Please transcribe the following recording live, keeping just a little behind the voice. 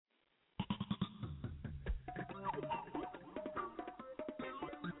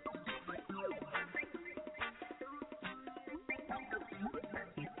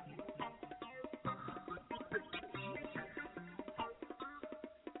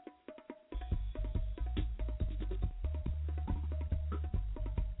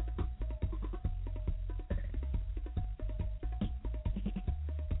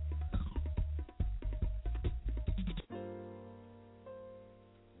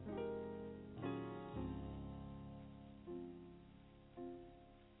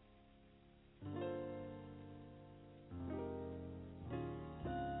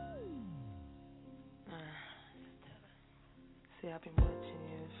See, I've been watching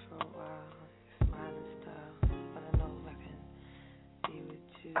you for a while, smiling style, but I know I can be with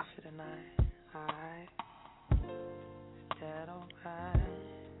you for the night. Alright? Is that alright?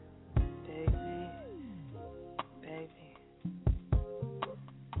 Baby, baby.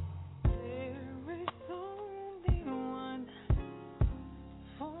 There is only one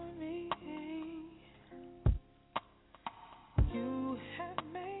for me. You have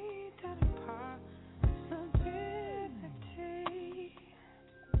made that a possibility.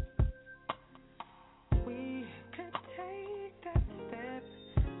 We could take that step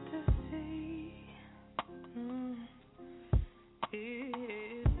to see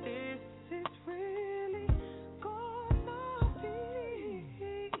if this is really gonna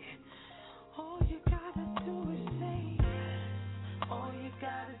be. All you gotta do is say yes. All you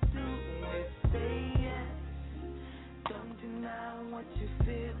gotta do is say yes. Don't deny what you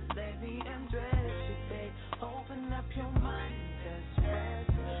feel. Let me undress you, babe. Open up your mind and just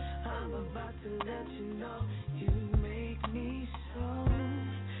rest. I'm about to let you know you make me so.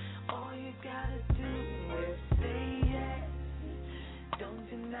 All you gotta do is say yes. Don't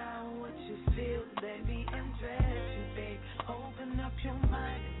deny what you feel. Let me undress you, babe. Open up your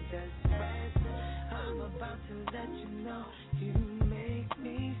mind and just rest. I'm about to let you know you make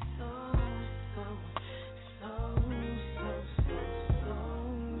me so, so, so, so, so, so,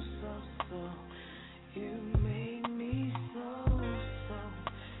 so, so. You make me so, so,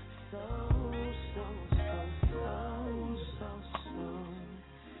 so, so, so, so, so, so.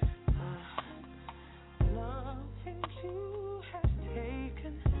 Loving you has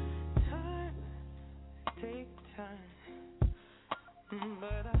taken time,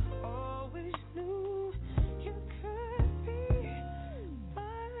 but I always knew you could be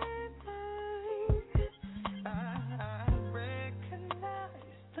mine. I recognize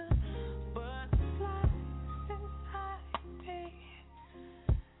the butterflies inside me.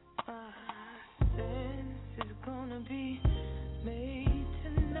 Sense is gonna be made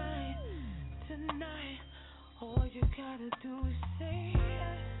tonight. All you gotta do is say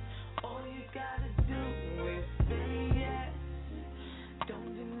yes. All you gotta do is say yes.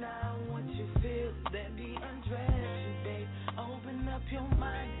 Don't deny what you feel. Let me undress you, babe. Open up your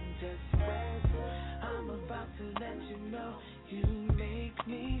mind and just rest. I'm about to let you know you make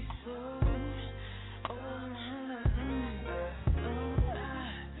me so.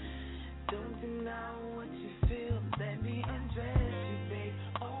 Don't deny what you feel. Let me undress you, babe.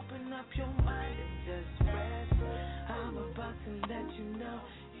 Open up your mind and just rest. I'm about to let you know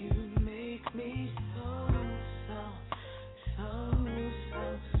you make me so, so, so, so,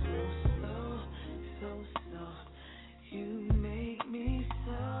 so, so, so, so. You make me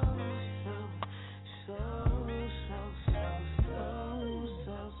so, so, so, so, so, so,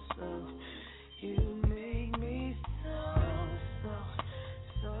 so, so. You make me so, so,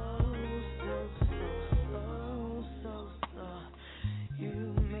 so, so, so, so, so. You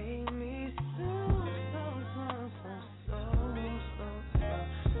make me so, so, so, so, so, so,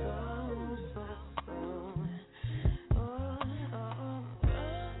 so, so, so.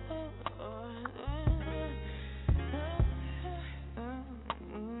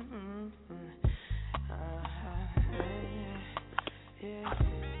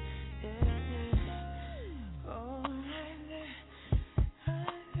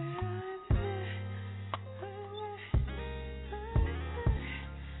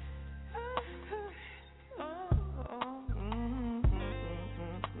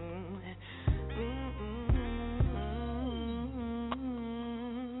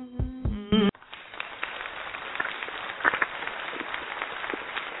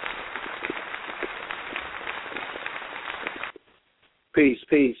 Peace,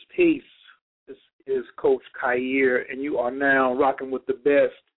 peace, peace. This is Coach Tylor, and you are now rocking with the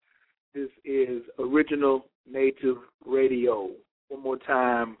best. This is Original Native Radio. One more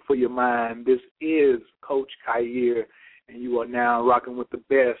time for your mind. This is Coach Tylor, and you are now rocking with the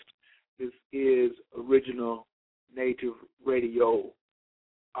best. This is Original Native Radio.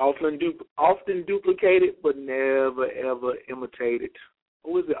 Often duplicated, but never, ever imitated.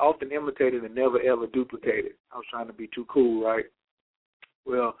 Or is it often imitated and never, ever duplicated? I was trying to be too cool, right?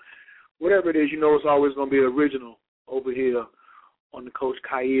 Well, whatever it is, you know it's always going to be original over here on the Coach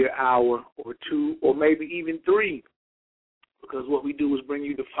Tylor hour or two or maybe even three, because what we do is bring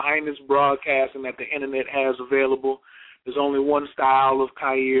you the finest broadcasting that the Internet has available. There's only one style of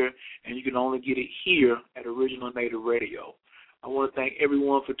Tylor, and you can only get it here at Original Native Radio. I want to thank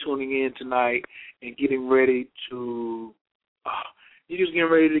everyone for tuning in tonight and getting ready to, you're just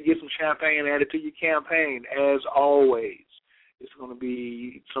getting ready to get some champagne added to your campaign, as always. It's going to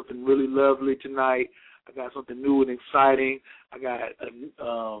be something really lovely tonight. I I got something new and exciting. I got a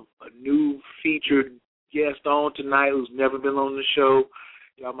new featured guest on tonight who's never been on the show.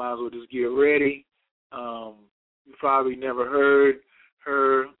 Y'all might as well just get ready. You probably never heard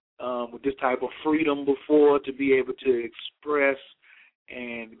her with this type of freedom before, to be able to express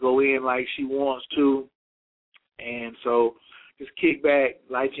and go in like she wants to. And so just kick back,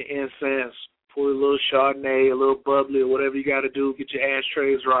 light your incense, pour a little Chardonnay, a little bubbly, or whatever you got to do, get your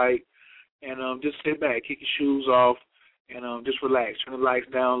ashtrays right, and just sit back, kick your shoes off, and just relax. Turn the lights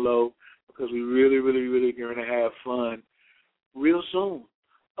down low, because we really, really, really going to have fun real soon.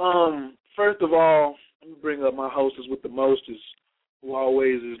 First of all, let me bring up my hostess with the mostest, who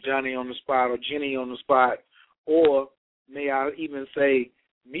always is Johnny on the spot or Jenny on the spot, or may I even say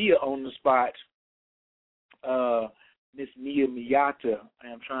Mia on the spot, Miss Mia Miyata. I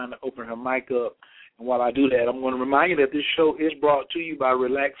am trying to open her mic up. And while I do that, I'm going to remind you that this show is brought to you by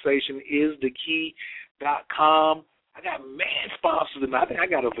RelaxationIsTheKey.com. I got man sponsors tonight. I think I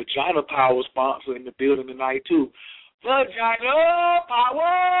got a Vagina Power sponsor in the building tonight, too. Vagina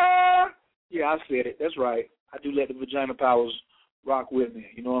Power! Yeah, I said it. That's right. I do let the Vagina Powers rock with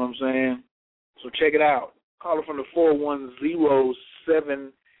me. You know what I'm saying? So check it out. Caller from the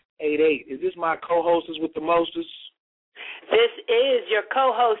 410-788. Is this my co-hostess with the mostest? This is your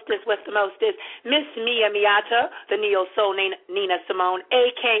co-hostess with the mostest, Miss Mia Miyata, the neo-soul Nina Simone,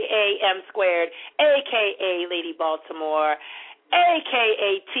 a.k.a. M-Squared, a.k.a. Lady Baltimore,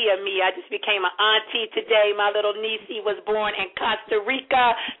 a.k.a. Tia Mia. I just became an auntie today. My little niecey was born in Costa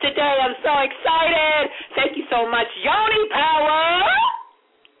Rica today. I'm so excited. Thank you so much, Yoni Power.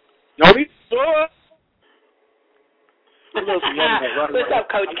 Yoni Power. What's up,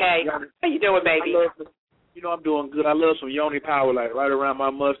 Coach K? How you doing, baby? You know, I'm doing good. I love some Yoni Power, like right around my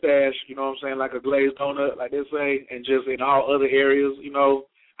mustache, you know what I'm saying, like a glazed donut, like they say, and just in all other areas, you know.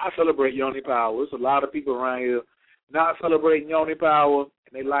 I celebrate Yoni Power. There's a lot of people around here not celebrating Yoni Power,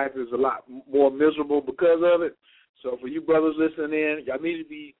 and their life is a lot more miserable because of it. So for you brothers listening in, y'all need to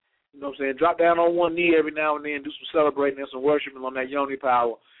be, you know what I'm saying, drop down on one knee every now and then, do some celebrating and some worshiping on that Yoni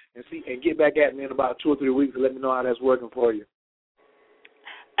Power, and get back at me in about 2 or 3 weeks and let me know how that's working for you.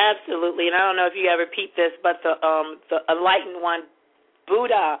 Absolutely, and I don't know if you ever peeped this, but the enlightened one,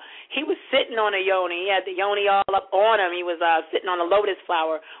 Buddha, he was sitting on a yoni. He had the yoni all up on him. He was sitting on a lotus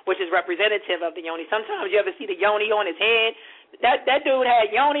flower, which is representative of the yoni. Sometimes you ever see the yoni on his head? That dude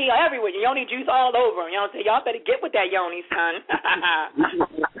had yoni everywhere, yoni juice all over him. You know what I'm saying? Y'all better get with that yoni, son.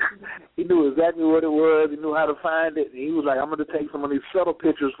 He knew exactly what it was. He knew how to find it. And he was like, I'm going to take some of these subtle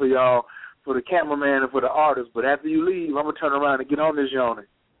pictures for y'all, for the cameraman and for the artist. But after you leave, I'm going to turn around and get on this yoni.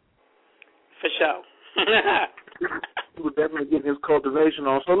 For sure. He was definitely getting his cultivation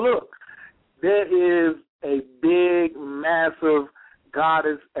on. So look, there is a big, massive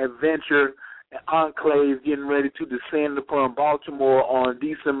goddess adventure and enclave getting ready to descend upon Baltimore on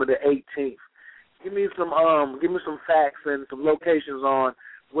December the 18th. Give me some facts and some locations on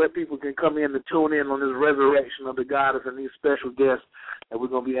where people can come in to tune in on this resurrection of the goddess and these special guests that we're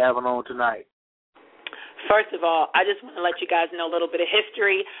going to be having on tonight. First of all, I just want to let you guys know a little bit of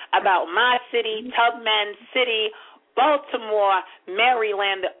history about my city, Tubman City, Baltimore,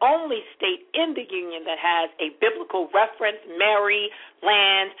 Maryland, the only state in the union that has a biblical reference, Mary,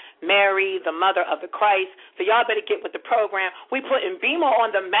 land, Mary, the mother of the Christ. So y'all better get with the program. We putting Beamer on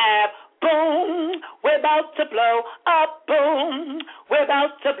the map. Boom, we're about to blow up, boom, we're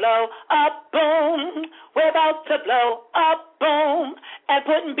about to blow up, boom, we're about to blow up, boom, and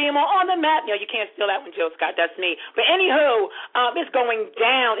putting Beamer on the map. You know, you can't steal that one, Jill Scott, that's me. But anywho, it's going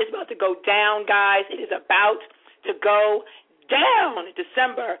down. It's about to go down, guys. It is about to go down.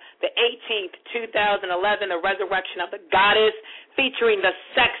 December the 18th, 2011, the resurrection of the goddess, featuring the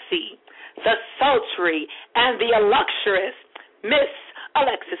sexy, the sultry, and the illustrious Miss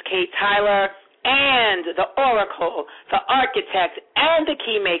Alexyss K Tylor, and the oracle, the architect, and the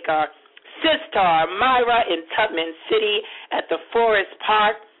keymaker, SiStar MyRah in Tubman City at the Forest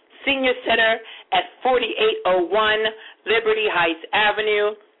Park Senior Center at 4801 Liberty Heights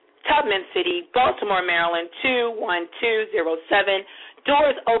Avenue, Tubman City, Baltimore, Maryland, 21207.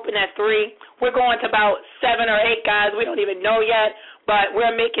 Doors open at 3. We're going to about 7 or 8, guys. We don't even know yet, but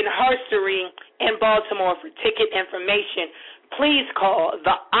we're making history in Baltimore for ticket information. Please call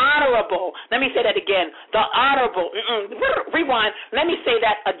the Honorable, let me say that again, the Honorable, rewind, let me say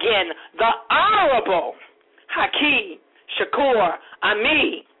that again, the Honorable Hakeem Shakur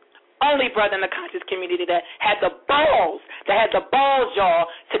Ami, only brother in the conscious community that had the balls,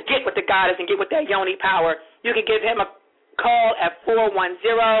 y'all, to get with the goddess and get with that yoni power. You can give him a call at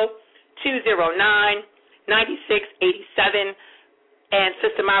 410-209-9687. And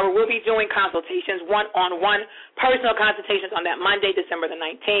Sister MyRah will be doing consultations, one-on-one personal consultations on that Monday, December the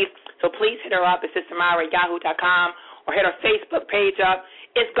 19th. So please hit her up at sistermyra@yahoo.com or hit her Facebook page up.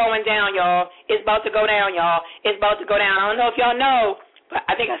 It's going down, y'all. It's about to go down, y'all. It's about to go down. I don't know if y'all know, but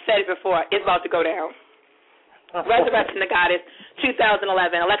I think I said it before. It's about to go down. Resurrection the Goddess, 2011,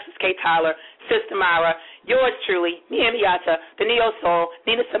 Alexyss K Tylor, Sister MyRah, yours truly, me and Miata, the Neo Soul,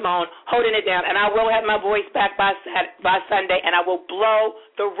 Nina Simone, holding it down. And I will have my voice back by Sunday, and I will blow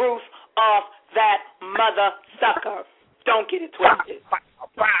the roof off that mother sucker. Don't get it twisted.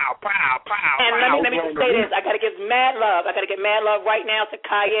 Pow, pow, pow, and let me just say this. I got to give mad love. I got to give mad love right now to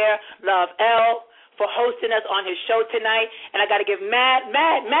Kyer Love L for hosting us on his show tonight. And I got to give mad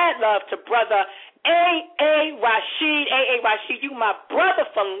love to brother A.A. Rashid. A.A. Rashid, you my brother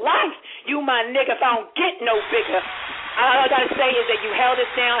for life. You my nigga if I don't get no bigger. All I got to say is that you held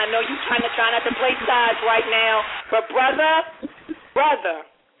us down. I know you try not to play sides right now. But brother,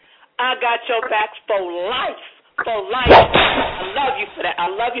 I got your back for life. For life. I love you for that. I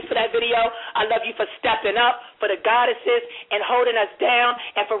love you for that video. I love you for stepping up for the goddesses and holding us down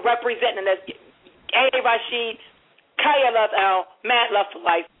and for representing us. A.A. Rashid, Kyer Love L, mad love for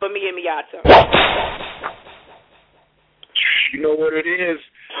life for me and Miata. You know what it is?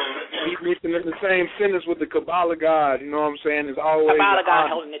 He's mixing in the same sentence with the Kabbalah God. You know what I'm saying? It's always Kabbalah God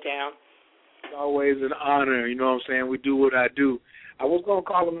holding it down. It's always an honor. You know what I'm saying? We do what I do. I was going to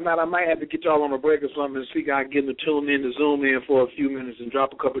call them tonight. I might have to get y'all on a break or something and see if I can get them to tune in, to zoom in for a few minutes and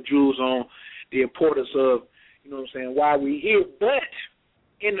drop a couple of jewels on the importance of, you know what I'm saying, why we here. But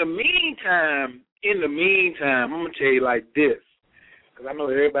in the meantime, I'm going to tell you like this, because I know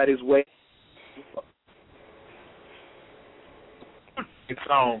everybody's waiting. It's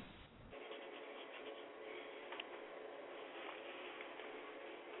on.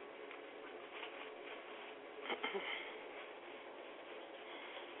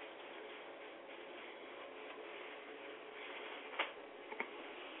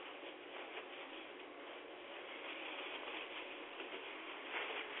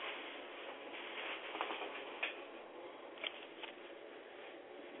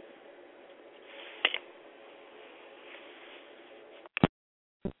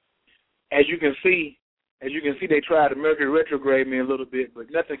 As you can see, they tried to Mercury retrograde me a little bit,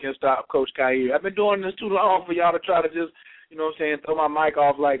 but nothing can stop Coach Kyer. I've been doing this too long for y'all to try to just, you know what I'm saying, throw my mic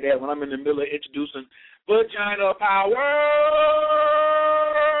off like that when I'm in the middle of introducing Vagina Power.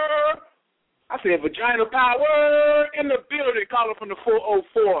 I said Vagina Power in the building, calling from the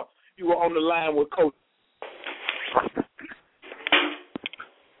 404. You were on the line with Coach.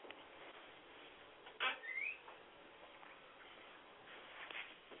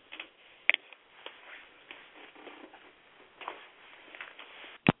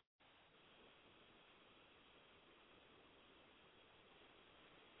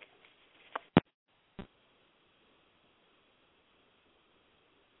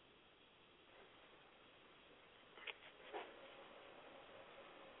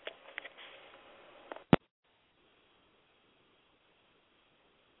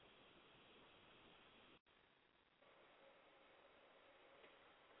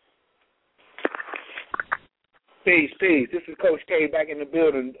 Peace. This is Coach K back in the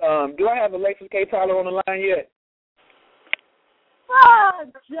building. Do I have Alexyss K Tylor on the line yet?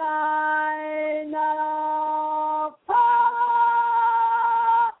 Vagina Power.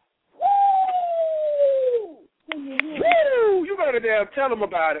 Woo! You better damn tell them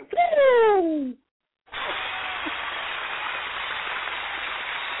about it. Woo!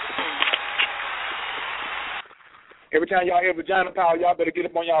 Every time y'all hear Vagina Power, y'all better get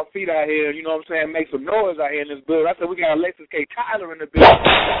up on y'all feet out here, you know what I'm saying, make some noise out here in this building. I said we got Alexyss K Tylor in the building.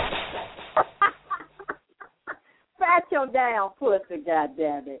 Pat your damn pussy,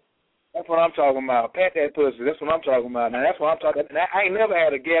 goddammit. That's what I'm talking about. Pat that pussy. That's what I'm talking about. Now, that's what I'm talking about. I ain't never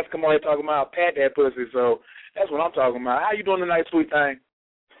had a guest come on here talking about pat that pussy, so that's what I'm talking about. How you doing tonight, sweet thing?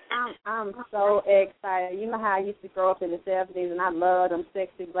 I'm so excited. You know how I used to grow up in the 70s, and I loved them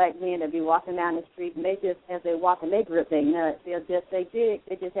sexy black men that be walking down the street, and they just, as they walking, they grip their nuts. They just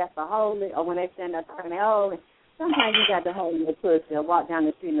have to hold it, or when they stand up talking, they hold it. Sometimes you got to hold your pussy or walk down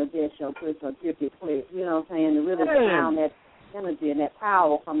the street and just show pussy or grip your clit. You know what I'm saying? To really found that energy and that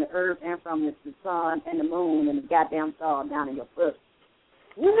power from the earth and from the sun and the moon and the goddamn stars down in your pussy.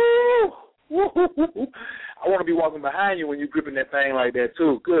 Woo! I want to be walking behind you when you're gripping that thing like that,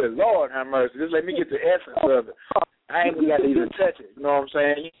 too. Good Lord, have mercy. Just let me get the essence of it. I ain't even got to even touch it. You know what I'm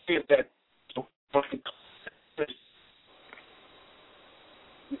saying? You get that.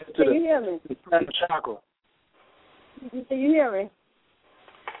 Can you hear me? Chakra. Can you hear me?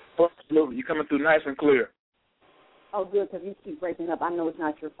 Absolutely. You're coming through nice and clear. Oh, good, because you keep breaking up. I know it's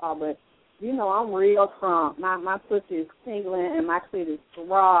not your fault, but, you know, I'm real crunk. My pussy is tingling and my clit is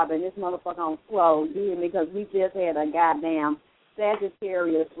throbbing, and this motherfucker on flow. You hear me? Because we just had a goddamn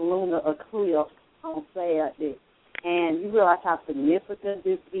Sagittarius lunar eclipse on Saturday. And you realize how significant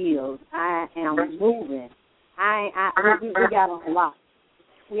this is. I am moving. We got on a lot.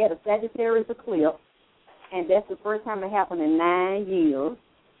 We had a Sagittarius eclipse, and that's the first time it happened in 9 years.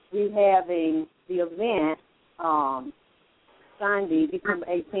 We're having the event Sunday, December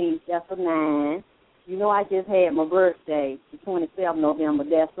 18th, that's a 9. You know, I just had my birthday, the 27th November,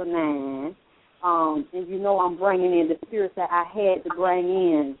 that's a 9. And you know I'm bringing in the spirits that I had to bring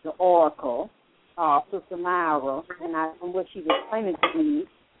in, the Oracle, Sister MyRah, and from what she was explaining to me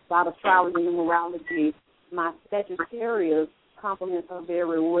about astrology and numerology, my Sagittarius complements her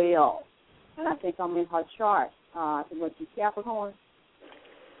very well. And I think I'm in her chart. I think what she's Capricorn?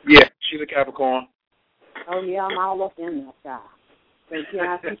 Yeah, she's a Capricorn. Oh, yeah, I'm all up in that guy. But,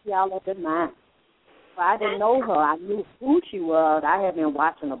 yeah, I think she all up in mine. But I didn't know her. I knew who she was. I had been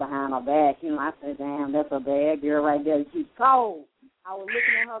watching her behind her back. You know, I said, damn, that's a bad girl right there. She's cold. I was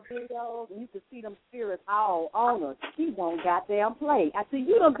looking at her videos, and you could see them spirits all on her. She don't goddamn play. I said,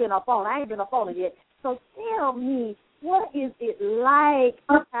 you done been up on her. I ain't been up on her yet. So tell me, what is it like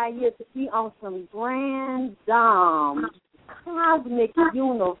how you to be on some grand cosmic,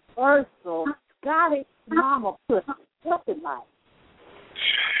 universal, goddess mama pussy? What's it like?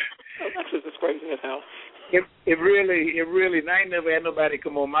 Alexyss is crazy as hell. It really, and I ain't never had nobody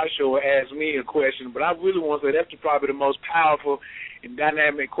come on my show and ask me a question, but I really want to say that's probably the most powerful and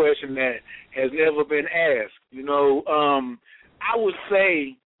dynamic question that has never been asked. You know, I would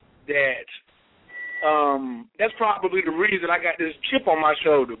say that that's probably the reason I got this chip on my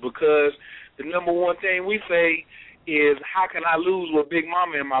shoulder, because the number one thing we say is, how can I lose with Big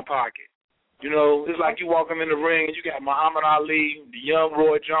Mama in my pocket? You know, it's like you walking in the ring and you got Muhammad Ali, the young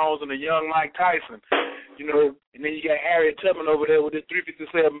Roy Jones, and the young Mike Tyson. You know, and then you got Harriet Tubman over there with his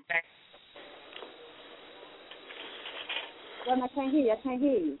 357. Well, I can't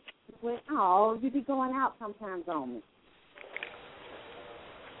hear you. Oh, you be going out sometimes on me.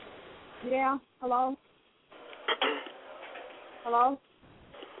 Yeah, hello? Hello?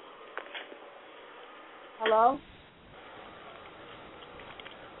 Hello?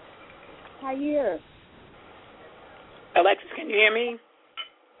 Here. Alexyss, can you hear me?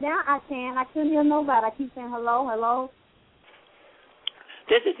 Now I can. I couldn't hear nobody. I keep saying hello, hello.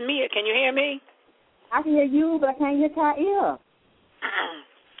 This is Mia. Can you hear me? I can hear you, but I can't hear Tylor.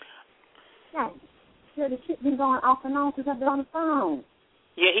 Yeah, sure, the shit been going off and on since I've been on the phone.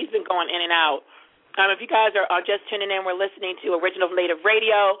 Yeah, he's been going in and out. If you guys are just tuning in, we're listening to Original Native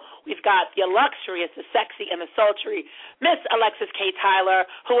Radio. We've got the illustrious, the sexy, and the sultry Miss Alexyss K Tylor,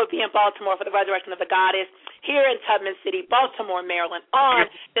 who will be in Baltimore for the Resurrection of the Goddess, here in Tubman City, Baltimore, Maryland,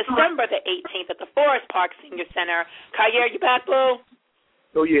 on December the 18th at the Forest Park Senior Center. Tylor, you back, boo?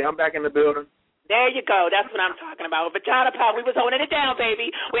 Oh, yeah, I'm back in the building. There you go. That's what I'm talking about. Vagina Power, we was holding it down,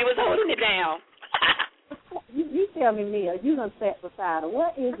 baby. We was holding it down. You tell me, Mia, you done sat beside her.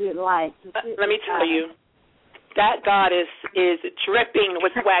 What is it like to sit Let me tell you, that goddess is dripping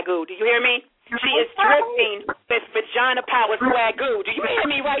with swagoo. Do you hear me? She is dripping with vagina power swagoo. Do you hear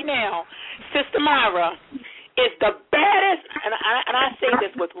me right now? Sister MyRah is the baddest, and I say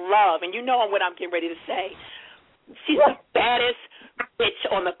this with love, and you know what I'm getting ready to say. She's the baddest bitch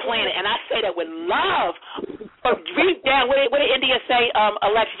on the planet, and I say that with love. Deep down, what did India say,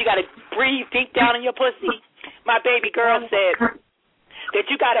 Alexyss, you got to breathe deep down in your pussy? My baby girl said that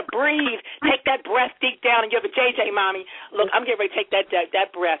you got to breathe, take that breath deep down in your vajayjay, mommy. Look, I'm getting ready to take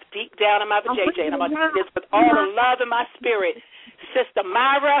that breath deep down in my vajayjay, and I'm going to do this with all the love in my spirit. Sister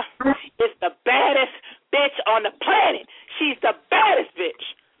MyRah is the baddest bitch on the planet. She's the baddest bitch.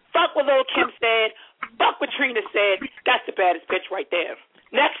 Fuck what Lil' Kim said. Fuck what Trina said. That's the baddest bitch right there.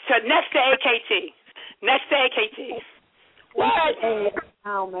 Next to AKT. Next to AKT. What?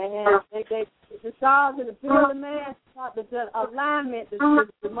 Oh, man. The stars in the building, man. The alignment, the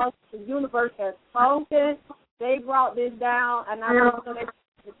universe has spoken. They brought this down, and I know they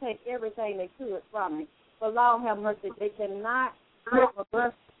to take everything they could from it. But Lord have mercy, they cannot take a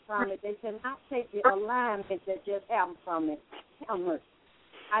birth from it. They cannot take the alignment that just happened from it. Have mercy.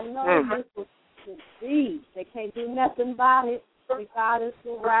 I know this was to be. They can't do nothing about it. The goddess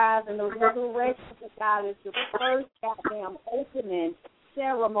will rise, and the resurrection of the goddess, the first goddamn opening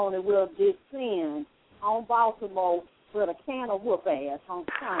ceremony will descend on Baltimore with a can of whoop ass on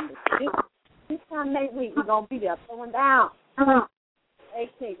Sunday. This time next week, we're going to be there throwing down. 18th,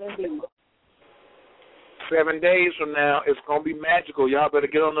 indeed. 7 days from now, it's going to be magical. Y'all better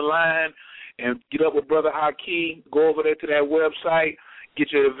get on the line and get up with Brother Haki, go over there to that website,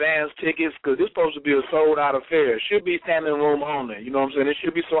 get your advance tickets, because it's supposed to be a sold-out affair. It should be standing room only. You know what I'm saying? It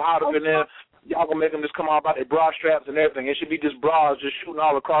should be so hot up in there, y'all going to make them just come out about their bra straps and everything. It should be just bras just shooting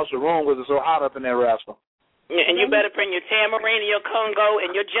all across the room because it's so hot up in there, rascal. Yeah, and you better bring your tambourine and your Congo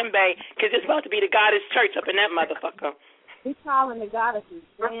and your djembe, because it's about to be the Goddess Church up in that motherfucker. We calling the goddesses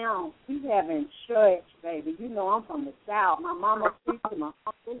down. We having church, baby. You know I'm from the South. My mama preacher, my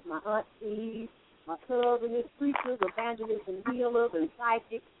uncles, my aunties, my cousins is preachers, evangelists, and healers, and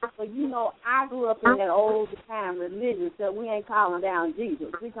psychics. So, you know, I grew up in that old time religion, so we ain't calling down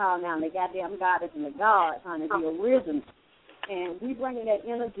Jesus. We calling down the goddamn goddess and the gods, honey, the original. And we bringing that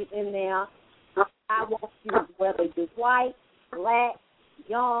energy in there. I want you, whether you're white, black,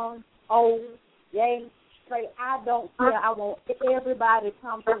 young, old, gay, straight, I don't care. I want everybody to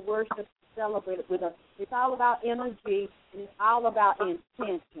come to worship, celebrate with us. It's all about energy, and it's all about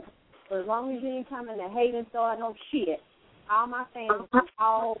intention. So as long as you ain't coming to hate and start no shit, all my fans from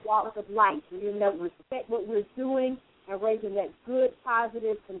all walks of life, you know, respect what we're doing and raising that good,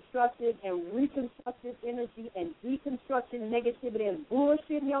 positive, constructive, and reconstructive energy and deconstructing negativity and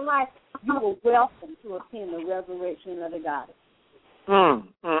bullshit in your life, you are welcome to attend the resurrection of the goddess. Well,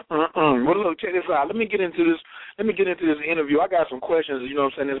 look, check this out. Let me get into this interview. I got some questions, you know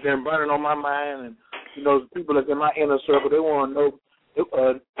what I'm saying, that's been burning on my mind, and, you know, people that's in my inner circle, they want to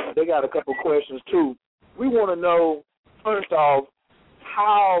know, they got a couple questions, too. We want to know, first off,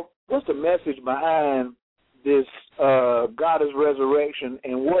 what's the message behind this Goddess Resurrection,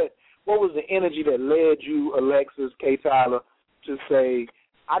 and what was the energy that led you, Alexyss K Tylor, to say,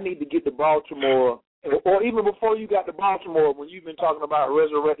 I need to get to Baltimore, or even before you got to Baltimore, when you've been talking about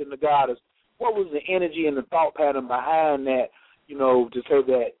resurrecting the goddess, what was the energy and the thought pattern behind that, you know, to say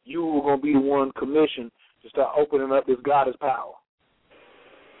that you were going to be the one commissioned to start opening up this goddess power?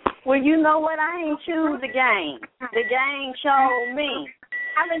 Well, you know what? I ain't choose the game. The game showed me.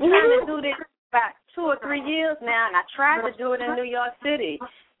 I've been trying to do this about 2 or 3 years now, and I tried to do it in New York City.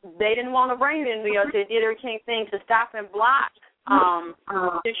 They didn't want to bring it in New York City. They did everything to stop and block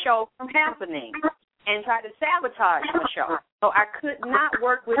the show from happening and try to sabotage the show. So I could not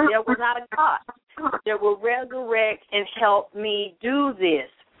work with there was not a God that will resurrect and help me do this.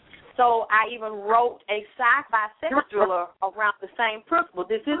 So I even wrote a sci-fi sex thriller around the same principle.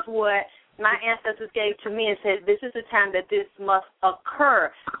 This is what my ancestors gave to me and said, this is the time that this must occur.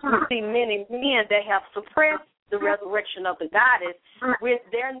 We see many men that have suppressed the resurrection of the goddess with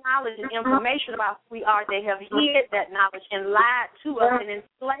their knowledge and information about who we are. They have hid that knowledge and lied to us and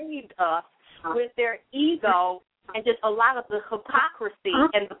enslaved us with their ego and just a lot of the hypocrisy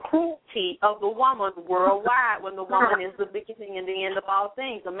and the cruelty of the woman worldwide, when the woman is the beginning and the end of all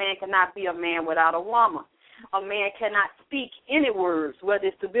things. A man cannot be a man without a woman. A man cannot speak any words, whether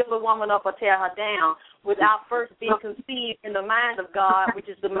it's to build a woman up or tear her down, without first being conceived in the mind of God, which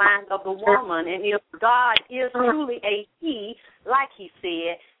is the mind of the woman. And if God is truly a he, like he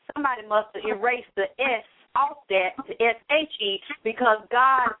said, somebody must erase the S off that to S-H-E, because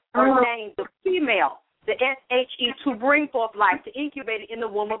God ordained the female, the S-H-E, to bring forth life, to incubate it in the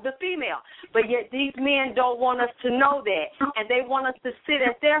womb of the female. But yet these men don't want us to know that, and they want us to sit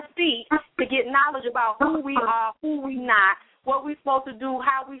at their feet to get knowledge about who we are, who we not, what we're supposed to do,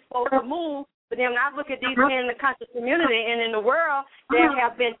 how we're supposed to move. But then when I look at these men in the conscious community and in the world that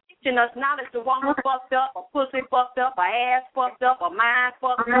have been teaching us knowledge, the woman fucked up, a pussy fucked up, a ass fucked up, a mind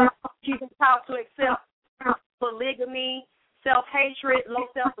fucked up, she can talk to accept polygamy, self-hatred, low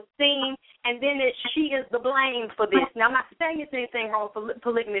self-esteem, and then she is the blame for this. Now, I'm not saying it's anything wrong with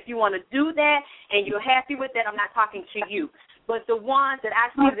polygamy. If you want to do that and you're happy with that, I'm not talking to you. But the ones that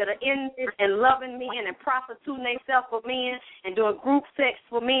I see that are in this and loving men and prostituting themselves for men and doing group sex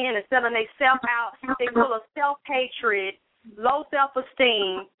for men and selling themselves out, they full of self-hatred, low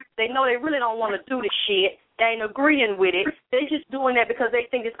self-esteem. They know they really don't want to do the shit. They ain't agreeing with it. They're just doing that because they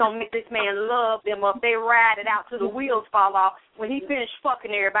think it's going to make this man love them, or if they ride it out till the wheels fall off. When he finished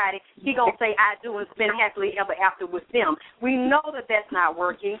fucking everybody, he going to say, I do, and spend happily ever after with them. We know that that's not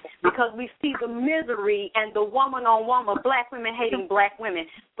working because we see the misery and the woman-on-woman, black women hating black women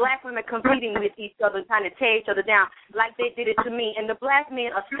competing with each other, trying to tear each other down like they did it to me. And the black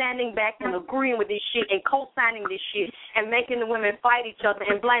men are standing back and agreeing with this shit and co-signing this shit and making the women fight each other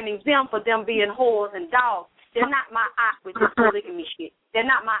and blaming them for them being whores and dogs. They're not my eye with this polygamy shit. They're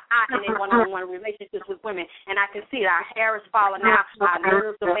not my eye in their one-on-one relationships with women. And I can see it. Our hair is falling out. Our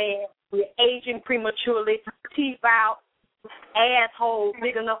nerves are bad. We're aging prematurely. Teeth out. Asshole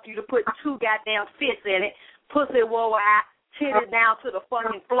big enough for you to put 2 goddamn fists in it. Pussy wore out. Titties down to the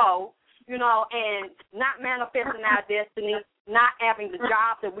fucking floor. You know, and not manifesting our destiny. not having the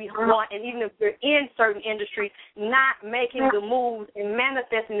jobs that we want, and even if we're in certain industries, not making the moves and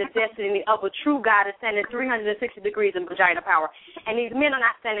manifesting the destiny of a true goddess standing 360 degrees in vagina power. And these men are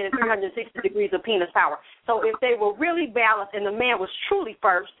not standing in 360 degrees of penis power. So if they were really balanced and the man was truly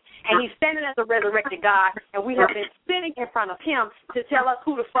first, and he's standing as a resurrected God, and we have been sitting in front of him to tell us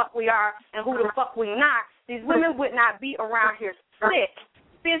who the fuck we are and who the fuck we not, these women would not be around here sick,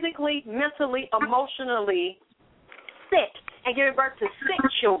 physically, mentally, emotionally sick, and giving birth to sick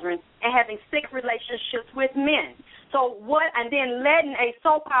children and having sick relationships with men. So what, and then letting a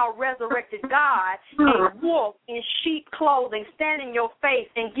so-called resurrected God, a wolf in sheep clothing, stand in your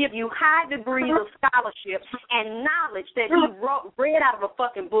face and give you high degrees of scholarship and knowledge that he read out of a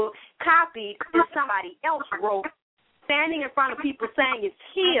fucking book, copied, that somebody else wrote, standing in front of people saying it's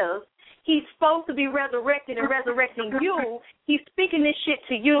his. He's supposed to be resurrected and resurrecting you. He's speaking this shit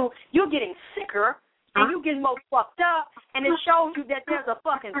to you. You're getting sicker. And you get more fucked up, and it shows you that there's a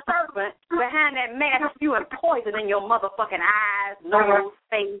fucking serpent behind that mask spewing poison in your motherfucking eyes, nose,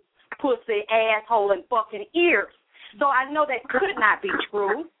 face, pussy, asshole, and fucking ears. So I know that could not be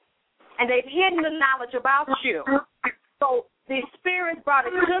true, and they've hidden the knowledge about you. So the spirits brought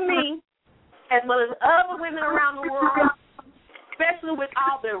it to me, as well as other women around the world, especially with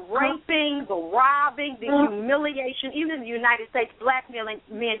all the raping, the robbing, the humiliation, even in the United States, black men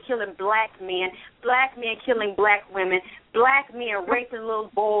killing black men killing black women, black men raping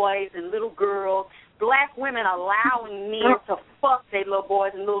little boys and little girls, black women allowing men to fuck their little boys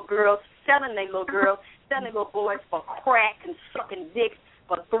and little girls, selling their little girls, selling their little boys for crack and sucking dicks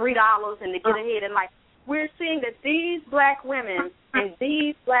for $3 and to get ahead in life. We're seeing that these black women and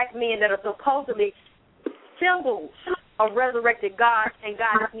these black men that are supposedly symbols of resurrected gods and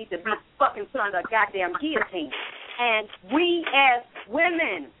goddess need to be fucking put under a goddamn guillotine. And we as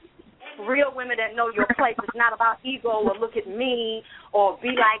women, real women that know your place, it's not about ego or look at me or be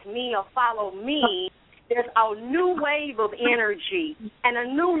like me or follow me. There's a new wave of energy and a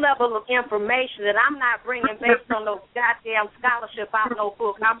new level of information that I'm not bringing based on no goddamn scholarship out no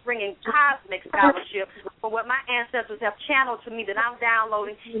book. I'm bringing cosmic scholarship for what my ancestors have channeled to me that I'm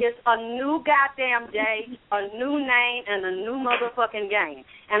downloading. It's a new goddamn day, a new name, and a new motherfucking game.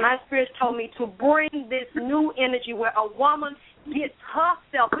 And my spirit told me to bring this new energy where a woman gets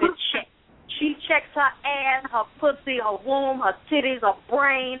herself in check. She checks her ass, her pussy, her womb, her titties, her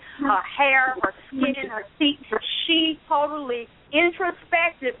brain, her hair, her skin, her teeth. She totally,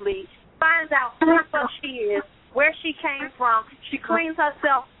 introspectively finds out who the fuck she is, where she came from. She cleans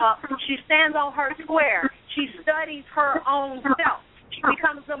herself up. She stands on her square. She studies her own self. She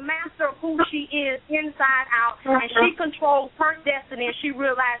becomes the master of who she is inside out, and she controls her destiny, and she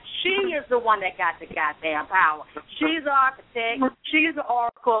realizes she is the one that got the goddamn power. She's the architect. She's the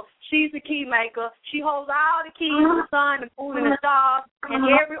oracle. She's the key maker. She holds all the keys to the sun, the moon, and the stars, and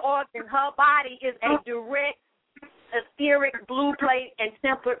every organ in her body is a direct etheric blue plate and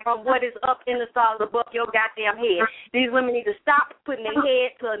tempered from what is up in the stars above your goddamn head. These women need to stop putting their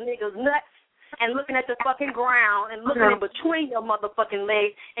head to a nigga's nuts and looking at the fucking ground and looking in between your motherfucking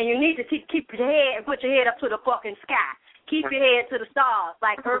legs, and you need to keep your head and put your head up to the fucking sky. Keep your head to the stars,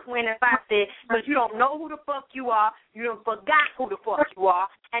 like Earth, Wind, and Fire said, because you don't know who the fuck you are. You done forgot who the fuck you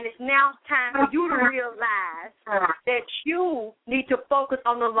are, and it's now time for you to realize that you need to focus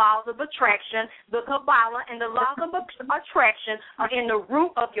on the laws of attraction. The Kabbalah and the laws of attraction are in the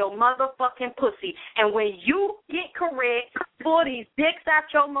root of your motherfucking pussy, and when you get correct, pull these dicks out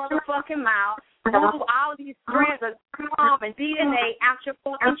your motherfucking mouth, move all these strands of sperm and DNA out your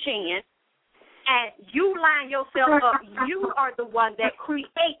fucking chin, and you line yourself up. You are the one that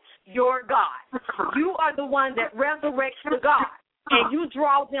creates your God. You are the one that resurrects the God, and you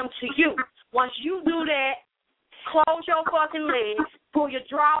draw them to you. Once you do that, close your fucking legs, pull your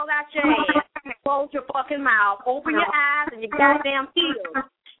drawers out your ass, close your fucking mouth, open your eyes and your goddamn ears,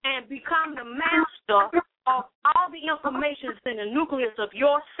 and become the master of all the information that's in the nucleus of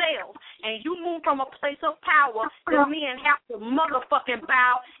your cells, and you move from a place of power that men have to motherfucking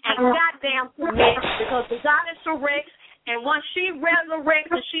bow and goddamn submit, because the goddess erects, and once she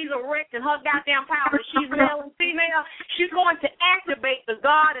resurrects and she's erect in her goddamn power, she's male and female, she's going to activate the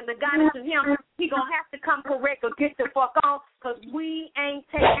God and the goddess in him. He's going to have to come correct or get the fuck on, because we ain't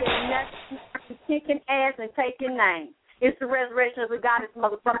taking nothing, kicking ass and taking names. It's the resurrection of the goddess,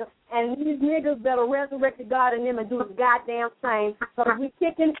 motherfucker. And these niggas better resurrect the God in them and do the goddamn same. So we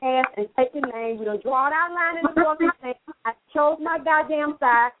kicking ass and taking names. We don't draw it out line in the fucking thing. I chose my goddamn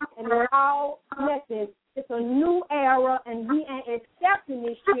side, and they're all connected. It's a new era, and we ain't accepting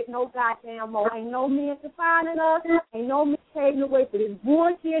this shit no goddamn more. Ain't no men defining us. Ain't no men taking away for this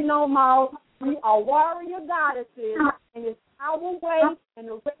bullshit no more. We are warrior goddesses, and it's our way and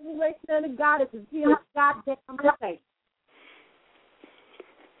the regulation of the goddess is here. Goddamn thing.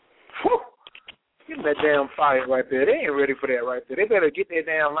 Get that damn fire right there. They ain't ready for that right there. They better get that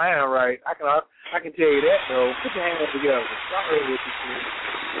damn line right. I can tell you that, though. Put your hands together. Stop ready with you, shit.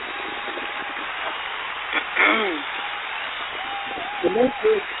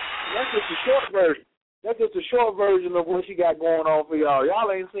 That's just a short version. That's just a short version of what she got going on for y'all.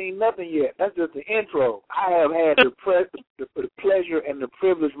 Y'all ain't seen nothing yet. That's just the intro. I have had the pleasure and the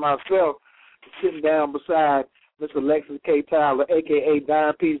privilege myself of sitting down beside Miss Alexyss K Tylor, a.k.a.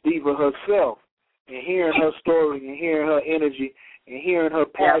 Dime Piece Diva herself, and hearing her story and hearing her energy and hearing her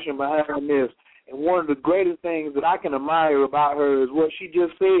passion behind this. And one of the greatest things that I can admire about her is what she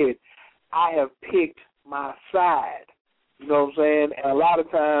just said. I have picked my side. You know what I'm saying? And a lot of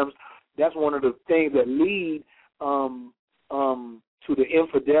times that's one of the things that lead to the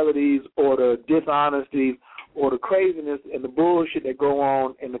infidelities or the dishonesties or the craziness and the bullshit that go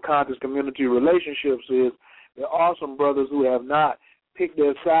on in the conscious community relationships is there are some brothers who have not picked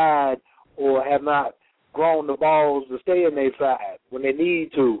their side or have not grown the balls to stay in their side when they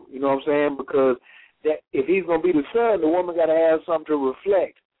need to. You know what I'm saying? Because that if he's going to be the son, the woman got to have something to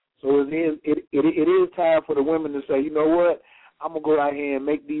reflect. So it is time for the women to say, you know what, I'm going to go out here and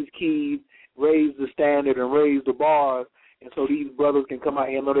make these keys, raise the standard and raise the bars, and so these brothers can come out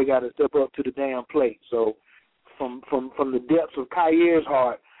here and know they got to step up to the damn plate. So from the depths of Kayer's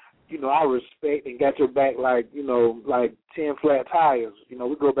heart, you know, I respect and got your back like, you know, like 10 flat tires. You know,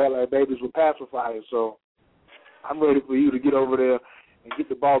 we go back like babies with pacifiers. So I'm ready for you to get over there and get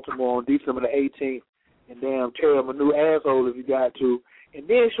to Baltimore on December the 18th and damn tear them a new asshole if you got to. And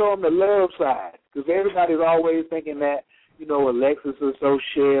then show them the love side, because everybody's always thinking that, you know, Alexyss is so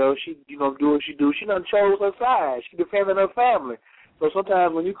shell. She, you know, do what she do. She done chose her side. She defending her family. So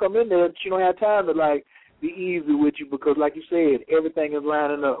sometimes when you come in there, she don't have time to, like, be easy with you because, like you said, everything is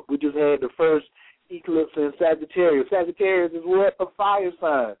lining up. We just had the first eclipse in Sagittarius. Sagittarius is what? A fire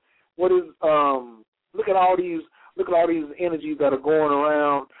sign. What is, look at all these energies that are going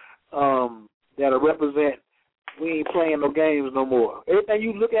around that represent we ain't playing no games no more. Everything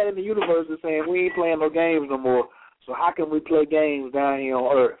you look at in the universe is saying we ain't playing no games no more. So how can we play games down here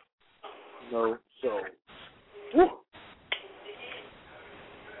on Earth? You know, so. Whew.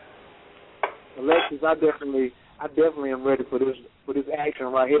 Alexyss, I definitely am ready for this action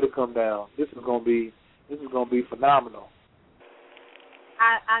right here to come down. This is gonna be phenomenal.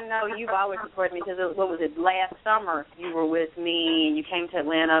 I know you've always supported me because what was it, last summer you were with me and you came to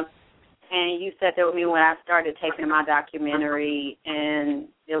Atlanta and you sat there with me when I started taping my documentary, and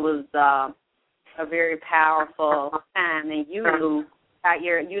it was a very powerful time. And you knew I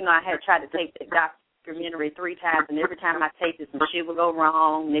had tried to tape the documentary 3 times, and every time I taped it, some shit would go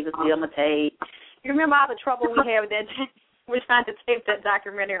wrong, niggas steal my tape. You remember all the trouble we had with that? We're trying to tape that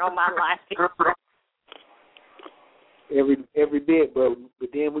documentary on my life. Every bit, but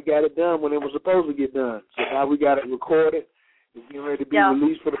then we got it done when it was supposed to get done. So now we got it recorded. It's getting ready to be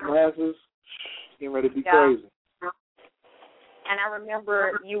released for the masses. It's getting ready to be crazy. And I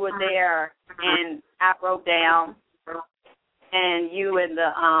remember you were there, and I wrote down, and you and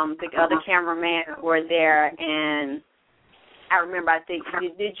the other cameraman were there, and I remember, I think,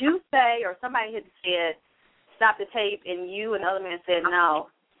 did you say, or somebody had said, stop the tape, and you and the other man said, no,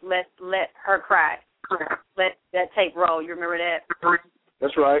 let her cry. Let that tape roll. You remember that?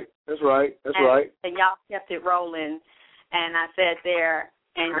 That's right. And y'all kept it rolling, and I sat there,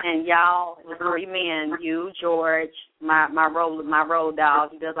 and y'all was 3 men, you, George, my road dog,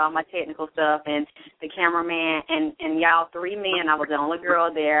 he does all my technical stuff, and the cameraman, and y'all 3 men, I was the only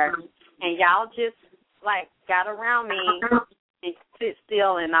girl there, and y'all just, like, got around me and sit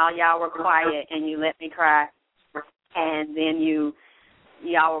still, and all y'all were quiet, and you let me cry, and then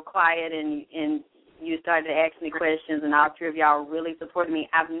y'all were quiet, and you started to ask me questions, and all 3 of y'all really supported me.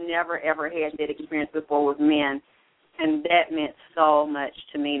 I've never, ever had that experience before with men, and that meant so much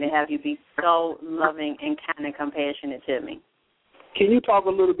to me to have you be so loving and kind and compassionate to me. Can you talk a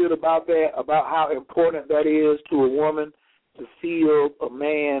little bit about that, about how important that is to a woman to feel a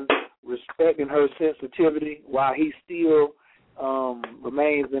man respecting her sensitivity while he still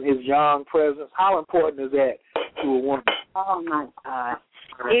remains in his young presence? How important is that to a woman? Oh, my God.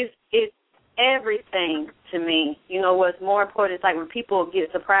 It's everything to me. You know, what's more important is like when people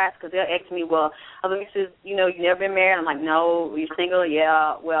get surprised because they'll ask me, well, Alexyss, you know, you never been married? I'm like, no. You're single?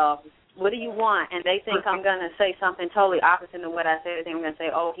 Yeah. Well, what do you want? And they think I'm going to say something totally opposite than what I said. They think I'm going to say,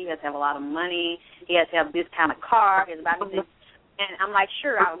 oh, he has to have a lot of money. He has to have this kind of car. He has about this. And I'm like,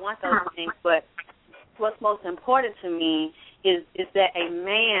 sure, I want those things. But what's most important to me is that a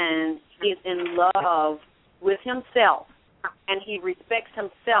man is in love with himself and he respects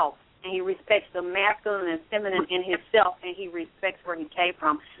himself, and he respects the masculine and feminine in himself, and he respects where he came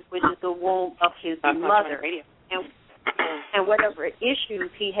from, which is the womb of his mother. And whatever issues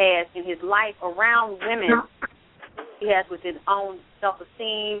he has in his life around women, he has with his own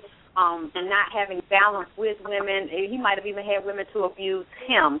self-esteem, and not having balance with women. He might have even had women to abuse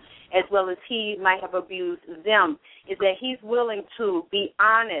him, as well as he might have abused them, is that he's willing to be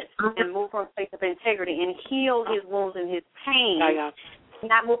honest and move from a place of integrity and heal his wounds and his pain,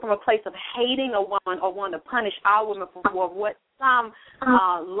 not move from a place of hating a woman or wanting to punish all women for what some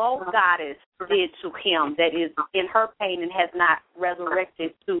low goddess did to him that is in her pain and has not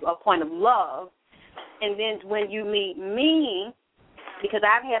resurrected to a point of love. And then when you meet me, because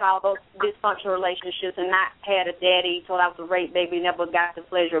I've had all those dysfunctional relationships and not had a daddy till I was a rape baby, never got the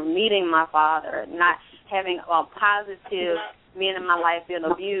pleasure of meeting my father, not having a positive men in my life, been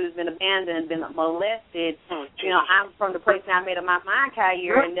abused, been abandoned, been molested. You know, I'm from the place now I made up my mind,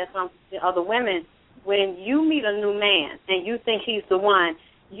 Kyrie, and that's some other women. When you meet a new man and you think he's the one,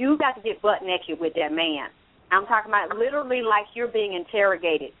 you got to get butt naked with that man. I'm talking about literally like you're being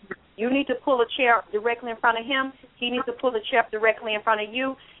interrogated. You need to pull a chair directly in front of him. He needs to pull a chair directly in front of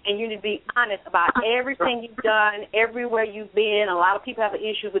you, and you need to be honest about everything you've done, everywhere you've been. A lot of people have an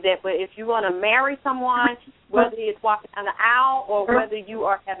issue with that, but if you want to marry someone, whether it's walking down the aisle or whether you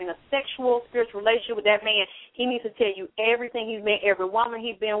are having a sexual, spiritual relationship with that man, he needs to tell you everything he's been, every woman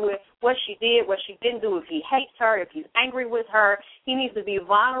he's been with, what she did, what she didn't do, if he hates her, if he's angry with her. He needs to be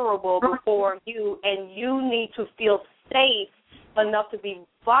vulnerable before you, and you need to feel safe enough to be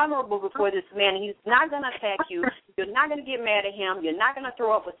vulnerable before this man. He's not going to attack you. You're not going to get mad at him. You're not going to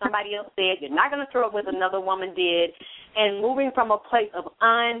throw up what somebody else said. You're not going to throw up what another woman did. And moving from a place of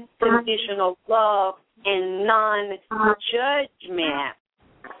unconditional love and non-judgment.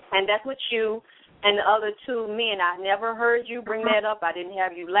 And that's what you and the other two men, I never heard you bring that up. I didn't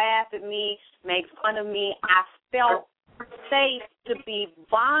have you laugh at me, make fun of me. I felt safe to be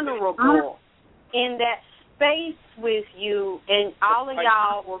vulnerable in that space with you, and all of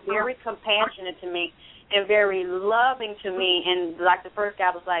y'all were very compassionate to me and very loving to me. And like the first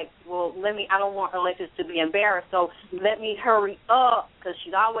guy was like, well, I don't want Alexyss to be embarrassed, so let me hurry up, because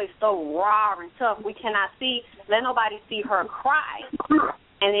she's always so raw and tough. We cannot let nobody see her cry.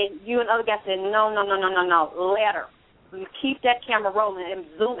 And then you and the other guy said, no, let her. You keep that camera rolling and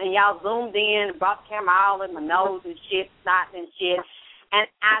y'all zoomed in and brought the camera all in my nose and shit, snot and shit. And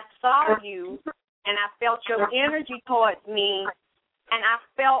I saw you, and I felt your energy towards me, and I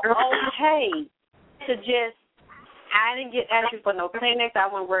felt okay to just, I didn't ask you for no Kleenex. I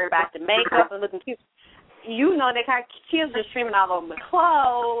wasn't worried about the makeup and looking cute. You know, they got tears just streaming all over my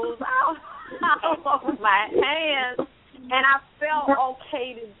clothes, all over my hands, and I felt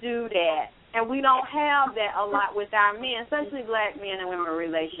okay to do that. And we don't have that a lot with our men, especially black men and women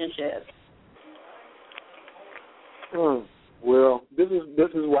relationships. Well, this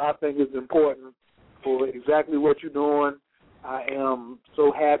is why I think it's important for exactly what you're doing. I am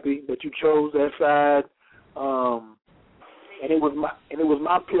so happy that you chose that side, and it was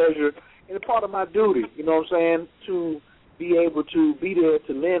my pleasure and a part of my duty. You know what I'm saying? To be able to be there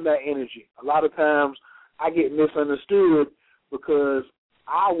to lend that energy. A lot of times I get misunderstood because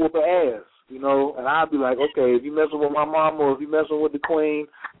I whoop her ass, you know, and I'll be like, okay, if you messing with my mom or if you messing with the queen,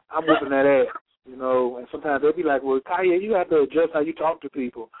 I'm whooping that ass, you know. And sometimes they'll be like, well, Kaya, you have to adjust how you talk to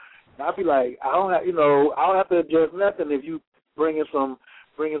people. I'll be like, I don't have to adjust nothing if you bringing some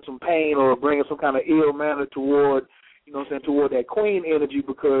pain or bringing some kind of ill manner toward, you know what I'm saying, toward that queen energy,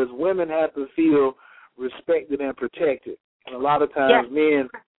 because women have to feel respected and protected. And a lot of times men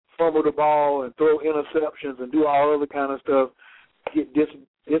fumble the ball and throw interceptions and do all other kind of stuff, get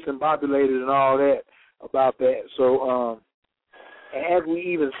disembobulated and all that about that. So as we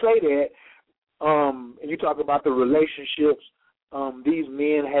even say that, and you talk about the relationships these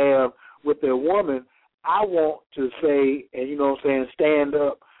men have with their woman, I want to say, and you know what I'm saying, stand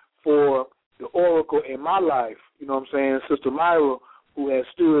up for the oracle in my life, you know what I'm saying, Sister MyRah, who has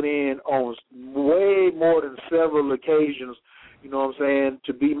stood in on way more than several occasions, you know what I'm saying,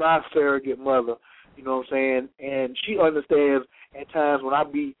 to be my surrogate mother, you know what I'm saying, and she understands at times when I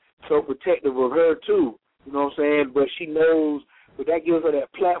be so protective of her too, you know what I'm saying, but she knows, but that gives her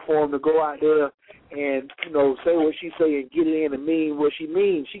that platform to go out there and, you know, say what she say and get it in and mean what she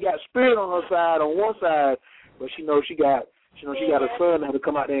means. She got spirit on her side on one side, but she knows she got a son that will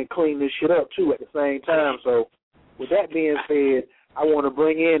come out there and clean this shit up too at the same time. So with that being said, I want to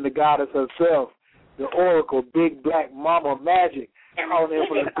bring in the goddess herself, the oracle, Big Black Mama Magic, calling in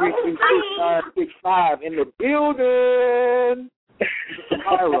from the 336-965 in the building.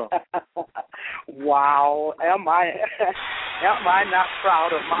 MyRah. Wow, am I not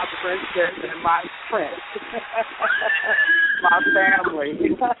proud of my princess and my prince, my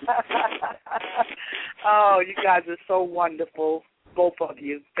family? Oh, you guys are so wonderful, both of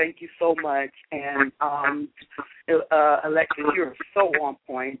you. Thank you so much. And Alexyss, you're so on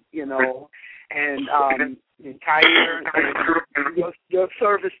point, you know. And Tylor, and your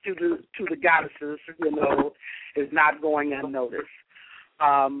service to the goddesses, you know, is not going unnoticed.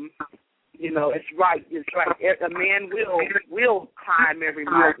 You know, it's right. It's right. A man will climb every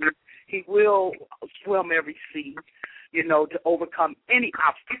mountain. He will swim every sea, you know, to overcome any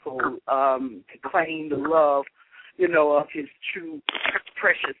obstacle, to claim the love, you know, of his true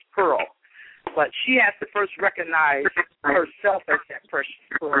precious pearl. But she has to first recognize herself as that precious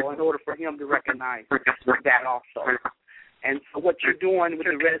pearl in order for him to recognize that also. And so what you're doing with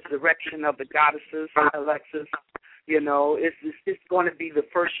the resurrection of the goddesses, Alexyss, you know, it's going to be the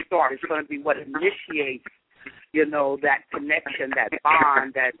first start. It's going to be what initiates, you know, that connection, that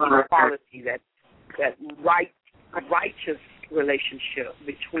bond, that equality, that righteous relationship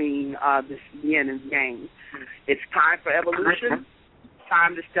between this yin and yang. It's time for evolution.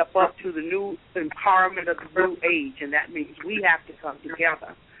 Time to step up to the new empowerment of the new age, and that means we have to come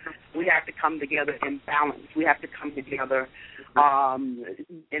together. We have to come together in balance. We have to come together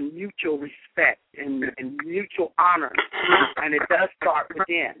in mutual respect and mutual honor. And it does start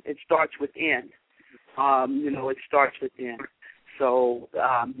within. It starts within. You know, it starts within. So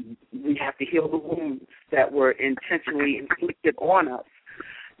we have to heal the wounds that were intentionally inflicted on us.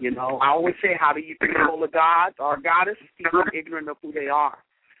 You know, I always say, how do you control a god or a goddess? People are ignorant of who they are.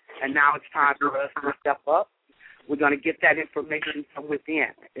 And now it's time for us to step up. We're going to get that information from within.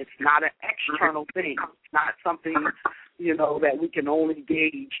 It's not an external thing. It's not something, you know, that we can only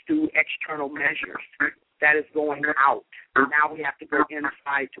gauge through external measures. That is going out. Now we have to go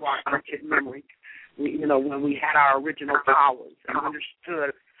inside to our ancient memory. You know, when we had our original powers and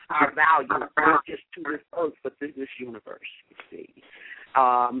understood our value, not just to this earth, but to this universe, you see.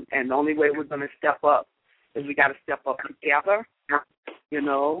 And the only way we're going to step up is we got to step up together, you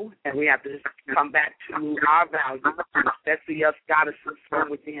know, and we have to come back to our values, especially us goddesses from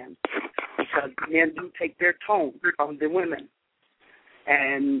within, because men do take their tone from the women.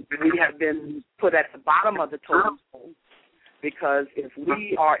 And we have been put at the bottom of the totem pole because if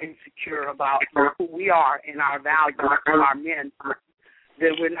we are insecure about who we are and our values, our men,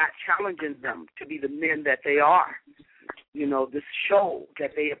 then we're not challenging them to be the men that they are. You know, this show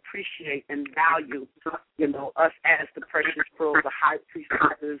that they appreciate and value, you know, us as the precious pearls, the high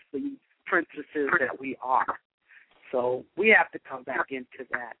priestesses, the princesses that we are. So we have to come back into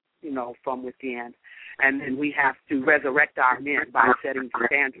that, you know, from within. And then we have to resurrect our men by setting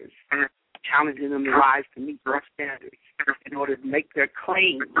standards, challenging them to rise to meet those standards in order to make their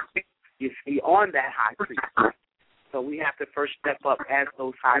claim, you see, on that high priestess. So we have to first step up as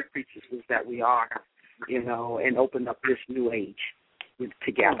those high priestesses that we are, you know, and open up this new age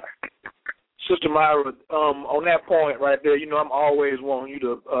together. Sister MyRah, on that point right there, you know, I'm always wanting you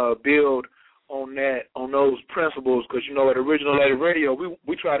to build on that, on those principles, because, you know, at Original Lady Radio,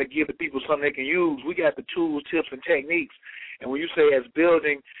 we try to give the people something they can use. We got the tools, tips, and techniques. And when you say as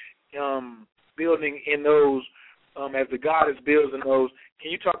building in those, as the goddess builds in those,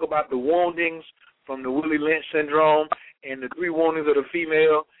 can you talk about the woundings from the Willie Lynch syndrome and the 3 woundings of the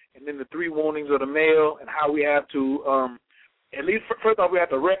female and then the 3 woundings of the male, and how we have to, at least first off, we have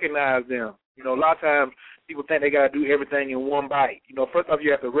to recognize them. You know, a lot of times people think they got to do everything in one bite. You know, first off,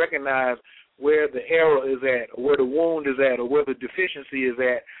 you have to recognize where the error is at, or where the wound is at, or where the deficiency is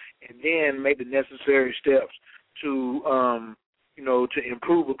at, and then make the necessary steps to, you know, to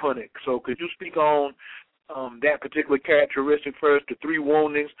improve upon it. So could you speak on that particular characteristic first, the 3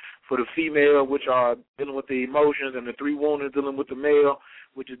 woundings for the female, which are dealing with the emotions, and the 3 woundings dealing with the male,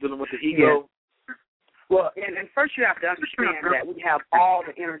 which is dealing with the ego? Yeah. Well, and first you have to understand that we have all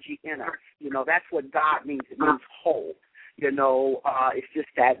the energy in us. You know, that's what God means. It means whole. You know, it's just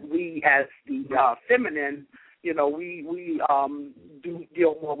that we as the feminine, you know, we do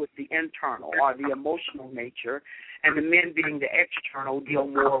deal more with the internal or the emotional nature, and the men being the external deal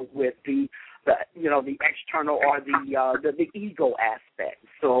more with the you know, the external or the ego aspect.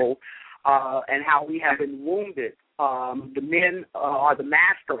 So, and how we have been wounded. The men are the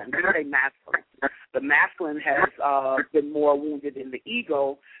masculine. Let's say masculine. The masculine has been more wounded in the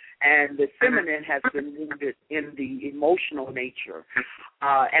ego, and the feminine has been wounded in the emotional nature.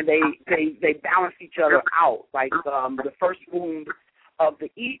 And they balance each other out. Like the first wound of the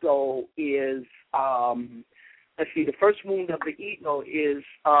ego is, the first wound of the ego is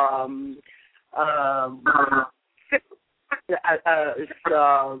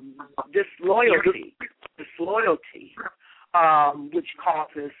disloyalty, which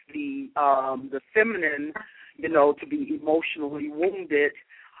causes the feminine, to be emotionally wounded,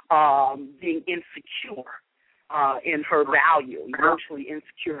 being insecure in her value, emotionally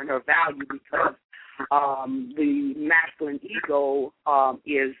insecure in her value, because the masculine ego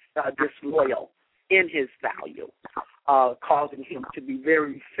is disloyal in his value, causing him to be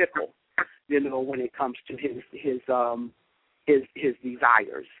very fickle, when it comes to his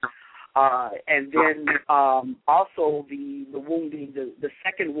desires. And then also the wounding, the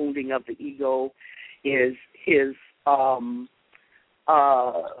second wounding of the ego is his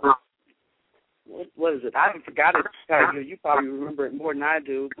what is it? I haven't forgotten it. You probably remember it more than I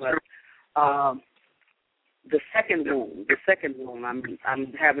do, but the second wound.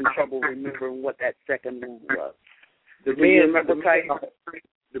 I'm having trouble remembering what that second wound was. The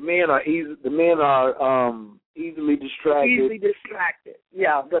men are easily distracted.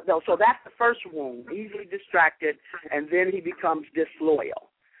 Yeah, so that's the first wound. Easily distracted, and then he becomes disloyal.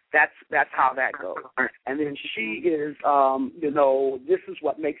 That's how that goes. And then she is, this is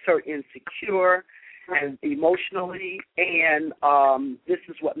what makes her insecure and emotionally, and this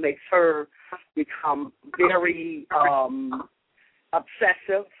is what makes her become very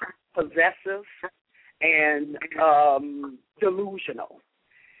obsessive, possessive, and delusional.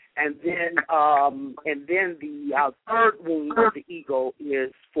 And then the third wound of the ego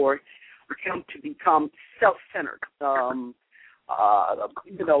is for him to become self-centered.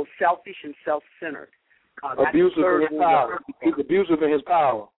 Selfish and self-centered. Abusive in his power. He's abusive in his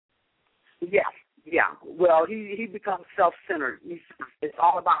power. Yeah. Well, he becomes self-centered. It's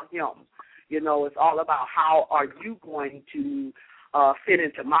all about him. It's all about how are you going to fit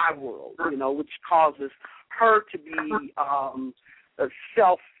into my world, which causes her to be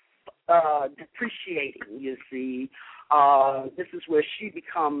self-depreciating, you see. This is where she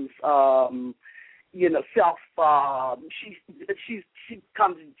becomes she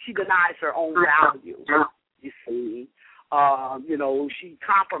denies her own value, you see. She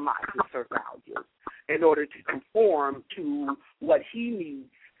compromises her value in order to conform to what he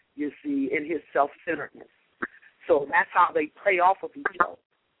needs, you see, in his self-centeredness. So that's how they play off of each other,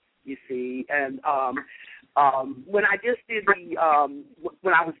 you see. And when I just did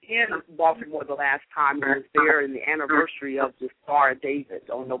when I was in Baltimore the last time, I was there in the anniversary of the Star of David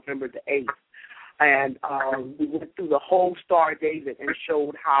on November the 8th. And we went through the whole Star of David and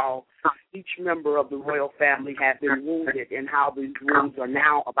showed how each member of the royal family had been wounded and how these wounds are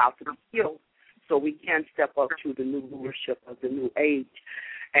now about to be healed, so we can step up to the new rulership of the new age.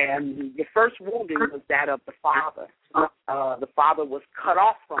 And the first wounding was that of the father. The father was cut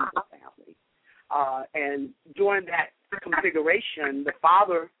off from the family. And during that configuration, the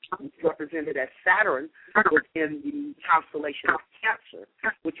father, represented as Saturn, was in the constellation of Cancer,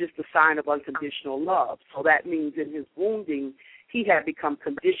 which is the sign of unconditional love. So that means in his wounding, he had become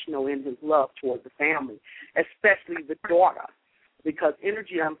conditional in his love toward the family, especially the daughter, because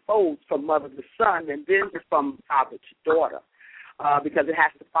energy unfolds from mother to son and then from father to daughter, because it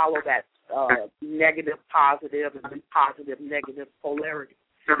has to follow that negative, positive, and then positive, negative polarity.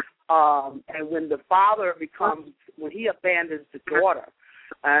 And when the father when he abandons the daughter,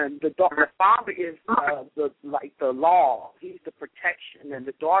 and the father is the law, he's the protection, and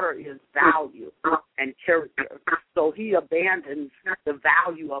the daughter is value and character. So he abandons the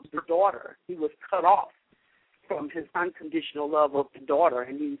value of the daughter. He was cut off from his unconditional love of the daughter,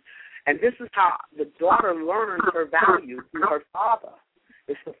 and this is how the daughter learns her value through her father.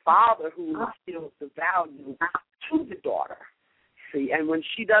 It's the father who instills the value to the daughter. See, and when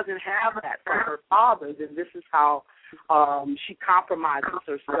she doesn't have that from her father, then this is how she compromises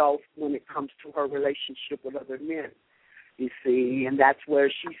herself when it comes to her relationship with other men, you see, and that's where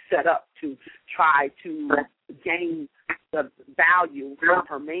she's set up to try to gain the value from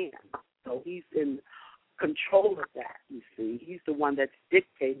her man. So he's in control of that, you see. He's the one that's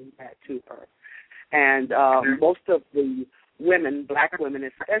dictating that to her. And most of the women, black women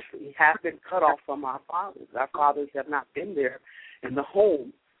especially, have been cut off from our fathers. Our fathers have not been there in the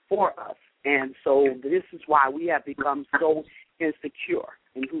home for us. And so this is why we have become so insecure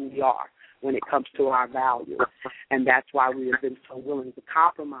in who we are when it comes to our values. And that's why we have been so willing to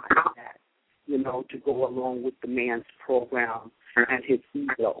compromise that, to go along with the man's program and his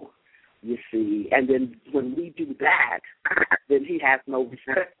ego, you see. And then when we do that, then he has no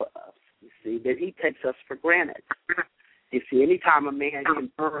respect for us, you see. Then he takes us for granted. You see, anytime a man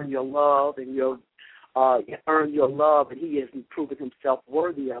can earn your love and he hasn't proven himself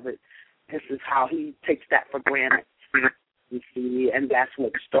worthy of it, this is how he takes that for granted, you see, and that's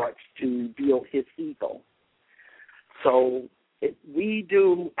what starts to build his ego. So we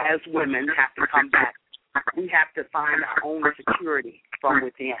do, as women, have to come back. We have to find our own security from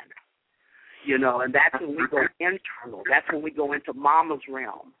within, and that's when we go internal. That's when we go into Mama's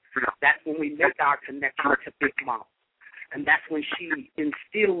realm. That's when we make our connection to Big Mama. And that's when she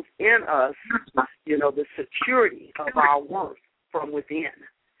instills in us, the security of our worth from within.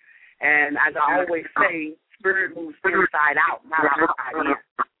 And as I always say, spirit moves inside out, not outside in.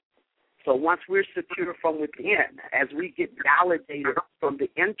 So once we're secure from within, as we get validated from the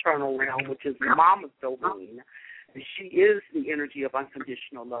internal realm, which is Mama's domain, and she is the energy of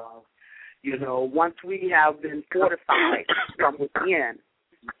unconditional love, once we have been fortified from within,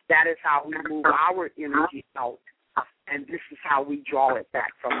 that is how we move our energy out, and this is how we draw it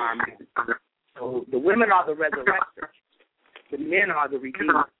back from our men. So the women are the resurrectors. The men are the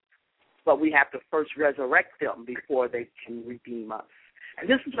redeemers. But we have to first resurrect them before they can redeem us. And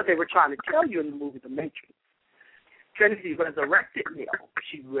this is what they were trying to tell you in the movie The Matrix. Trinity resurrected Neo.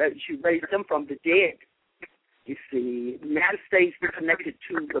 She raised him from the dead. You see, United States connected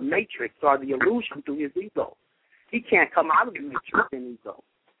to the Matrix or the illusion through his ego. He can't come out of the Matrix in ego.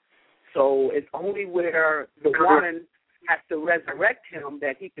 So it's only where the woman has to resurrect him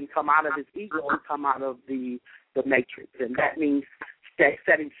that he can come out of his ego and come out of the Matrix. And that means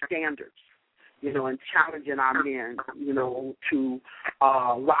setting standards, and challenging our men, to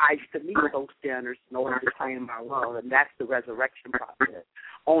rise to meet those standards in order to claim our love. And that's the resurrection process.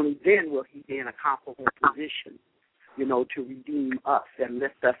 Only then will he be in a comparable position, to redeem us and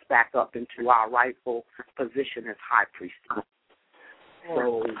lift us back up into our rightful position as high priestess.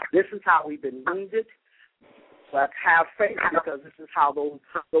 So this is how we've been wounded, but have faith, because this is how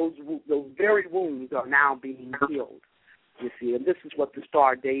those very wounds are now being healed. You see, and this is what the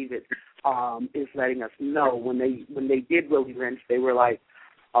Star David is letting us know. When they did Willie Lynch, they were like,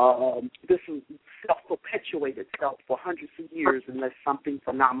 this is self-perpetuated self for hundreds of years unless something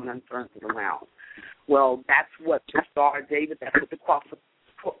phenomenon turns it around. Well, that's what the Star David, that's what the cross of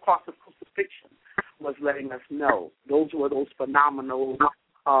crucifixion was letting us know. Those were those phenomenal,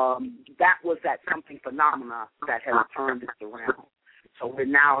 that was that something phenomena that has turned this around. So we're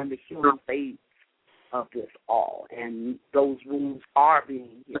now in the healing phase of this all, and those wounds are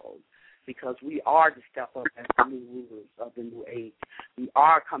being healed because we are to step up as the new rulers of the new age. We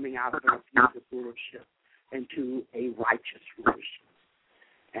are coming out of an abusive rulership into a righteous rulership.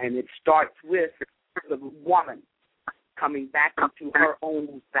 And it starts with the woman coming back into her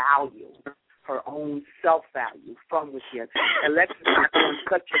own value, her own self-value from within. Alexyss is doing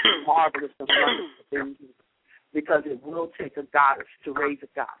such a marvelous and wonderful thing because it will take a goddess to raise a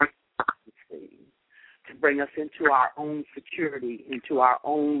goddess, to bring us into our own security, into our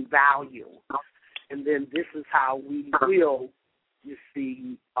own value. And then this is how we will,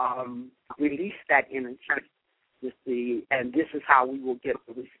 release that energy, and this is how we will get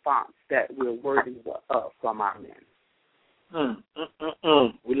the response that we're worthy of from our men.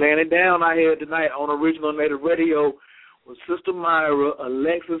 We're laying it down out here tonight on Original Native Radio with Sister MyRah,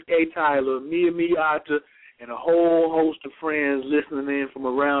 Alexyss K Tylor, Mia Miata, and a whole host of friends listening in from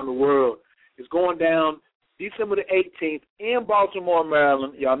around the world. It's going down December the 18th in Baltimore,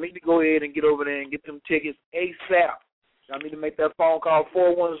 Maryland. Y'all need to go ahead and get over there and get them tickets ASAP. Y'all need to make that phone call,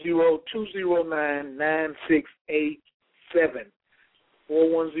 410-209-9687.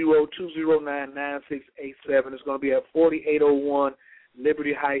 410-209-9687. It's going to be at 4801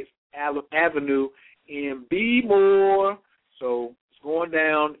 Liberty Heights Avenue in Baltimore. So it's going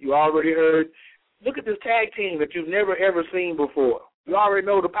down. You already heard. Look at this tag team that you've never, ever seen before. You already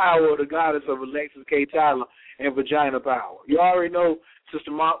know the power of the goddess of Alexyss K Tylor and vagina power. You already know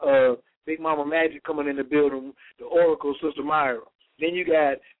Sister Big Mama Magic coming in the building, the Oracle, Sister MyRah. Then you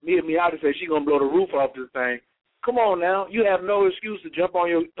got Mia Miata say she's going to blow the roof off this thing. Come on now. You have no excuse to jump on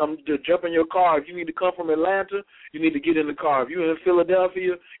your in your car. If you need to come from Atlanta, you need to get in the car. If you're in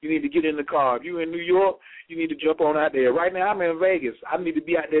Philadelphia, you need to get in the car. If you're in New York, you need to jump on out there. Right now, I'm in Vegas. I need to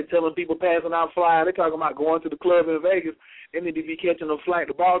be out there telling people passing out flyers. They're talking about going to the club in Vegas. They need to be catching a flight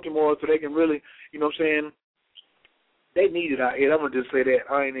to Baltimore so they can really, you know what I'm saying, they need it out here. I'm going to just say that.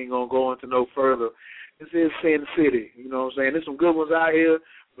 I ain't even going to go into no further. This is Sin City. You know what I'm saying? There's some good ones out here,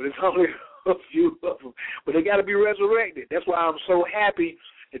 but it's only a few of them. But they got to be resurrected. That's why I'm so happy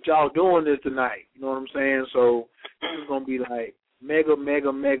that y'all doing this tonight. You know what I'm saying? So this is going to be like mega,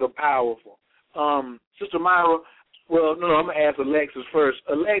 mega, mega powerful. Sister MyRah, well, no, I'm going to ask Alexyss first.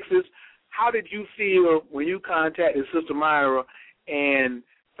 Alexyss, how did you feel when you contacted Sister MyRah and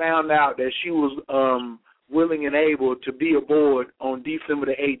found out that she was willing and able to be aboard on December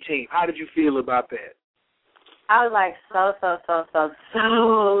the 18th? How did you feel about that? I was like so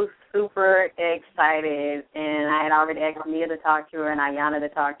super excited, and I had already asked Mia to talk to her and Ayana to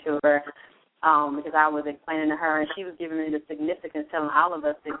talk to her because I was explaining to her, and she was giving me the significance, telling all of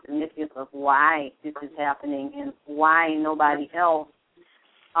us the significance of why this is happening and why nobody else,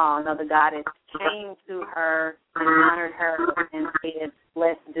 another goddess, came to her and honored her and said,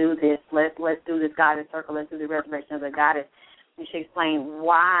 let's do this. Let's do this goddess circle. Let's do the resurrection of the goddess. And she explained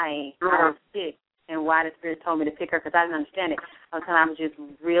why I was sick and why the Spirit told me to pick her, because I didn't understand it. Until I was just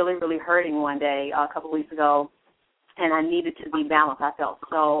really, really hurting one day a couple of weeks ago, and I needed to be balanced. I felt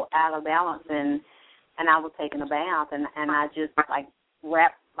so out of balance, and I was taking a bath, and I just,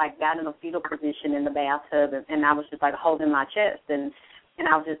 got in a fetal position in the bathtub, and I was just, holding my chest, and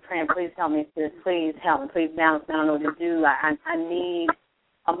I was just praying, please help me, Spirit, please help me, please balance me. I don't know what to do. I need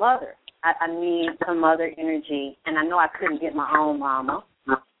a mother. I need some mother energy, and I know I couldn't get my own mama.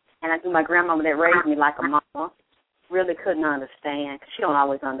 And I knew my grandmama that raised me like a mama really couldn't understand, because she don't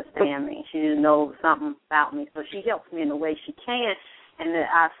always understand me. She didn't know something about me, so she helps me in the way she can. And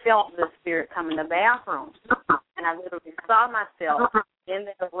I felt the Spirit come in the bathroom, and I literally saw myself in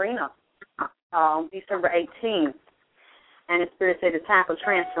the arena on December 18th. And the Spirit said it's time for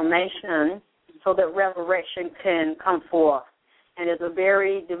transformation so that resurrection can come forth. And there's a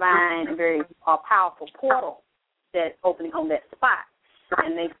very divine and very powerful portal that's opening on that spot.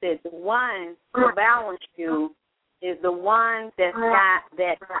 And they said the one to balance you is the one that's got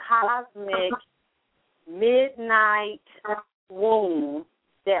that cosmic midnight womb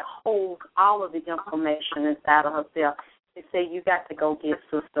that holds all of the information inside of herself. They say you got to go get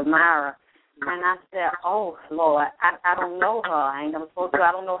Sister MyRah. And I said, oh, Lord, I don't know her. I ain't never supposed to.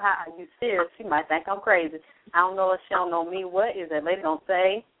 I don't know how. Are you serious? She might think I'm crazy. I don't know if she don't know me. What is that lady going to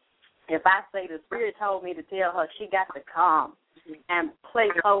say? If I say the Spirit told me to tell her she got to come and place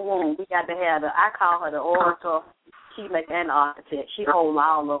her womb, we got to have her. I call her the oracle, keymaker, and architect. She holds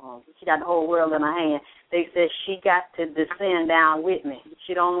all of them. She got the whole world in her hand. They said she got to descend down with me.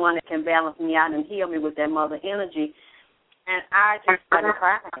 She the only one that can balance me out and heal me with that mother energy. And I just started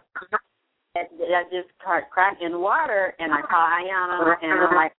crying. I just started crying in the water, and I call Ayana, and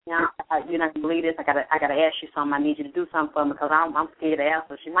I'm like, you're not going to believe this. I gotta ask you something. I need you to do something for me, because I'm scared to ask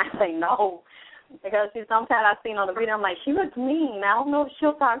her. She might say no. Because sometimes I've seen on the video, I'm like, she looks mean. I don't know if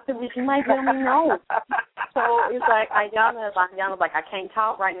she'll talk to me. She might tell me no. So it's like, Ayana's like, I can't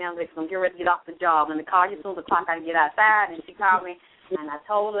talk right now because I'm getting ready to get off the job. And the call you as soon as the clock I get outside. And she called me, and I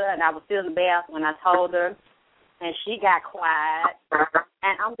told her, and I was still in the bath when I told her. And she got quiet.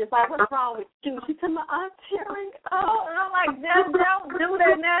 And I'm just like, what's wrong with you? She told me, I'm tearing up. And I'm like, just don't do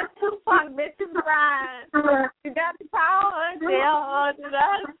that. Now it's too far, bitch. It's right. You got to call her and tell her that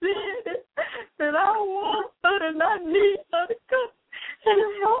I said it, that I want her and I need her to come and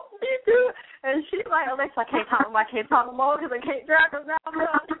help me do it. And she's like, Alexa, I can't talk no more because I can't drive because now I'm going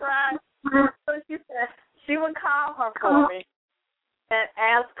to cry. So she said she would call her for me and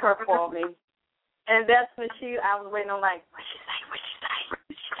ask her for me. And that's when I was waiting on, like, what she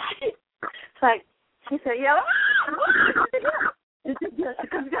say? It's like, she said, yeah.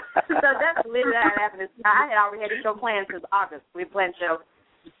 So that's literally how it happened. I had already had a show planned since August. We planned a show,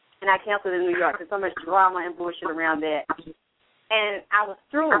 and I canceled in New York. There's so much drama and bullshit around that. And I was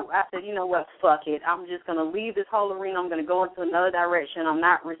through. I said, you know what, fuck it. I'm just going to leave this whole arena. I'm going to go into another direction. I'm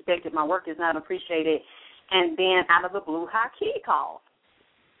not respected. My work is not appreciated. And then out of the blue, Haki called.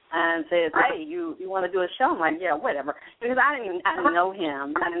 And says, hey, you want to do a show? I'm like, yeah, whatever. Because I didn't know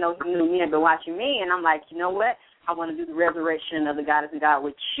him. I didn't know he knew me. I'd been watching me. And I'm like, you know what? I want to do the resurrection of the Goddess and God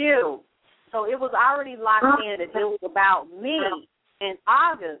with you. So it was already locked in that it was about me in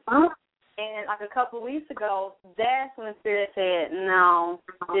August. And like a couple of weeks ago, that's when the Spirit said, no,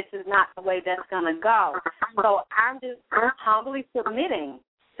 this is not the way that's going to go. So I'm just humbly submitting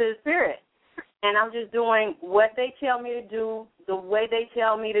to the Spirit. And I'm just doing what they tell me to do, the way they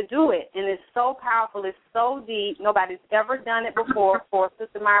tell me to do it. And it's so powerful. It's so deep. Nobody's ever done it before for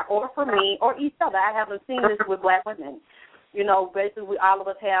Sister MyRah or for me or each other. I haven't seen this with black women. You know, basically all of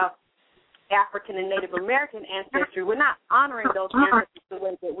us have African and Native American ancestry. We're not honoring those ancestors the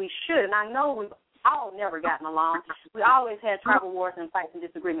way that we should. And I know we've all never gotten along. We always had tribal wars and fights and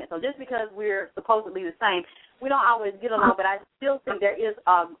disagreements. So just because we're supposedly the same, we don't always get along, but I still think there is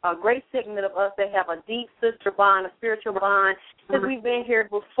a great segment of us that have a deep sister bond, a spiritual bond, because we've been here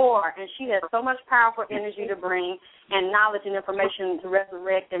before, and she has so much powerful energy to bring and knowledge and information to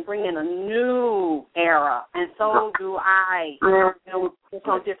resurrect and bring in a new era, and so do I. You know,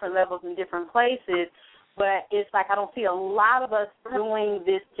 we're on different levels in different places, But it's like I don't see a lot of us doing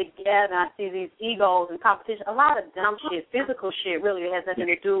this together. I see these egos and competition, a lot of dumb shit, physical shit really has nothing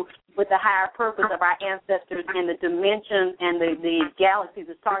to do with the higher purpose of our ancestors and the dimensions and the galaxies,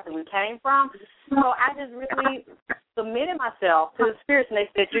 the stars that we came from. So I just really submitted myself to the spirits, and they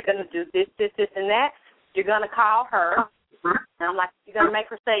said, you're going to do this, this, this, and that. You're going to call her. And I'm like, you're going to make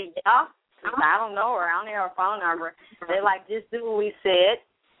her say, yeah? I don't know her. I don't know her phone number. They're like, just do what we said.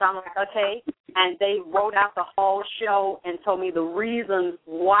 So I'm like, okay. And they wrote out the whole show and told me the reasons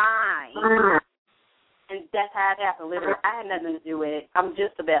why. And that's how it happened, literally. I had nothing to do with it. I'm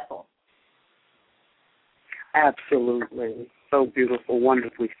just a vessel. Absolutely. So beautiful,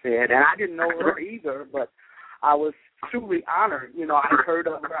 wonderfully said. And I didn't know her either, but I was truly honored. You know, I heard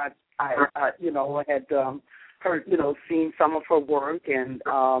of her. I had heard, seen some of her work, and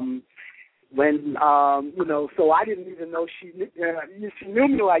when, so I didn't even know she knew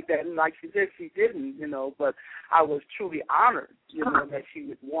me like that, and like she said, she didn't, but I was truly honored, that she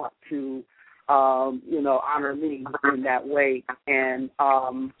would want to, honor me in that way. And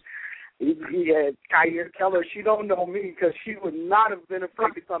Kyrie, tell her she don't know me, because she would not have been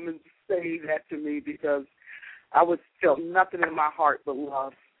afraid to come and say that to me, because I would feel nothing in my heart but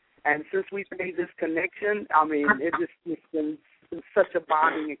love. And since we've made this connection, I mean, it's been such a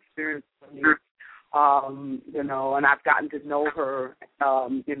bonding experience for me, and I've gotten to know her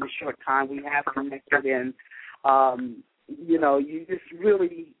in the short time we have connected. And, you just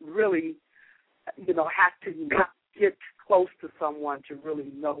really, really, have to get close to someone to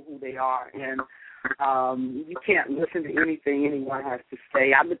really know who they are. And you can't listen to anything anyone has to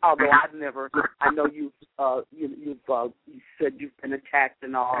say. Although I know you said you've been attacked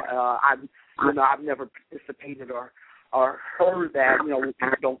and all. I've never participated or heard that.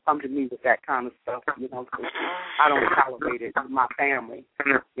 Don't come to me with that kind of stuff. Cause I don't tolerate it with my family.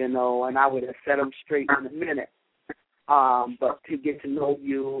 And I would have set them straight in a minute. But to get to know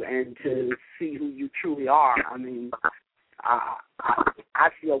you and to see who you truly are, I mean, I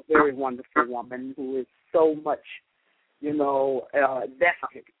feel a very wonderful woman who is so much,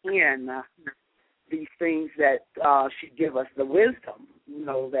 vested in these things that she give us, the wisdom,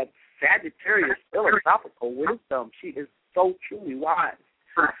 that Sagittarius philosophical wisdom. She is so truly wise.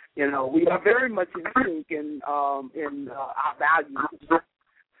 We are very much in sync in our values.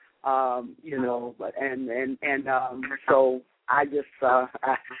 So I just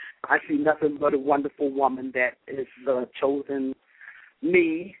I see nothing but a wonderful woman that has chosen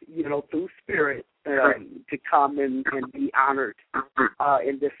me, through spirit, to come and be honored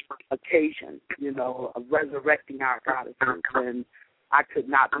in this occasion, of resurrecting our goddesses. And I could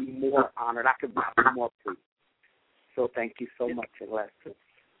not be more honored. I could not be more pleased. So thank you so much, Alexyss.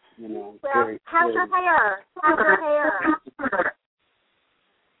 How's your hair? How's your hair?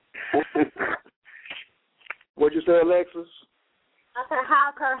 What'd you say, Alexyss? I said,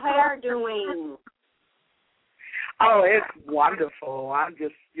 how's her hair doing? Oh, it's wonderful. I'm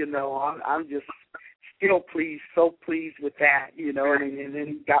just, I'm just still pleased, so pleased with that, and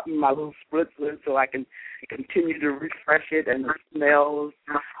then got me my little spritzer so I can continue to refresh it, and the smells,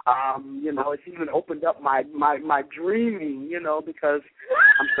 it's even opened up my dreaming, because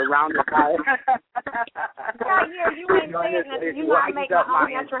I'm surrounded by you ain't saying nothing. You want to make my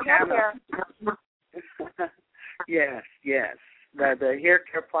own natural hair. Yes. The hair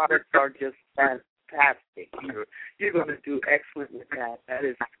care products are just fantastic. You're going to do excellent with that. That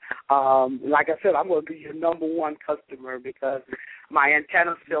is, like I said, I'm going to be your number one customer, because my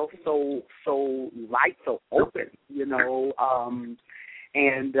antennas feel so light, so open, and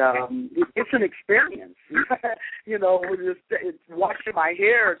it's an experience. It's washing my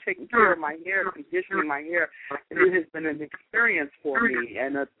hair, taking care of my hair, conditioning my hair. It has been an experience for me,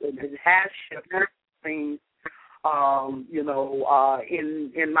 and it has shifted things. In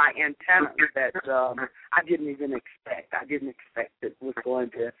my antennas that I didn't even expect. I didn't expect it was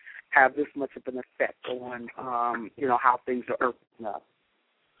going to have this much of an effect on, how things are opening up.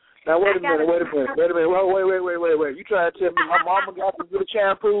 Now, wait a minute. Wait. You trying to tell me my mama got some good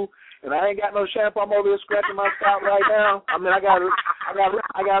shampoo, and I ain't got no shampoo? I'm over here scratching my scalp right now. I mean, I got a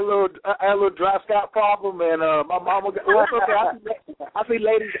little dry scalp problem, and my mama got. Well, okay, I see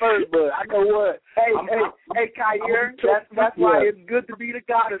ladies first, but I know what. Hey, Kyrie, that's why it's good to be the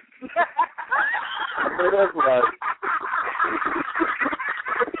goddess. That's right.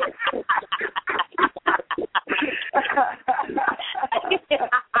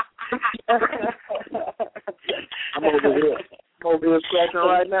 I'm over here scratching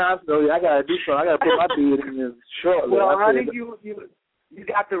right now. So I gotta do something. I gotta put my beard in there shortly. Well, honey, You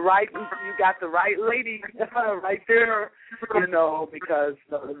got the right lady right there, you know, because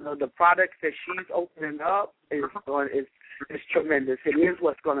the products that she's opening up is tremendous. It is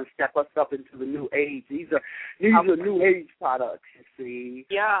what's going to step us up into the new age. These are new age products, you see.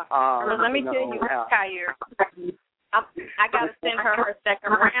 Yeah. Well, let me tell you, Kyra, I got to send her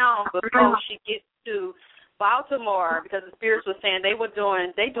second round before she gets to Baltimore, because the spirits were saying they doing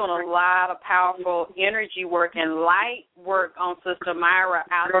a lot of powerful energy work and light work on SiStar MyRah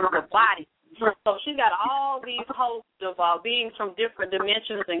out of the body. So she's got all these hosts of beings from different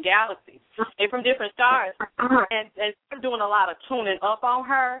dimensions and galaxies. They're from different stars, and they're doing a lot of tuning up on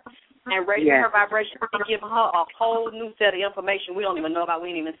her and raising her vibration and giving her a whole new set of information we don't even know about, we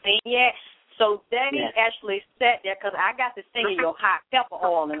ain't even seen yet. So they actually sat there, because I got to sing your hot pepper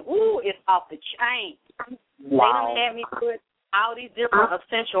oil, and it's off the chain. Wow. They done had me put all these different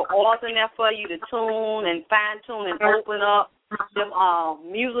essential oils in there for you to tune and fine-tune and open up them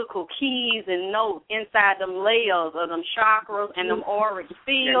musical keys and notes inside them layers of them chakras and them auric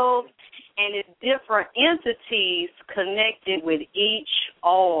fields, and it's different entities connected with each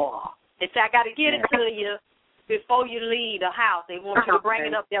oil. It's I got to get it to you before you leave the house. They want you to bring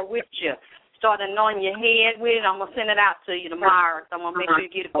it up there with you. Start anointing your head with it. I'm going to send it out to you tomorrow. So I'm going to make sure you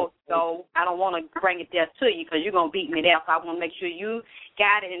get it before you go. I don't want to bring it there to you because you're going to beat me there. So I want to make sure you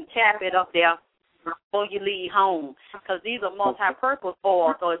got it and tap it up there before you leave home, because these are multi-purpose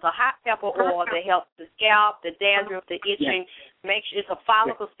oils. So it's a hot pepper oil that helps the scalp, the dandruff, the itching. It's a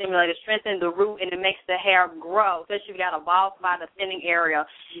follicle stimulator, strengthens the root, and it makes the hair grow, especially if you got a bald spot, a thinning area.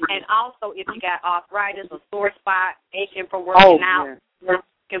 And also if you got arthritis, a sore spot, aching from working out,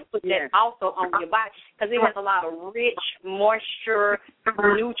 can put that also on your body, because it has a lot of rich, moisture,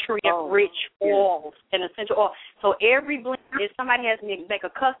 nutrient-rich oils and essential oil. So every blend, if somebody has me make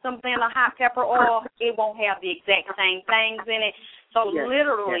a custom blend of hot pepper oil, it won't have the exact same things in it. So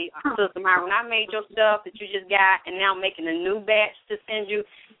literally, SiStar MyRah, when I made your stuff that you just got, and now I'm making a new batch to send you,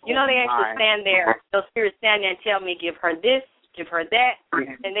 you know, they actually stand there, those spirits stand there and tell me, give her this, give her that,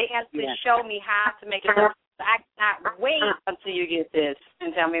 and they actually show me how to make it. I cannot wait until you get this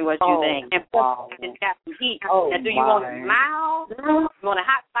and tell me what you think. And it's got some heat. And do you want it mild? You want a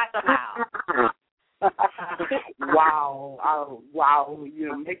hot spot or mild? Wow,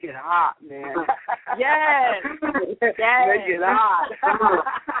 you make it hot, man. Yes. Make it hot.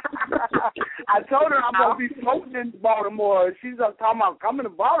 I told her I'm going to be floating in Baltimore. She's talking about coming to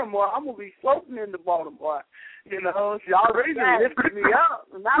Baltimore. I'm going to be floating into Baltimore. You know, she already lifted me up.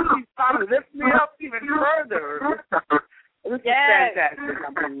 Now she's trying to lift me up even further. This is fantastic.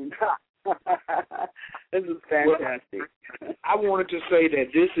 I mean, this is fantastic. Well, I wanted to say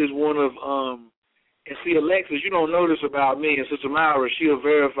that this is one of, and see, Alexyss, you don't know this about me, and SiStar MyRah, she'll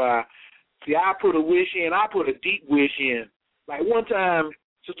verify. See, I put a wish in, I put a deep wish in. Like one time,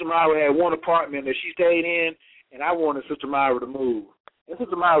 SiStar MyRah had one apartment that she stayed in, and I wanted SiStar MyRah to move. And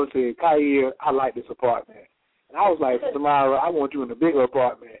SiStar MyRah said, Kyra, I like this apartment. And I was like, SiStar MyRah, I want you in a bigger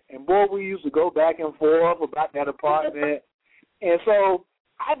apartment. And, boy, we used to go back and forth about that apartment. And so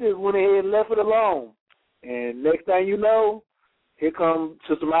I just went ahead and left it alone. And next thing you know, here comes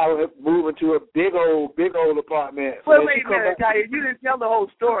SiStar MyRah moving to a big old apartment. So wait a minute, Tyler. You didn't tell the whole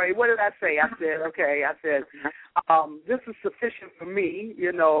story. What did I say? I said, this is sufficient for me,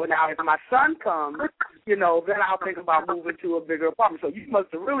 you know. Now, if my son comes, you know, then I'll think about moving to a bigger apartment. So you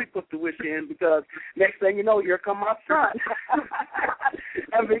must have really put the wish in, because next thing you know, here come my son.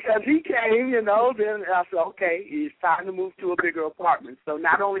 And because he came, you know, then I said, okay, it's time to move to a bigger apartment. So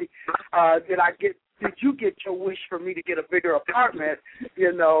not only did you get your wish for me to get a bigger apartment,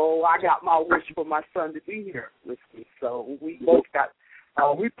 you know, I got my wish for my son to be here with me. So we both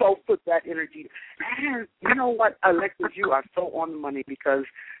put that energy. And you know what, Alexyss, you are so on the money, because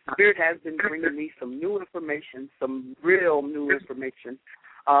Spirit has been bringing me some new information, some real new information,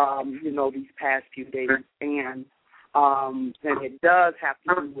 you know, these past few days. And it does have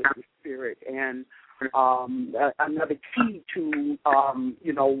to do with the Spirit. And another key to,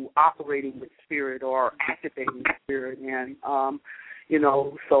 you know, operating with Spirit or activating Spirit. And, you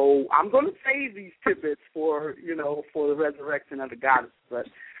know, so I'm going to save these tidbits for, you know, for the resurrection of the goddess. But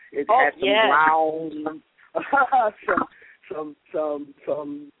it has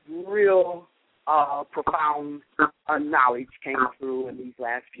some real profound knowledge came through in these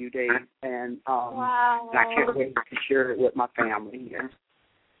last few days. And I can't wait to share it with my family here.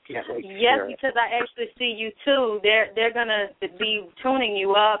 Yes, because I actually see you too. They're gonna be tuning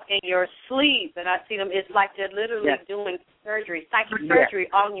you up in your sleep, and I see them. It's like they're literally doing surgery, psychic surgery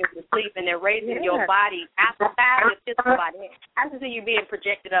on you to sleep, and they're raising your body outside of your physical body. I can see you being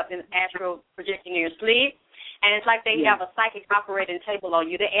projected up in astral projecting in your sleep, And it's like they have a psychic operating table on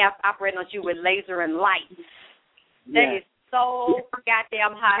you. They operating on you with laser and light. That is so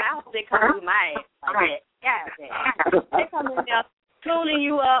goddamn hot. I hope they come through my ass like that. They come in there tuning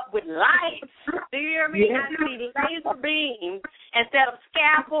you up with lights. Do you hear me? I see laser beams instead of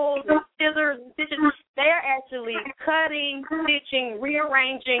scalpels and scissors and stitches. They're actually cutting, stitching,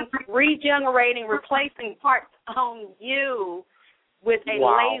 rearranging, regenerating, replacing parts on you with a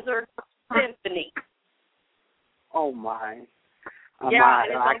laser symphony. Oh my! Yeah,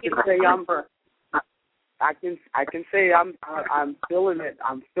 I can say I'm feeling it.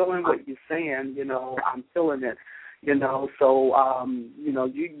 I'm feeling what you're saying. You know, I'm feeling it. You know, so you know,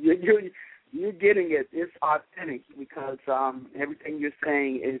 you're getting it. It's authentic because everything you're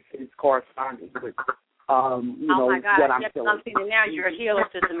saying is corresponding with you know, my God, what I'm feeling. I'm seeing now you're a healer,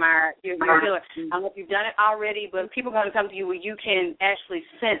 Sister MyRah. You're a healer. I don't know if you've done it already, but people are going to come to you where you can actually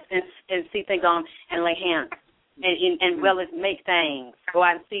sense and see things on and lay hands and well as make things, go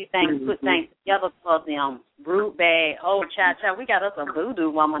out and see things, put things together for them. Root bag, oh, child, we got us a voodoo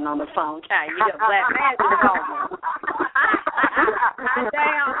woman on the phone, child. You got a black magic woman.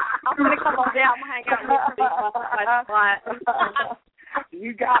 Damn, I'm going to come over there. I'm going to hang out with you.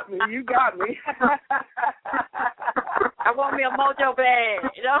 You got me. I want me a mojo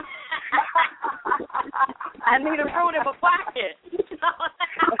bag, you know. I need a root in my pocket.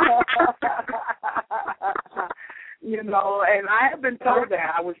 You know, and I have been told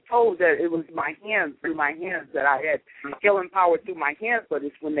that. I was told that it was my hands, through my hands, that I had healing power through my hands, but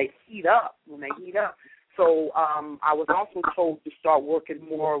it's when they heat up. So I was also told to start working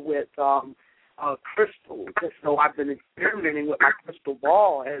more with crystals. So I've been experimenting with my crystal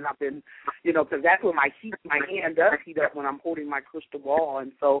ball, and I've been, you know, because that's when my hand does heat up when I'm holding my crystal ball,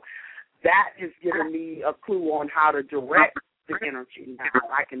 and so that has given me a clue on how to direct the energy. Now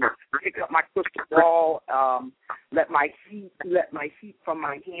I can pick up my crystal ball, let my heat from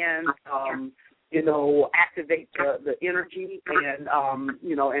my hand, you know, activate the energy, and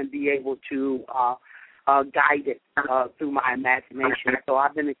you know, and be able to guide it through my imagination. So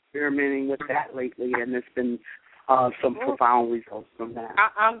I've been experimenting with that lately, and it's been some profound results from that.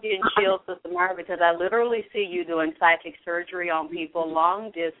 I'm getting chills, Sister MyRah, because I literally see you doing psychic surgery on people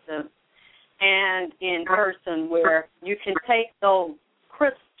long distance and in person, where you can take those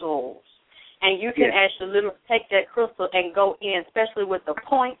crystals and you can actually literally take that crystal and go in, especially with the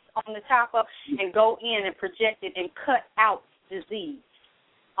points on the top of, and go in and project it and cut out disease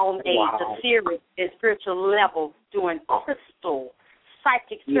on the serious and spiritual level, doing crystal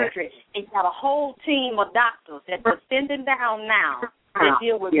psychic surgery. And you got a whole team of doctors that's ascending down now that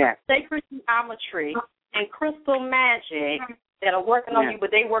deal with sacred geometry and crystal magic that are working on you, but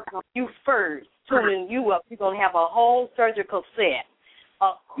they working on you first, tuning you up. You're going to have a whole surgical set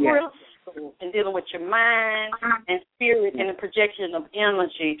of crystal and dealing with your mind and spirit and the projection of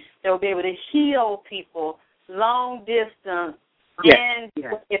energy that will be able to heal people long distance and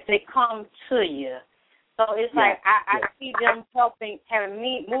if they come to you. So it's like I see them having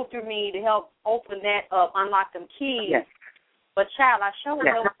me move through me to help open that up, unlock them keys. Yes. But, child, I sure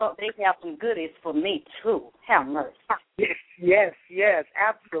hope they have some goodies for me, too. Have mercy. Yes,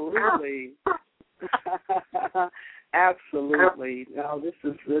 absolutely. Absolutely. No, this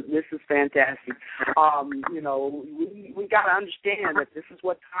is fantastic. You know, we got to understand that this is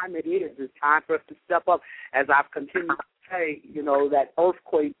what time it is. It's time for us to step up. As I've continued to say, you know, that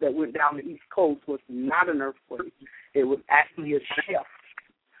earthquake that went down the East Coast was not an earthquake. It was actually a shift,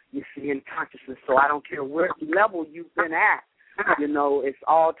 you see, in consciousness. So I don't care what level you've been at. You know, it's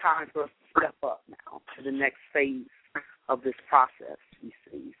all time for us to step up now to the next phase of this process, you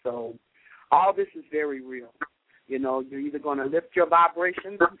see. So all this is very real. You know, you're either going to lift your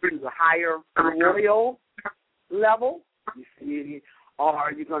vibrations to the higher royal level, you see,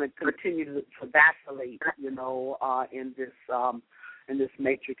 or you're going to continue to vacillate, you know, in this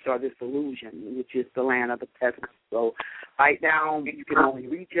matrix or this illusion, which is the land of the peasants. So right now you can only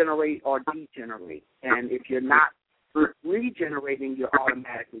regenerate or degenerate. And if you're not regenerating, you're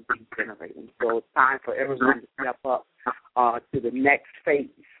automatically degenerating. So it's time for everyone to step up to the next phase.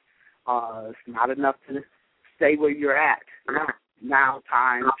 It's not enough to stay where you're at. Now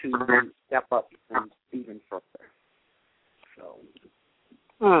time to step up even further. So.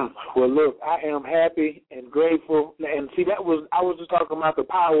 Well, look, I am happy and grateful. And see, I was just talking about the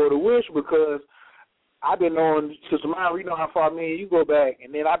power of the wish, because I've been knowing Sister MyRah, you know how far me and you go back,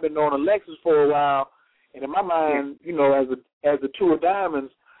 and then I've been knowing Alexyss for a while. And in my mind, you know, as the two of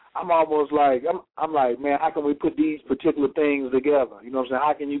diamonds, I'm almost like, I'm like, man, how can we put these particular things together? You know what I'm saying?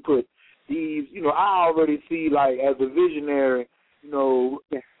 How can you put these, you know, I already see, like, as a visionary, you know,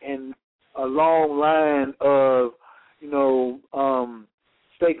 and a long line of,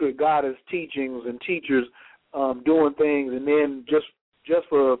 sacred goddess teachings and teachers doing things, and then just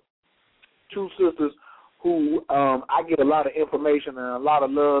for two sisters who I get a lot of information and a lot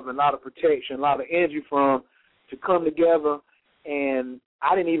of love and a lot of protection, a lot of energy from, to come together. And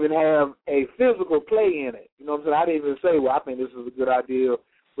I didn't even have a physical play in it. You know what I'm saying? I didn't even say, well, I think this is a good idea.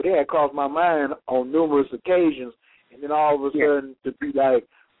 But it had crossed my mind on numerous occasions. And then all of a sudden to be like,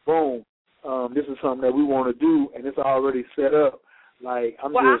 boom, this is something that we want to do, and it's already set up. Like, I'll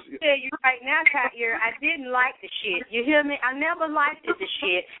tell you right now, Tylor, I didn't like the shit. You hear me? I never liked the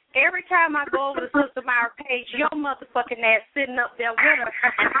shit. Every time I go over to Sister MyRah page, your motherfucking ass sitting up there with her,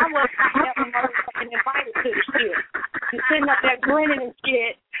 and I wasn't ever motherfucking invited to the shit. And sitting up there grinning and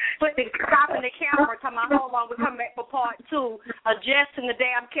shit, stopping the camera, talking about, hold on, we're coming back for part 2, adjusting the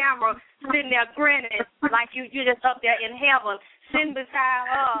damn camera, sitting there grinning like you're just up there in heaven, sitting beside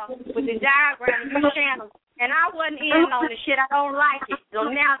her with the diagram of your channel. And I wasn't in on the shit. I don't like it. So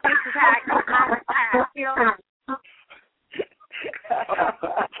now this is how I get my time. You know?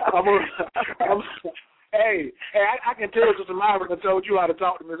 Hey, I can tell Sister MyRah told you how to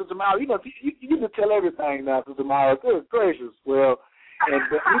talk to me. Sister MyRah, you can tell everything now, Sister MyRah. Good gracious. Well, and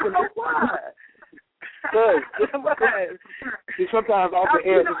even sometimes off the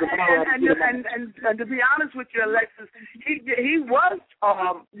air, Sister MyRah. And to be honest with you, Alexyss, he was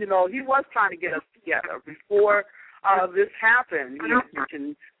he was trying to get us together before this happened. He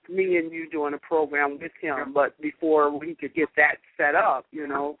mentioned me and you doing a program with him, but before we could get that set up, he had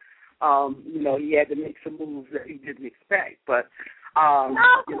to make some moves that he didn't expect. But I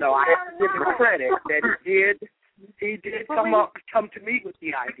have to give him credit that he did come to me with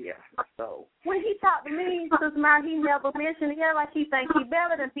the idea. So when he talked to me, Sister MyRah, he never mentioned it. Like he thinks he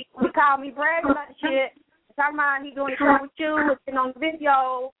better than people. He called me bragging about the shit. Talking about he doing the show with you, and on the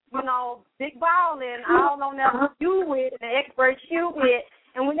video, big ball and all on there with you with, and the expert shoot with.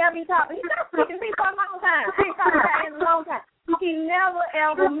 And whenever he talked, he stopped speaking to me for a long time. He talked about it a long time. He never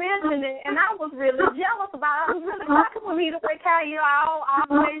ever mentioned it, and I was really jealous about it. I was really fucking with me the way Tylor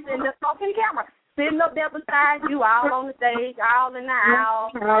always in the fucking camera, sitting up there beside you, all on the stage, all in the aisle.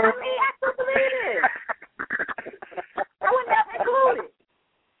 I mean, I couldn't believe it. I was never included.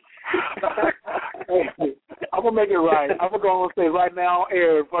 I'm going to make it right. I'm going to go and say right now on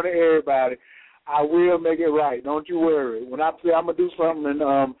air in front of everybody, I will make it right. Don't you worry. When I say I'm going to do something, and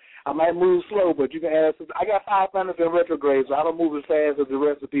I might move slow, but you can ask. I got 5 planets in retrograde, so I don't move as fast as the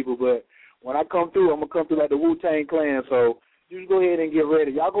rest of the people. But when I come through, I'm going to come through like the Wu-Tang Clan. So you just go ahead and get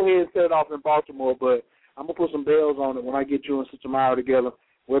ready. Y'all go ahead and set it off in Baltimore, but I'm going to put some bells on it when I get you and Sister MyRah together,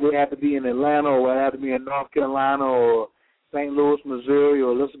 whether it have to be in Atlanta or whether it have to be in North Carolina or St. Louis, Missouri,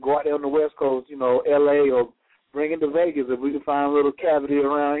 or let's go out there on the West Coast, L.A., or bring it to Vegas if we can find a little cavity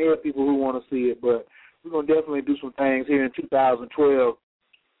around here, people who want to see it. But we're going to definitely do some things here in 2012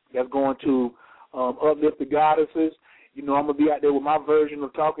 that's going to uplift the goddesses. I'm going to be out there with my version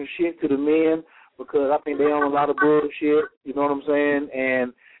of talking shit to the men because I think they own a lot of bullshit, you know what I'm saying?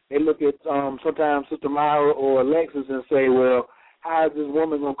 And they look at sometimes Sister MyRah or Alexyss and say, well, how is this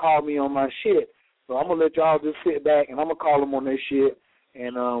woman going to call me on my shit? So I'm going to let y'all just sit back, and I'm going to call them on their shit,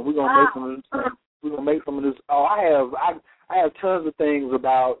 and we're going to make some of this. We're going to make some of this. Oh, I have tons of things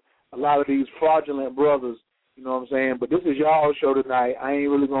about a lot of these fraudulent brothers, you know what I'm saying? But this is y'all's show tonight. I ain't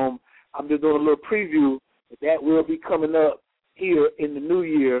really going to, I'm just doing a little preview. That will be coming up here in the new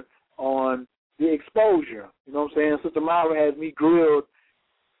year on the exposure. You know what I'm saying? Sister MyRah has me grilled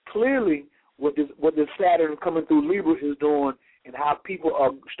clearly what this Saturn coming through Libra is doing and how people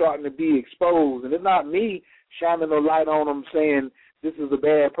are starting to be exposed. And it's not me shining no light on them saying this is a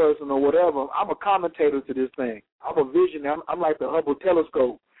bad person or whatever. I'm a commentator to this thing. I'm a visionary. I'm like the Hubble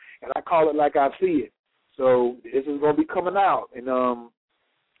telescope, and I call it like I see it. So this is going to be coming out, and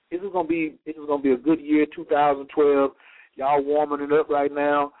this is going to be a good year, 2012. Y'all warming it up right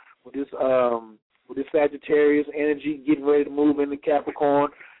now with this Sagittarius energy, getting ready to move into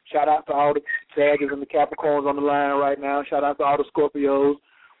Capricorn. Shout out to all the Sagittarius and the Capricorns on the line right now. Shout out to all the Scorpios.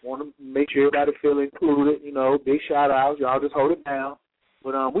 Want to make sure everybody feel included. Big shout outs. Y'all just hold it down.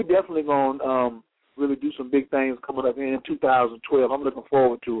 But we definitely going to really do some big things coming up in 2012. I'm looking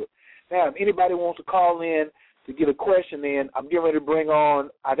forward to it. Now, if anybody wants to call in to get a question in, I'm getting ready to bring on,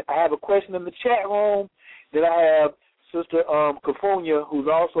 I have a question in the chat room. Then I have Sister Kafunya, who's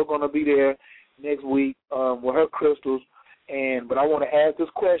also going to be there next week with her crystals. But I want to ask this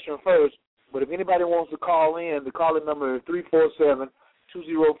question first. But if anybody wants to call in, the calling number is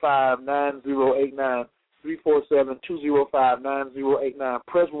 347-205-9089, 347-205-9089.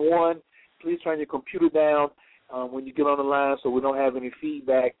 Press 1. Please turn your computer down when you get on the line so we don't have any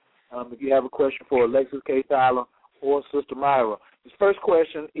feedback if you have a question for Alexyss K Tylor or Sister MyRah. This first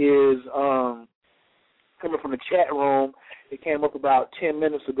question is coming from the chat room. It came up about 10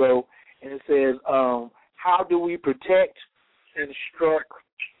 minutes ago, and it says, how do we protect, instruct,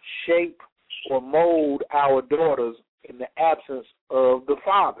 shape, or mold our daughters in the absence of the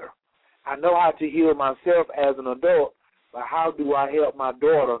father? I know how to heal myself as an adult, but how do I help my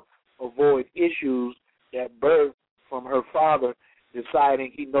daughter avoid issues that birth from her father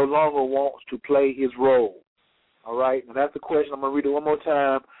deciding he no longer wants to play his role? All right, now that's the question. I'm going to read it one more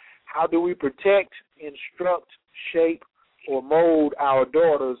time. How do we protect, instruct, shape, or mold our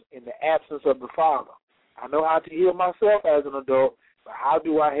daughters in the absence of the father? I know how to heal myself as an adult, but how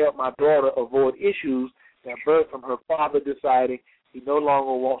do I help my daughter avoid issues that birth from her father deciding he no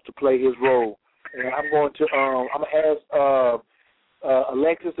longer wants to play his role? And I'm going to ask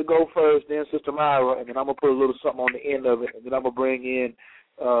Alexyss to go first, then Sister MyRah, and then I'm going to put a little something on the end of it, and then I'm going to bring in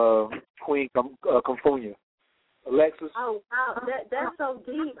Queen Confunia. Alexyss? Oh, wow, that's so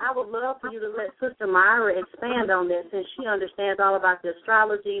deep. I would love for you to let Sister MyRah expand on this, since she understands all about the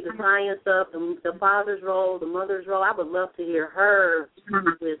astrology, the science of the father's role, the mother's role. I would love to hear her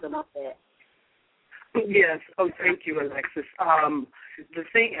wisdom of that. Yes. Oh, thank you, Alexyss. The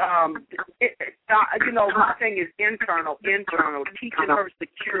thing, my thing is internal, teaching her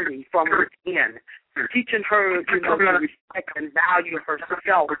security from within, teaching her, to respect and value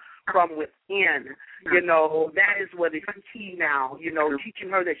herself from within. That is what is key now, teaching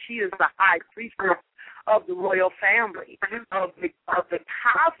her that she is the high priestess of the royal family, of the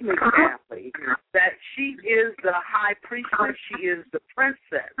cosmic family, that she is the high priestess, she is the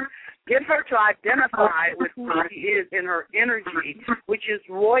princess. Get her to identify with who she is in her energy, which is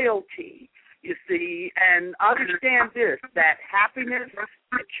royalty, you see, and understand this, that happiness,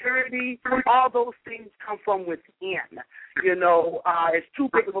 security, all those things come from within. It's too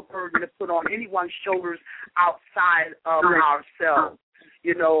big of a burden to put on anyone's shoulders outside of ourselves.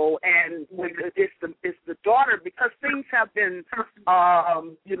 And it's the daughter, because things have been,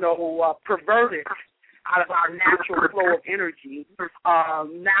 perverted out of our natural flow of energy.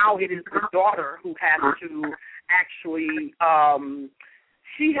 Now it is the daughter who has to actually,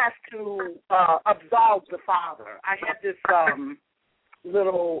 she has to absolve the father. I had this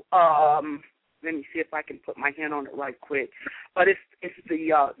little, let me see if I can put my hand on it right quick. But it's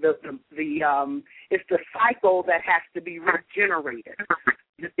the cycle that has to be regenerated.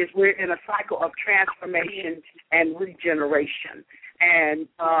 We're in a cycle of transformation and regeneration, and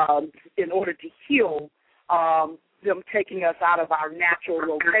in order to heal, them taking us out of our natural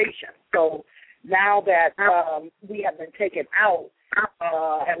rotation. So now that we have been taken out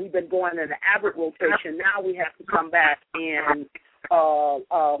and we've been going in an aberrant rotation, now we have to come back and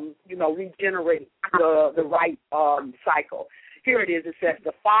regenerate the right cycle. Here it is. It says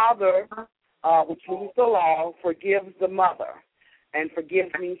the father, which means the law, forgives the mother. And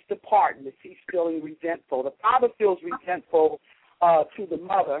forgive means to pardon if he's feeling resentful. The father feels resentful to the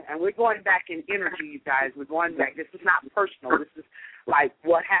mother, and we're going back in energy, you guys. We're going back. This is not personal. This is like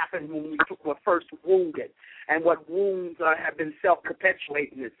what happened when we were first wounded, and what wounds have been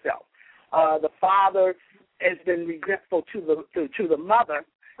self-perpetuating itself. The father has been resentful to the mother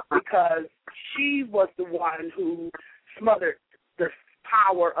because she was the one who smothered the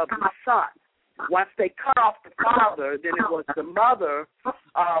power of the son. Once they cut off the father, then it was the mother,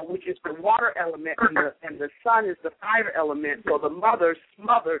 which is the water element, and the son is the fire element. So the mother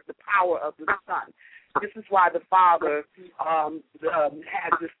smothered the power of the son. This is why the father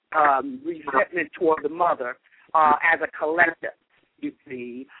has this resentment toward the mother as a collective, you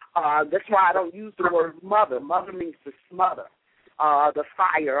see. That's why I don't use the word mother. Mother means to smother the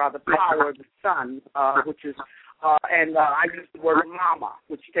fire or the power of the sun, which is and I use the word mama,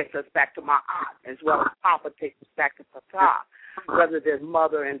 which takes us back to my aunt, as well as papa takes us back to papa. Rather than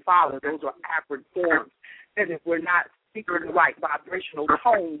mother and father, those are aberrant forms. And if we're not speaking the right vibrational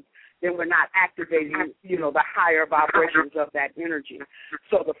tones, then we're not activating, the higher vibrations of that energy.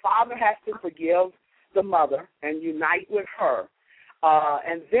 So the father has to forgive the mother and unite with her.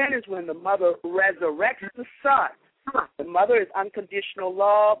 And then is when the mother resurrects the son. The mother is unconditional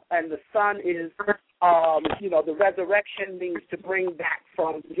love, and the son is, the resurrection means to bring back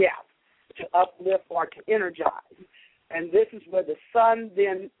from death, to uplift or to energize. And this is where the son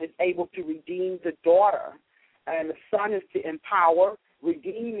then is able to redeem the daughter. And the son is to empower.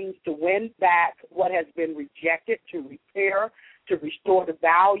 Redeem means to win back what has been rejected, to repair, to restore the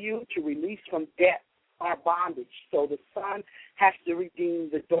value, to release from debt or bondage. So the son has to redeem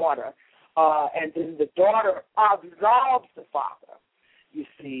the daughter. And then the daughter absolves the father, you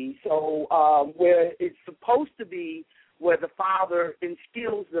see. So where it's supposed to be where the father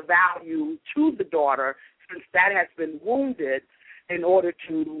instills the value to the daughter, since that has been wounded. In order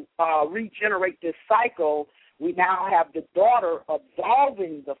to regenerate this cycle, we now have the daughter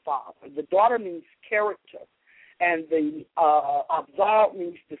absolving the father. The daughter means character, and the absolve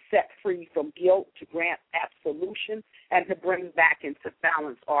means to set free from guilt, to grant absolution, and to bring back into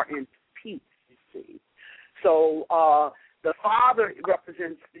balance or into peace, you see. So the father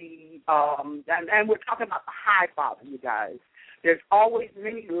represents the, and we're talking about the high father, you guys. There's always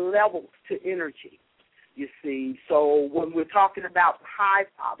many levels to energy, you see. So when we're talking about the high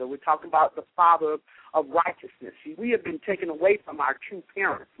father, we're talking about the father of righteousness. See, we have been taken away from our true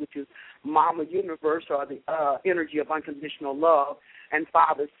parents, which is Mama Universe, or the energy of unconditional love, and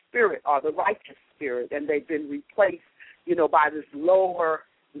Father Spirit, or the righteous spirit, and they've been replaced, by this lower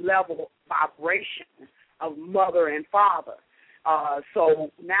level vibration of mother and father.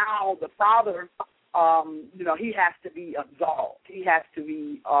 So now the father, he has to be absolved. He has to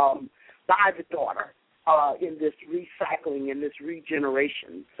be by the daughter in this recycling, in this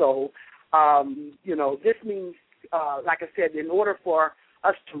regeneration. So, this means, like I said, in order for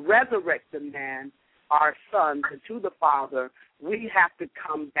us to resurrect the man, our son, to the father, we have to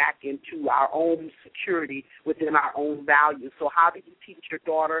come back into our own security within our own values. So how do you teach your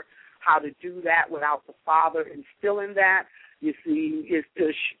daughter how to do that without the father instilling that? You see, is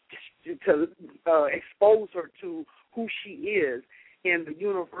to expose her to who she is in the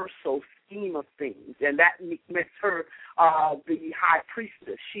universal scheme of things, and that makes her the high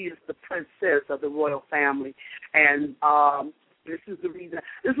priestess. She is the princess of the royal family, and this is the reason.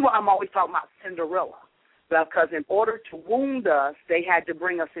 This is why I'm always talking about Cinderella, because in order to wound us, they had to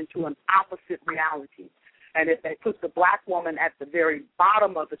bring us into an opposite reality. And if they put the black woman at the very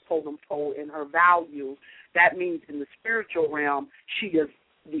bottom of the totem pole in her value, that means in the spiritual realm, she is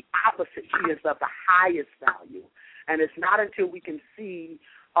the opposite. She is of the highest value. And it's not until we can see,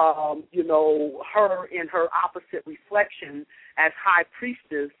 her in her opposite reflection as high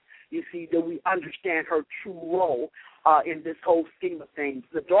priestess, you see, that we understand her true role in this whole scheme of things.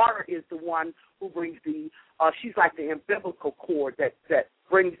 The daughter is the one who brings she's like the umbilical cord that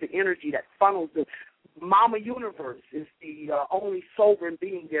brings the energy, that funnels the Mama Universe is the only sovereign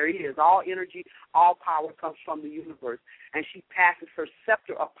being there is. All energy, all power comes from the universe. And she passes her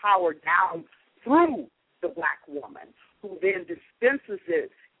scepter of power down through the black woman, who then dispenses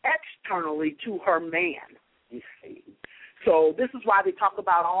it externally to her man, you see. So this is why they talk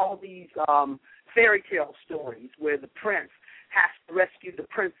about all these fairy tale stories where the prince has to rescue the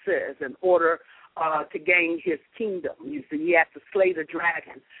princess in order to gain his kingdom. You see, he has to slay the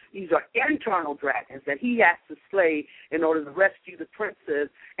dragon. These are internal dragons that he has to slay in order to rescue the princess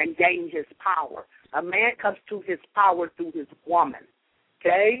and gain his power. A man comes to his power through his woman,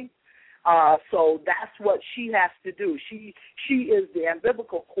 okay? So that's what she has to do. She is the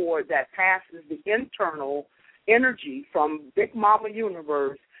umbilical cord that passes the internal energy from Big Mama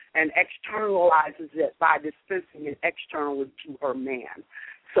Universe and externalizes it by dispensing it externally to her man.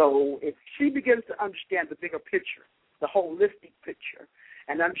 So if she begins to understand the bigger picture, the holistic picture,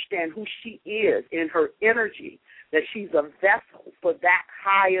 and understand who she is in her energy, that she's a vessel for that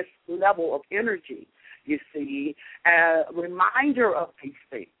highest level of energy, you see, a reminder of these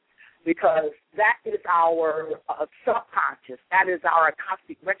things, because that is our subconscious, that is our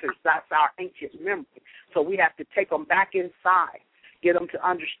Akashic records, that's our ancient memory. So we have to take them back inside, get them to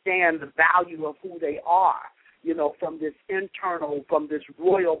understand the value of who they are, from this internal, from this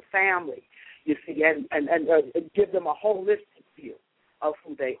royal family, you see, and give them a holistic view of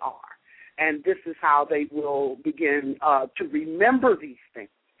who they are. And this is how they will begin to remember these things,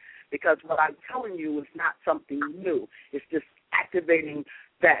 because what I'm telling you is not something new. It's just activating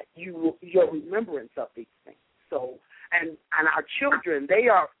that your remembrance of these things. So, and our children, they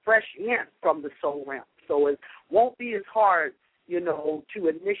are fresh in from the soul realm, so it won't be as hard to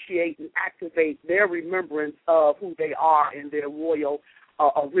initiate and activate their remembrance of who they are in their royal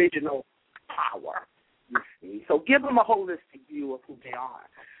original power, you see. So give them a holistic view of who they are.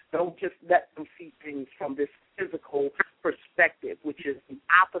 Don't just let them see things from this physical perspective, which is the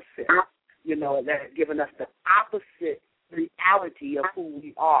opposite, that giving us the opposite reality of who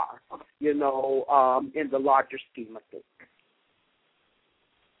we are, in the larger scheme of things.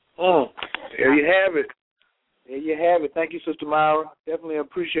 There you have it. There you have it. Thank you, Sister MyRah. Definitely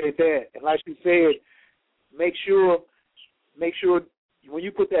appreciate that. And like she said, make sure when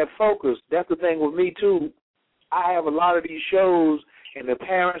you put that focus, that's the thing with me too. I have a lot of these shows and the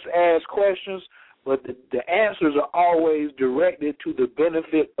parents ask questions, but the answers are always directed to the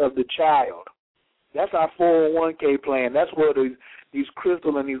benefit of the child. That's our 401k plan. That's where these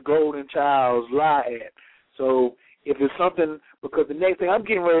crystal and these golden childs lie at. So if it's something, because the next thing I'm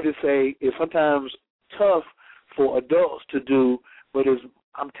getting ready to say is sometimes tough for adults to do, but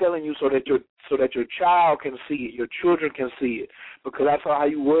I'm telling you so that your child can see it, your children can see it, because I saw how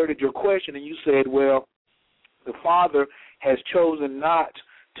you worded your question, and you said, well, the father has chosen not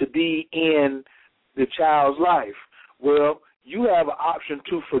to be in the child's life. Well, you have an option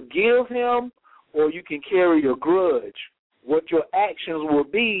to forgive him, or you can carry a grudge. What your actions will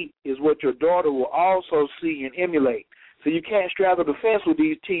be is what your daughter will also see and emulate. So you can't straddle the fence with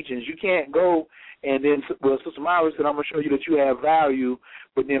these teachings. You can't go and then, well, Sister MyRah said, I'm going to show you that you have value,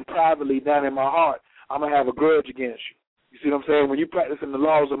 but then privately down in my heart, I'm going to have a grudge against you. You see what I'm saying? When you're practicing the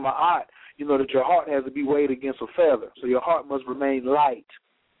laws of Ma'at, you know that your heart has to be weighed against a feather. So your heart must remain light.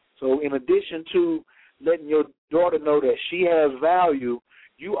 So in addition to letting your daughter know that she has value,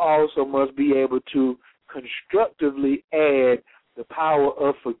 you also must be able to constructively add the power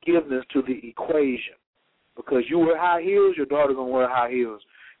of forgiveness to the equation. Because you wear high heels, your daughter going to wear high heels.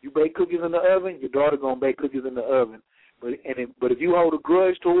 You bake cookies in the oven, your daughter going to bake cookies in the oven. But if you hold a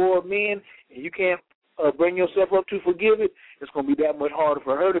grudge toward men and you can't bring yourself up to forgive it, it's going to be that much harder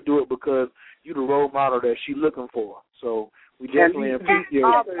for her to do it because you're the role model that she's looking for. So we definitely appreciate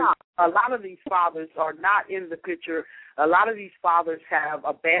it. A lot of these fathers are not in the picture. A lot of these fathers have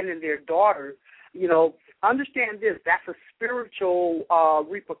abandoned their daughters. You know, understand this, that's a spiritual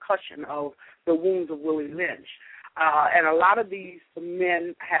repercussion of the wounds of Willie Lynch. And a lot of these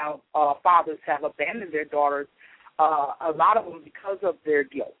men have, fathers have abandoned their daughters, a lot of them because of their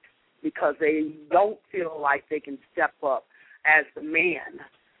guilt, because they don't feel like they can step up as the man,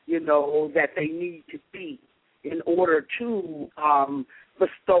 you know, that they need to be in order to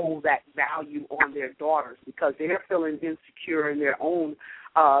bestow that value on their daughters, because they're feeling insecure in their own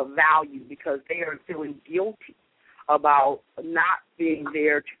value, because they are feeling guilty about not being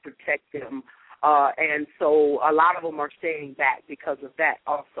there to protect them. And so a lot of them are staying back because of that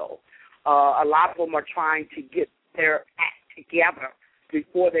also. A lot of them are trying to get their act together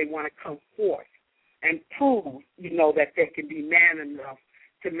before they want to come forth and prove, you know, that they can be man enough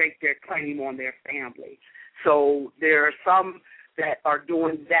to make their claim on their family. So there are some that are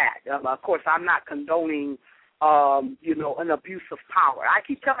doing that. Of course, I'm not condoning, you know, an abuse of power. I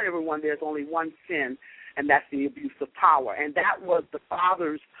keep telling everyone there's only one sin, and that's the abuse of power. And that was the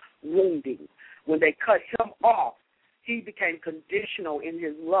father's wounding. When they cut him off, he became conditional in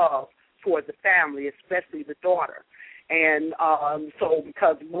his love toward the family, especially the daughter. And so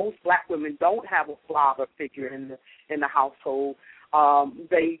because most black women don't have a father figure in the household,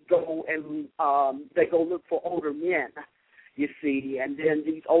 they go look for older men, you see, and then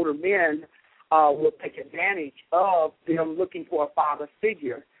these older men will take advantage of them looking for a father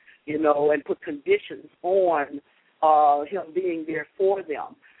figure, you know, and put conditions on him being there for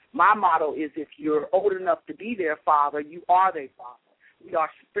them. My motto is, if you're old enough to be their father, you are their father. We are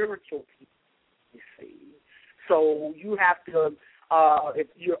spiritual people, you see. So you have to, if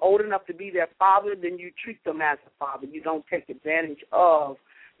you're old enough to be their father, then you treat them as a father. You don't take advantage of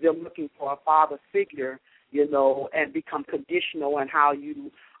them looking for a father figure, you know, and become conditional on how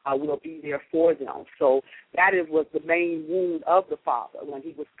you will be there for them. So that was the main wound of the father when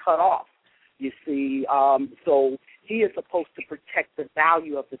he was cut off, you see. So he is supposed to protect the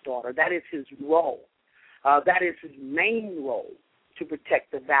value of the daughter. That is his role. That is his main role, to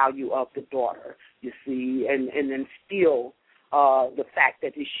protect the value of the daughter, you see, and instill the fact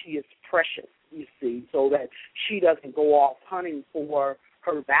that she is precious, you see, so that she doesn't go off hunting for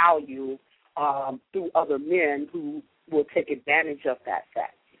her value through other men who will take advantage of that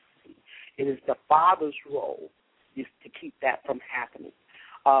fact, you see. It is the father's role is to keep that from happening.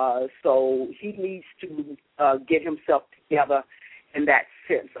 So he needs to get himself together in that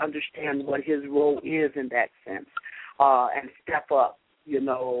sense, understand what his role is in that sense, and step up. You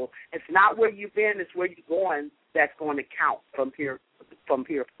know, it's not where you've been, it's where you're going that's going to count from here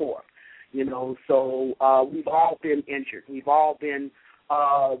forth. You know, so we've all been injured. We've all been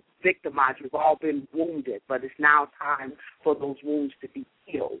victimized. We've all been wounded, but it's now time for those wounds to be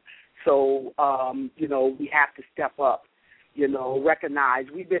healed. So, you know, we have to step up, you know, recognize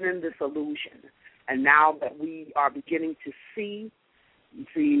we've been in this illusion, and now that we are beginning to see,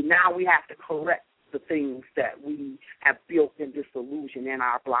 now we have to correct the things that we have built in this illusion in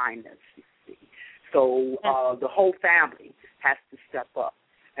our blindness, you see. So the whole family has to step up,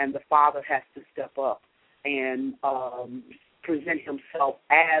 and the father has to step up and present himself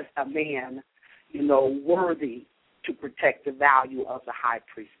as a man, you know, worthy to protect the value of the high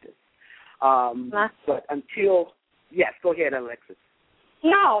priestess. But until, yes, go ahead, Alexyss.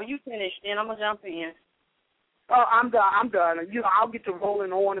 No, you finish, then I'm going to jump in. Oh, I'm done. I'll get to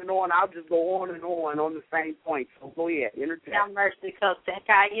rolling on and on. I'll just go on and on the same point. So go ahead, interject. Have mercy, because that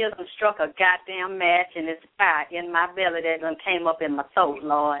guy is struck a goddamn match in his eye in my belly that done came up in my throat,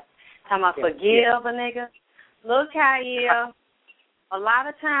 Lord. Time I forgive a nigga. Look, Kyle, a lot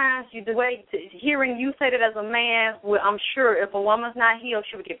of times hearing you say that as a man, I'm sure if a woman's not healed,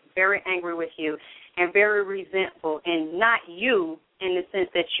 she would get very angry with you and very resentful, and not you in the sense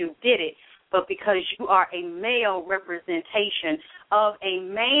that you did it, but because you are a male representation of a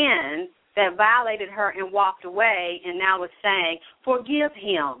man that violated her and walked away and now is saying, forgive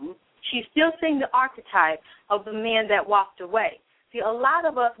him. She's still seeing the archetype of the men that walked away. See, a lot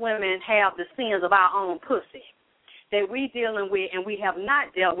of us women have the sins of our own pussy that we're dealing with and we have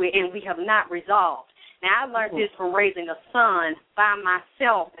not dealt with and we have not resolved. Now, I learned this from raising a son by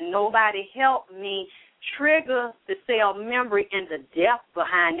myself, and nobody helped me trigger the cell memory and the depth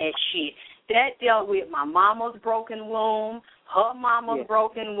behind that shit. That dealt with my mama's broken womb, her mama's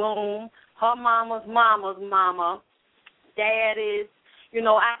broken womb, her mama's mama, daddy's.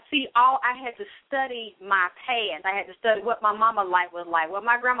 I had to study my past. I had to study what my mama's life was like, what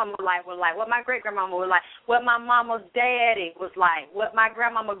my grandmama's life was like, what my great-grandmama was like, what my mama's daddy was like, what my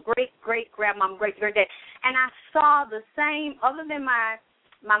grandmama, great-great-grandmama, great-great-dad. And I saw the same, other than my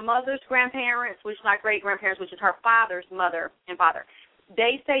mother's grandparents, which is my great-grandparents, which is her father's mother and father.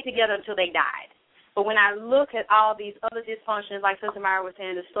 They stayed together until they died. But when I look at all these other dysfunctions, like Sister MyRah was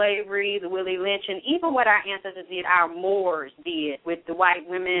saying, the slavery, the Willie Lynch, and even what our ancestors did, our Moors did with the white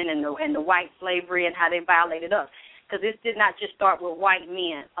women and the white slavery and how they violated us. Because this did not just start with white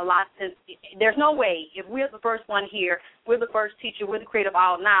men. There's no way, if we're the first one here, we're the first teacher, we're the creator of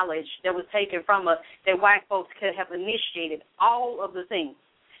all knowledge that was taken from us, that white folks could have initiated all of the things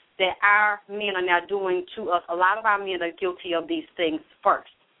that our men are now doing to us. A lot of our men are guilty of these things first.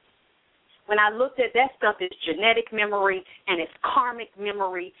 When I looked at that stuff, it's genetic memory, and it's karmic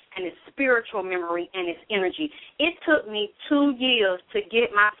memory, and it's spiritual memory, and it's energy. It took me 2 years to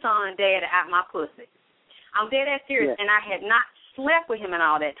get my son, daddy, out my pussy. I'm dead ass serious, and I had not slept with him in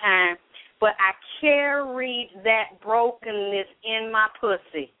all that time, but I carried that brokenness in my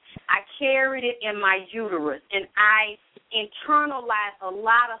pussy. I carried it in my uterus, and I internalized a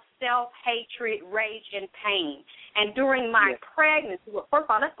lot of self-hatred, rage, and pain. And during my pregnancy, well, first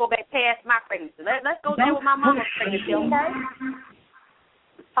of all, let's go back past my pregnancy. Let's go deal with my mama's pregnancy, okay?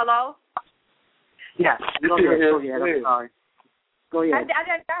 Hello? Yes. Go ahead. I'm sorry. Go ahead. I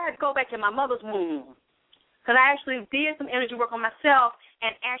had to go back in my mother's womb because I actually did some energy work on myself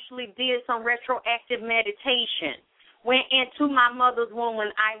and actually did some retroactive meditation. Went into my mother's womb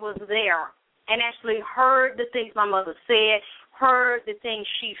when I was there and actually heard the things my mother said, heard the things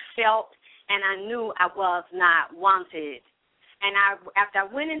she felt, and I knew I was not wanted. And after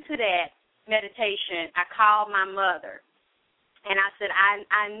I went into that meditation, I called my mother, and I said,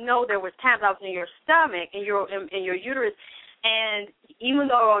 I know there was times I was in your stomach, in your uterus, and even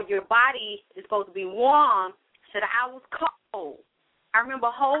though your body is supposed to be warm, I said I was cold. I remember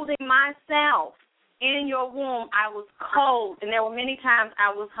holding myself in your womb. I was cold, and there were many times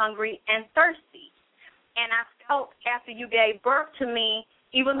I was hungry and thirsty. And I felt after you gave birth to me,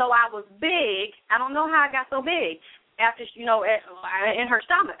 even though I was big, I don't know how I got so big, after, in her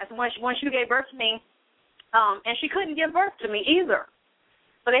stomach. Once you gave birth to me, and she couldn't give birth to me either.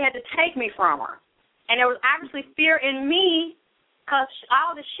 So they had to take me from her. And there was obviously fear in me because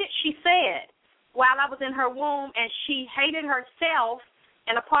all the shit she said while I was in her womb, and she hated herself,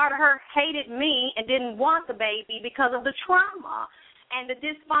 and a part of her hated me and didn't want the baby because of the trauma and the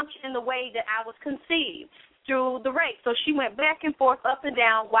dysfunction in the way that I was conceived through the rape. So she went back and forth, up and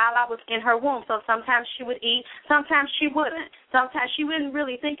down while I was in her womb. So sometimes she would eat, sometimes she wouldn't. Sometimes she wasn't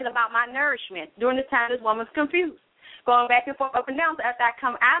really thinking about my nourishment. During the time, this woman's confused, going back and forth, up and down. So after I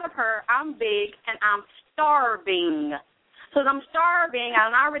come out of her, I'm big and I'm starving. So as I'm starving,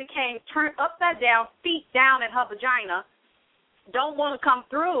 I already came turned upside down, feet down at her vagina, don't want to come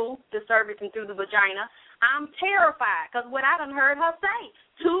through the cervix and through the vagina. I'm terrified because what I done heard her say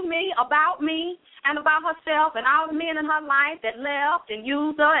to me about me and about herself and all the men in her life that left and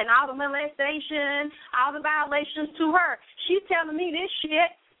used her and all the molestation, all the violations to her. She's telling me this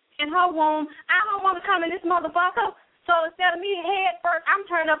shit in her womb. I don't want to come in this motherfucker. So instead of me head first, I'm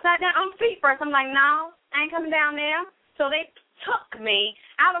turned upside down. I'm feet first. I'm like, no, I ain't coming down there. So they took me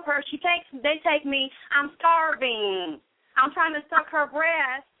out of her. They take me. I'm starving. I'm trying to suck her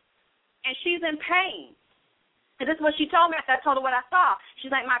breast, and she's in pain. And this is what she told me after I told her what I saw.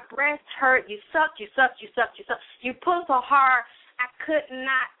 She's like, my breast hurt. You sucked. You pulled so hard, I could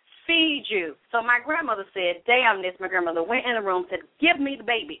not feed you. So my grandmother said, damn this. My grandmother went in the room, said, give me the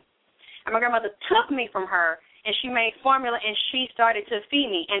baby. And my grandmother took me from her and she made formula, and she started to feed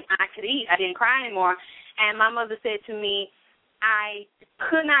me, and I could eat. I didn't cry anymore. And my mother said to me, I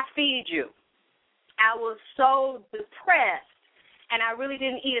could not feed you. I was so depressed, and I really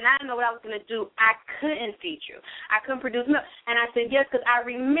didn't eat, and I didn't know what I was going to do. I couldn't feed you. I couldn't produce milk. And I said, yes, because I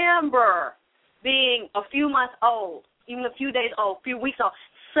remember being a few months old, even a few days old, a few weeks old,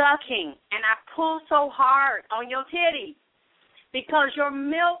 sucking, and I pulled so hard on your titty because your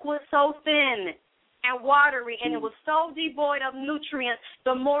milk was so thin and watery, and it was so devoid of nutrients.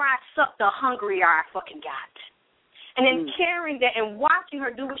 The more I sucked, the hungrier I fucking got. And then carrying that and watching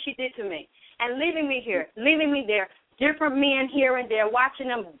her do what she did to me and leaving me here, leaving me there, different men here and there, watching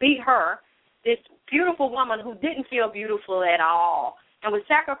them beat her, this beautiful woman who didn't feel beautiful at all and would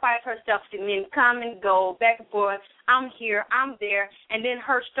sacrifice herself to me and come and go back and forth. I'm here, I'm there, and then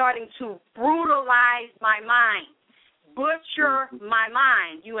her starting to brutalize my mind, butcher my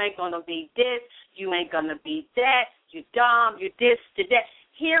mind. You ain't going to be this, you ain't going to be that, you dumb, you this, to that.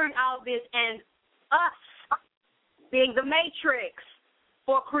 Hearing all this and us being the matrix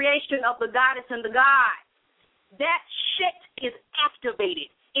for creation of the goddess and the god, that shit is activated.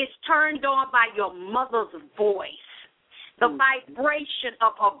 It's turned on by your mother's voice. The vibration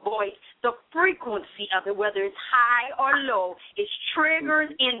of her voice, the frequency of it, whether it's high or low, is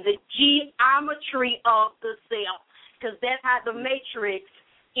triggered in the geometry of the cell, because that's how the matrix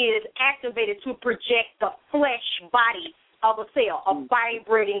is activated to project the flesh body of a cell, a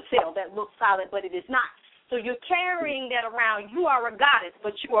vibrating cell that looks solid, but it is not. So you're carrying that around. You are a goddess,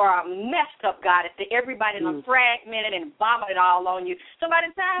 but you are a messed up goddess that everybody done fragmented and vomited all on you. So by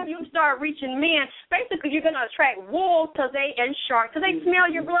the time you start reaching men, basically you're going to attract wolves and sharks because they smell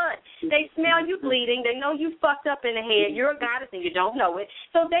your blood. They smell you bleeding. They know you fucked up in the head. You're a goddess and you don't know it.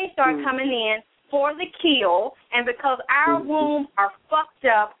 So they start coming in for the kill, and because our wombs are fucked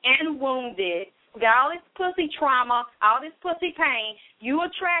up and wounded, we got all this pussy trauma, all this pussy pain, you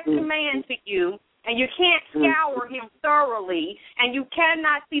attract a man to you, and you can't scour him thoroughly, and you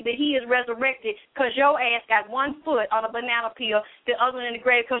cannot see that he is resurrected because your ass got one foot on a banana peel, the other one in the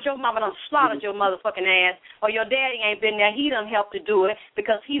grave because your mama done slaughtered your motherfucking ass, or your daddy ain't been there. He done helped to do it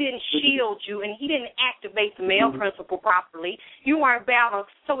because he didn't shield you and he didn't activate the male principle properly. You weren't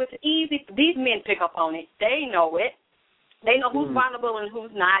balanced, so it's easy. These men pick up on it. They know it. They know who's vulnerable and who's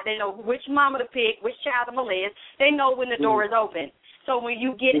not. They know which mama to pick, which child to molest. They know when the door is open. So when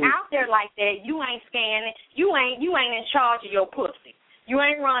you get out there like that, you ain't scanning. You ain't in charge of your pussy. You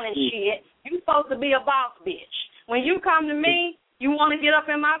ain't running shit. You supposed to be a boss bitch. When you come to me, you want to get up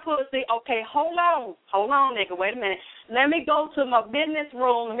in my pussy. Okay, hold on, nigga. Wait a minute. Let me go to my business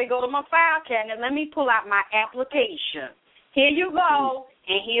room. Let me go to my file cabinet. Let me pull out my application. Here you go,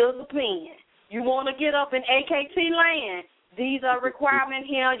 and here's the pen. You want to get up in AKT land? These are requirements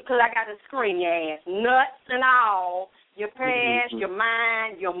here because I got to screen your ass, nuts and all. Your past, your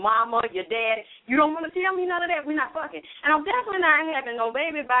mind, your mama, your daddy. You don't want to tell me none of that. We're not fucking. And I'm definitely not having no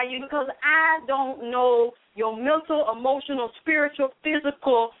baby by you because I don't know your mental, emotional, spiritual,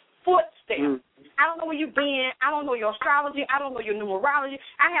 physical footsteps. I don't know where you've been. I don't know your astrology. I don't know your numerology.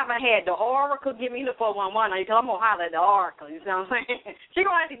 I haven't had the oracle give me the 411 because I'm going to holler at the oracle. You see what I'm saying? She's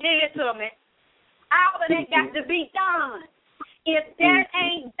going to have to give it to me. All of that got to be done. If that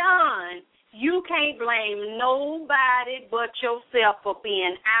ain't done, you can't blame nobody but yourself for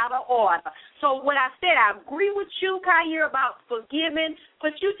being out of order. So what I said, I agree with you, Kyrie, about forgiving,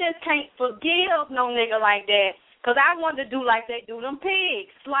 but you just can't forgive no nigga like that because I wanted to do like they do them pigs.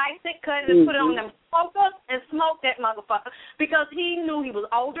 Slice it, cut it, and put it on them smokers and smoke that motherfucker because he knew he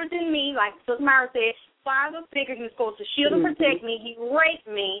was older than me, like SiStar MyRah said, father figure, he was supposed to shield and protect me. He raped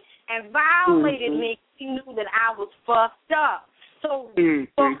me and violated me. He knew that I was fucked up. So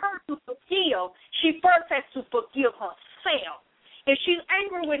for her to forgive, she first has to forgive herself. If she's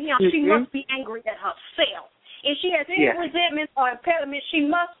angry with him, she must be angry at herself. If she has any resentment or impediment, she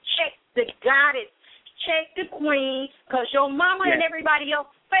must check the goddess, check the queen, because your mama and everybody else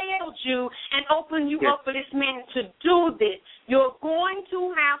failed you and opened you up for this man to do this. You're going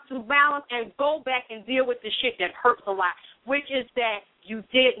to have to balance and go back and deal with the shit that hurts a lot, which is that you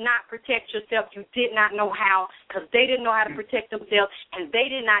did not protect yourself. You did not know how because they didn't know how to protect themselves, and they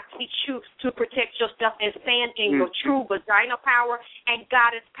did not teach you to protect yourself and stand in your true vagina power and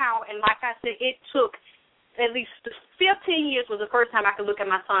goddess power. And like I said, it took at least 15 years was the first time I could look at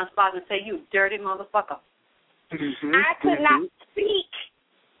my son's father and say, you dirty motherfucker. I could not speak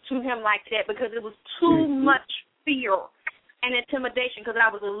to him like that because it was too much fear and intimidation because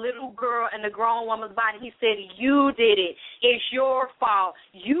I was a little girl in a grown woman's body. He said, you did it. It's your fault.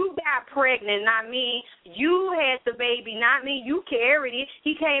 You got pregnant, not me. You had the baby, not me. You carried it.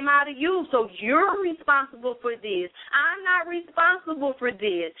 He came out of you, so you're responsible for this. I'm not responsible for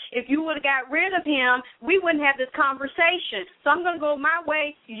this. If you would have got rid of him, we wouldn't have this conversation. So I'm going to go my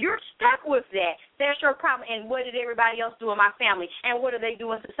way. You're stuck with that. That's your problem. And what did everybody else do in my family? And what do they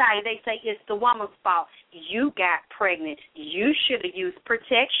do in society? They say it's the woman's fault. You got pregnant. You should have used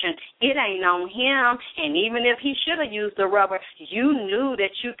protection. It ain't on him. And even if he should have used the rubber, you knew that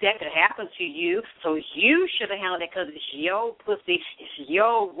could happen to you. So you should have handled it because it's your pussy, it's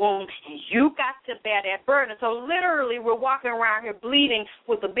your womb, and you got to bear that burden. So literally we're walking around here bleeding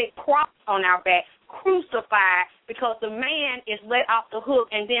with a big cross on our back, crucified because the man is let off the hook,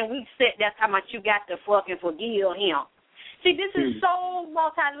 and then we said that's how much you got to fucking forgive him. See, this is so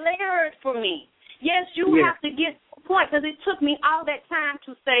multi-layered for me. Yes, you have to get to the point, because it took me all that time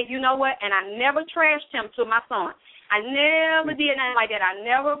to say, you know what, and I never trashed him to my son. I never did nothing like that. I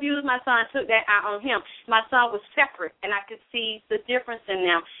never abused my son, took that out on him. My son was separate, and I could see the difference in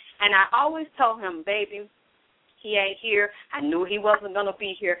them. And I always told him, baby, he ain't here. I knew he wasn't going to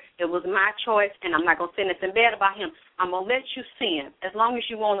be here. It was my choice, and I'm not going to say anything bad about him. I'm going to let you see him as long as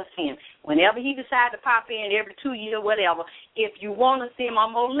you want to see him. Whenever he decides to pop in every 2 years, whatever, if you want to see him,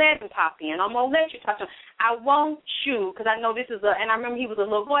 I'm going to let him pop in. I'm going to let you talk to him. I want you, because I know this is and I remember he was a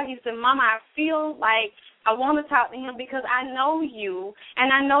little boy. He said, Mama, I feel like I want to talk to him because I know you, and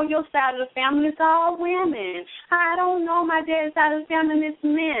I know your side of the family is all women. I don't know my dad's side of the family is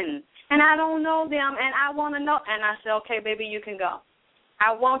men. And I don't know them, and I want to know. And I said, okay, baby, you can go.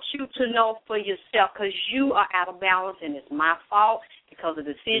 I want you to know for yourself because you are out of balance, and it's my fault because of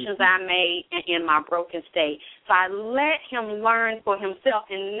decisions I made in my broken state. So I let him learn for himself.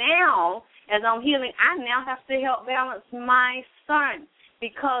 And now, as I'm healing, I now have to help balance my son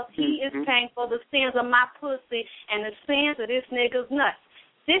because he is paying for the sins of my pussy and the sins of this nigga's nuts.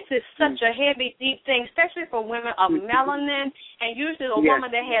 This is such a heavy, deep thing, especially for women of melanin, and usually a woman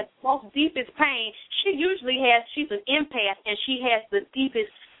that has most deepest pain, she's an empath, and she has the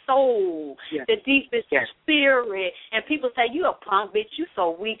deepest soul, the deepest spirit. And people say, you a punk, bitch, you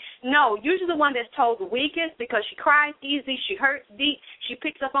so weak. No, usually the one that's told the weakest because she cries easy, she hurts deep, she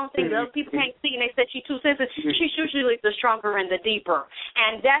picks up on things that other people can't see, and they say she's too sensitive. She's usually the stronger and the deeper.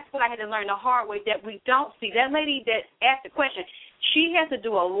 And that's what I had to learn the hard way, that we don't see. That lady that asked the question, she has to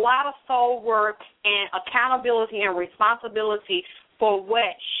do a lot of soul work and accountability and responsibility for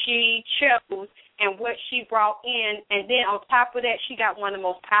what she chose and what she brought in. And then on top of that, she got one of the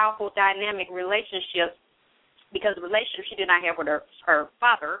most powerful dynamic relationships because the relationship she did not have with her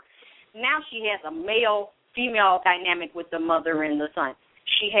father. Now she has a male-female dynamic with the mother and the son.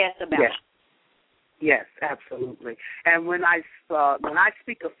 She has to balance. Yes, absolutely. And when I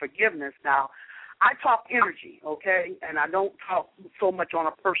speak of forgiveness now, I talk energy, okay, and I don't talk so much on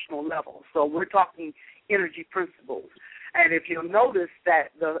a personal level. So we're talking energy principles. And if you'll notice that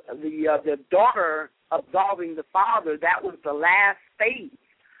the daughter absolving the father, that was the last phase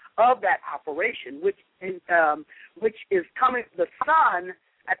of that operation, which is coming. The son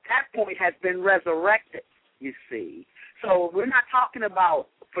at that point has been resurrected. You see, so we're not talking about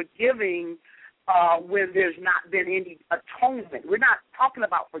forgiving when there's not been any atonement. We're not talking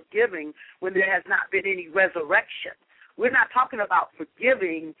about forgiving when there has not been any resurrection. We're not talking about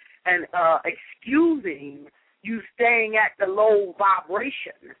forgiving and excusing you staying at the low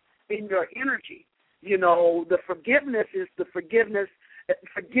vibration in your energy. You know, the forgiveness is the forgiveness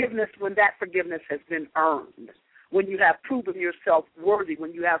when that forgiveness has been earned, when you have proven yourself worthy,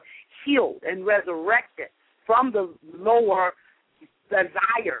 when you have healed and resurrected from the lower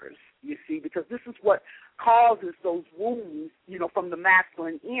desires, you see, because this is what causes those wounds, you know, from the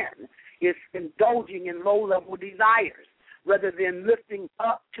masculine end, is indulging in low-level desires rather than lifting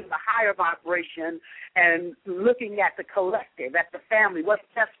up to the higher vibration and looking at the collective, at the family, what's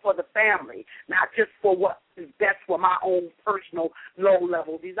best for the family, not just for what is best for my own personal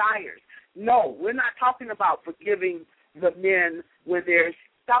low-level desires. No, we're not talking about forgiving the men when they're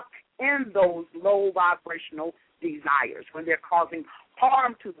stuck in those low vibrational desires, when they're causing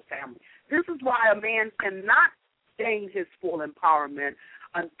harm to the family. This is why a man cannot gain his full empowerment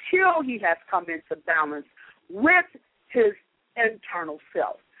until he has come into balance with his internal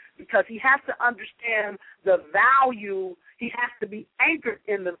self, because he has to understand the value. He has to be anchored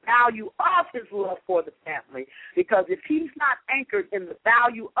in the value of his love for the family, because if he's not anchored in the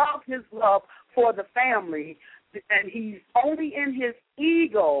value of his love for the family, and he's only in his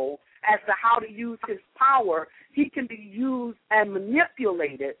ego as to how to use his power, he can be used and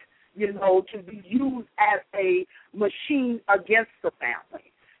manipulated, you know, to be used as a machine against the family.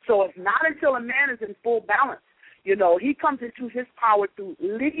 So it's not until a man is in full balance. You know, he comes into his power through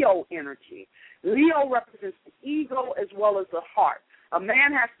Leo energy. Leo represents the ego as well as the heart. A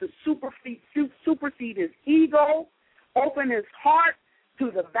man has to supersede his ego, open his heart to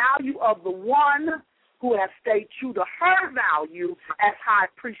the value of the one who has stayed true to her value as high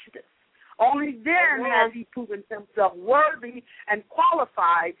priestess. Only then has he proven himself worthy and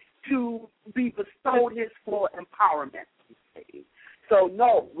qualified to be bestowed his full empowerment. So,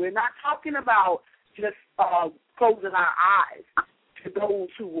 no, we're not talking about just closing our eyes to those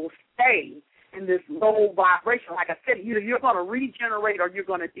who will stay in this low vibration. Like I said, either you're going to regenerate or you're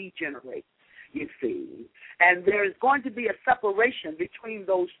going to degenerate, you see. And there's going to be a separation between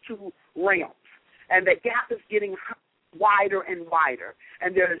those two realms. And the gap is getting wider and wider.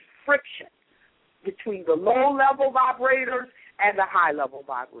 And there is friction between the low-level vibrators and the high-level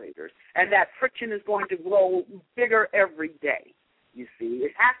vibrators. And that friction is going to grow bigger every day, you see.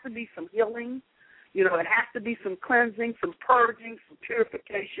 It has to be some healing. You know, it has to be some cleansing, some purging, some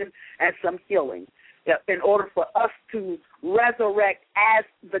purification, and some healing in order for us to resurrect as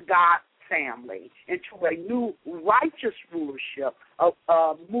the God family into a new righteous rulership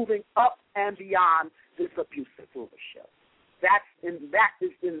of moving up and beyond this abusive rulership. That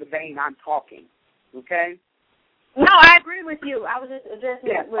is in the vein I'm talking. Okay. No, I agree with you. I was just addressing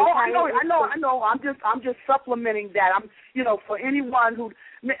it. I know. I'm just supplementing that. For anyone who,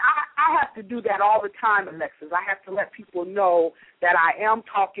 I have to do that all the time, Alexyss. I have to let people know that I am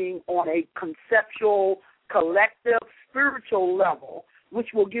talking on a conceptual, collective, spiritual level, which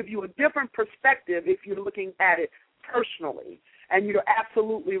will give you a different perspective if you're looking at it personally. And you're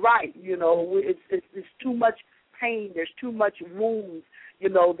absolutely right. You know, it's too much pain. There's too much wounds,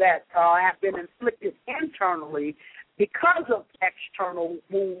 that have been inflicted internally because of external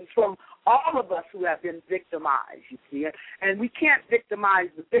wounds from all of us who have been victimized, you see. And we can't victimize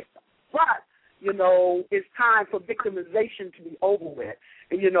the victim. But, it's time for victimization to be over with.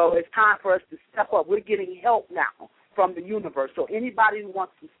 And, it's time for us to step up. We're getting help now from the universe. So anybody who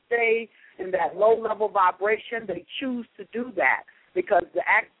wants to stay in that low-level vibration, they choose to do that because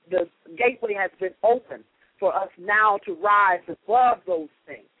the gateway has been opened for us now to rise above those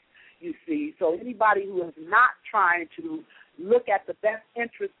things, you see. So anybody who is not trying to look at the best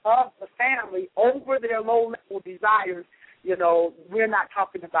interest of the family over their low-level desires, we're not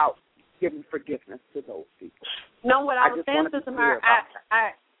talking about giving forgiveness to those people. No, what I was saying, Sister MyRah,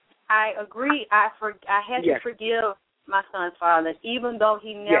 I agree. I had to forgive my son's father, even though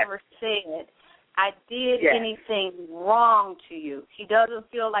he never said, I did anything wrong to you. He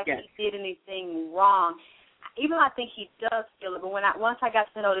doesn't feel like he did anything wrong. Even though I think he does feel it, but once I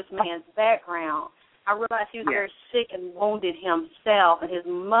got to know this man's background, I realized he was very sick and wounded himself, and his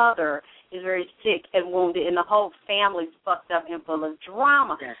mother is very sick and wounded, and the whole family's fucked up and full of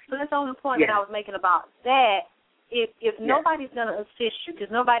drama. So that's the only point that I was making about that. If nobody's going to assist you, because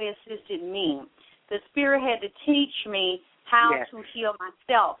nobody assisted me, the Spirit had to teach me how to heal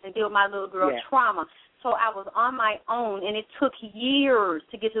myself and deal with my little girl trauma. So I was on my own, and it took years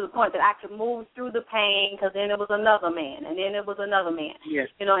to get to the point that I could move through the pain, because then it was another man, and then it was another man.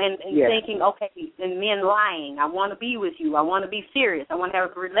 And thinking, okay, and men lying, I want to be with you, I want to be serious, I want to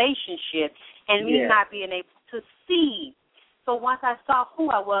have a relationship, and me not being able to see. So once I saw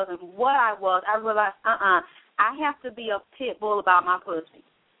who I was and what I was, I realized, I have to be a pit bull about my pussy.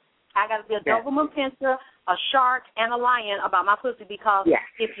 I got to be a Doberman Pinscher, a shark, and a lion about my pussy, because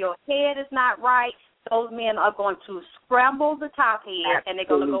if your head is not right, those men are going to scramble the top head, and they're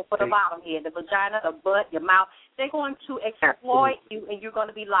going to go for the bottom head, the vagina, the butt, your mouth. They're going to exploit you, and you're going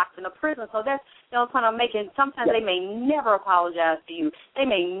to be locked in a prison. So that's kind of making, sometimes they may never apologize to you. They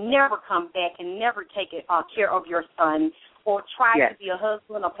may never come back and never take care of your son or try to be a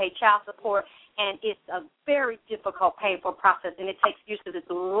husband or pay child support. And it's a very difficult, painful process, and it takes years because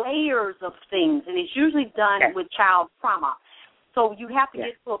it's layers of things, and it's usually done with child trauma. So you have to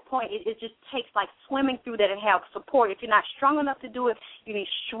get to a point, it just takes like swimming through that and have support. If you're not strong enough to do it, you need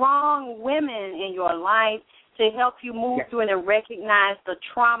strong women in your life to help you move through it and recognize the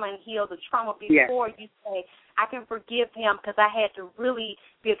trauma and heal the trauma before you say, I can forgive him because I had to really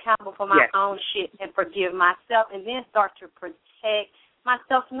be accountable for my own shit and forgive myself, and then start to protect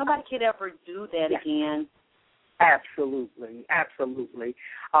myself. Nobody could ever do that again. Absolutely.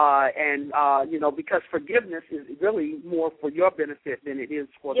 Because forgiveness is really more for your benefit than it is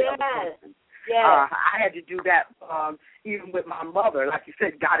for the other person. I had to do that even with my mother. Like you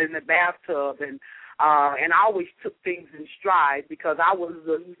said, got in the bathtub, and I always took things in stride because I was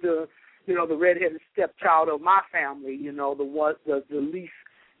the redheaded stepchild of my family. The least,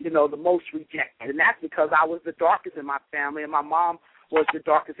 the most rejected, and that's because I was the darkest in my family, and my mom was the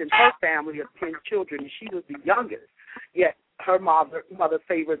darkest in her family of 10 children, and she was the youngest. Yet her mother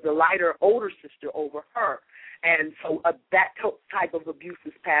favored the lighter, older sister over her. And so that type of abuse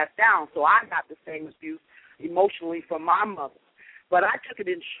is passed down. So I got the same abuse emotionally from my mother. But I took it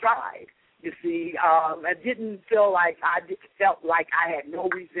in stride. You see, I didn't feel like felt like I had no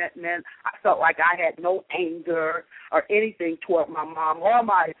resentment. I felt like I had no anger or anything toward my mom or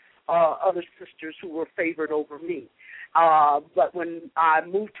my other sisters who were favored over me. But when I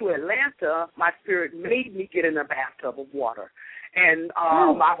moved to Atlanta, my spirit made me get in a bathtub of water. And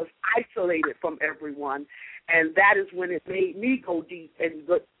I was isolated from everyone. And that is when it made me go deep and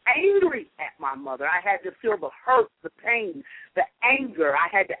get angry at my mother. I had to feel the hurt, the pain, the anger. I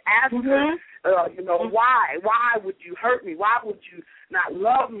had to ask her, why? Why would you hurt me? Why would you not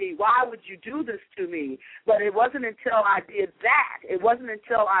love me? Why would you do this to me? But it wasn't until I did that, it wasn't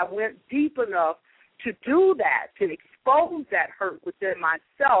until I went deep enough to do that, to expose that hurt within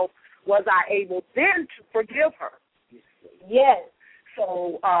myself, was I able then to forgive her. Yes.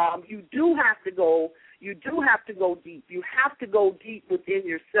 So you do have to go deep. You have to go deep within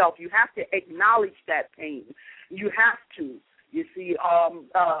yourself. You have to acknowledge that pain. You have to, you see,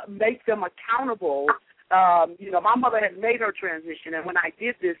 make them accountable. My mother had made her transition, and when I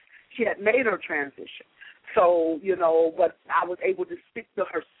did this, she had made her transition. So, but I was able to speak to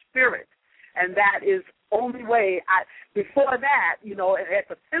her spirit, and that is only way. Before that, at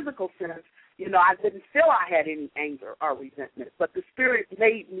the physical sense, I didn't feel I had any anger or resentment, but the spirit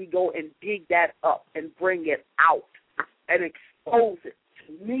made me go and dig that up and bring it out and expose it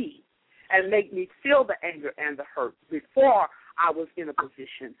to me and make me feel the anger and the hurt before I was in a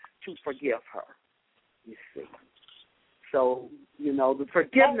position to forgive her, you see. So, the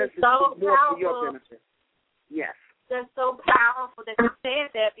forgiveness is more for your benefit. Yes. That's so powerful that you said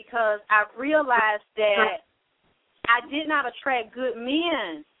that, because I realized that I did not attract good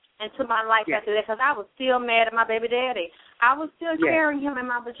men into my life after that, because I was still mad at my baby daddy. I was still carrying him in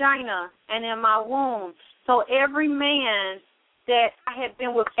my vagina and in my womb. So every man that I had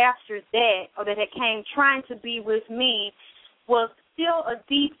been with after that, or that had came trying to be with me, was still a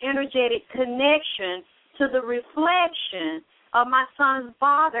deep, energetic connection to the reflection of my son's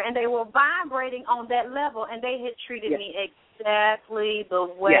father, and they were vibrating on that level, and they had treated me exactly the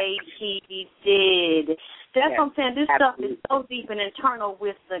way he did. That's what I'm saying. This stuff is so deep and internal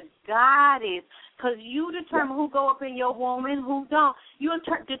with the goddess, because you determine who go up in your womb and who don't. You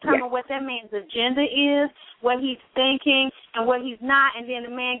determine what that man's agenda is, what he's thinking, and what he's not, and then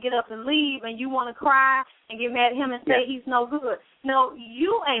the man get up and leave, and you want to cry and get mad at him and say he's no good. No,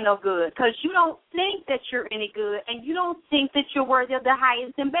 you ain't no good, because you don't think that you're any good, and you don't think that you're worthy of the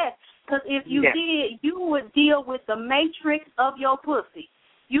highest and best. Because if you did, you would deal with the matrix of your pussy.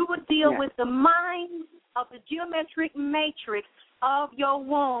 You would deal with the mind of the geometric matrix of your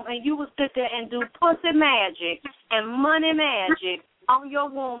womb, and you would sit there and do pussy magic and money magic on your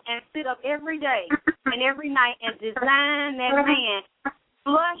womb and sit up every day and every night and design that man,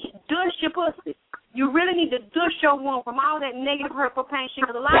 douche your pussy. You really need to douche your womb from all that negative, hurtful pain shit,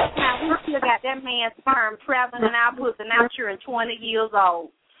 because a lot of times we still got that man's sperm traveling in our pussy now you're 20 years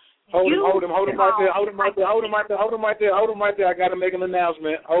old. Hold him right there. I got to make an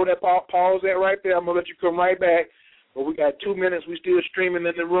announcement. Hold that, pause that right there. I'm going to let you come right back. But we got 2 minutes. We still streaming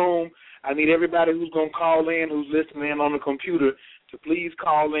in the room. I need everybody who's going to call in, who's listening on the computer, to please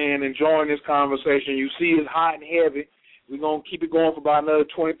call in and join this conversation. You see it's hot and heavy. We're going to keep it going for about another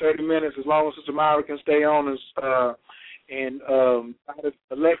 20, 30 minutes as long as Sister MyRah can stay on and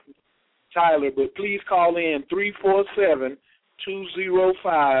Alexyss Tylor. But please call in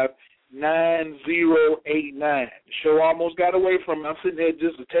 347-205-9089. The show almost got away from me. I'm sitting there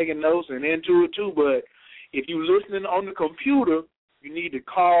just taking notes and into it too, but if you're listening on the computer, you need to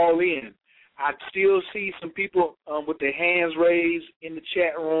call in. I still see some people with their hands raised in the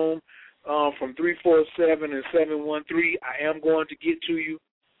chat room from 347 and 713. I am going to get to you.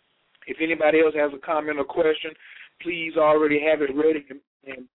 If anybody else has a comment or question, please already have it ready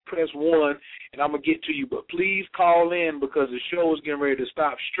and press 1, and I'm going to get to you. But please call in, because the show is getting ready to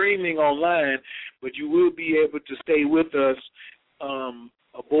stop streaming online, but you will be able to stay with us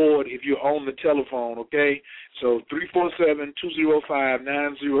aboard if you're on the telephone, okay? So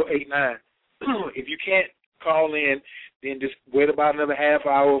 347-205-9089. If you can't call in, then just wait about another half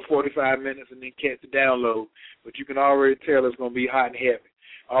hour, 45 minutes, and then catch the download. But you can already tell it's going to be hot and heavy.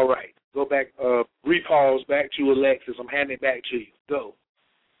 All right. Go back, repause back to Alexyss. I'm handing it back to you. Go.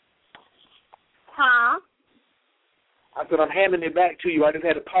 Huh? I said I'm handing it back to you. I just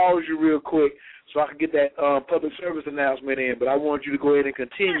had to pause you real quick so I could get that public service announcement in, but I want you to go ahead and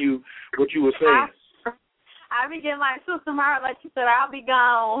continue what you were saying. I be getting like Sister MyRah, like she said, I'll be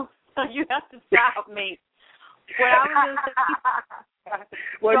gone. So you have to stop me. Well, I was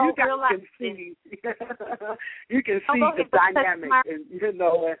well, you guys can see, you can see the dynamic,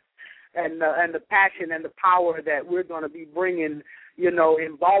 and and the passion and the power that we're going to be bringing,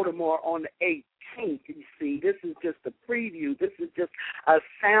 in Baltimore on the 18th. You see, this is just a preview. This is just a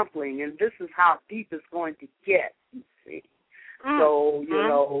sampling, and this is how deep it's going to get. You see, so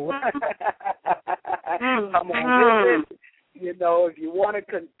come on, if you want to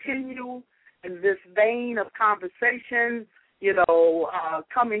continue in this vein of conversation,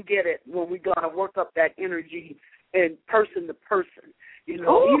 come and get it when we're going to work up that energy in person to person.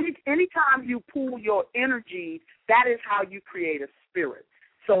 Anytime you pull your energy, that is how you create a spirit.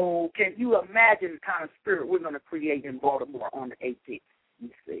 So can you imagine the kind of spirit we're going to create in Baltimore on the 18th? You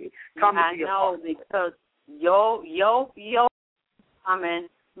see, I know, because yo coming,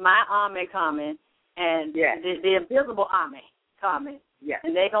 my army coming, and the invisible army coming. Yes.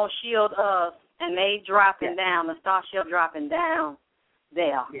 And they going to shield us, and they dropping down, the starship dropping down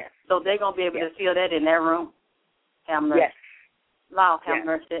there. Yes. So they're going to be able to feel that in their room. Have mercy. Yes. Lord have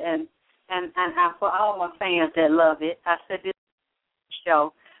mercy. And for all my fans that love it, I said this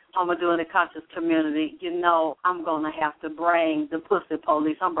show, I'm going to do in the conscious community, I'm going to have to bring the pussy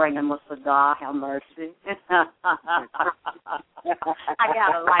police. I'm bringing them a cigar, have mercy. I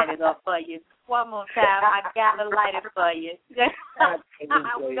got to light it up for you. One more time, I got to light it for you.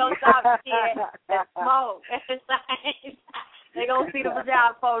 We going to stop shit and smoke at the same time. They're going to see the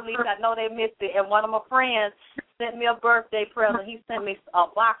vagina police. I know they missed it. And one of my friends sent me a birthday present. He sent me a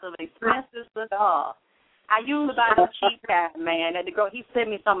box of expensive cigars. I usually buy the cheap kind, man. And he sent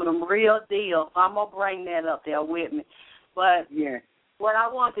me some of them real deals. So I'm going to bring that up there with me. But what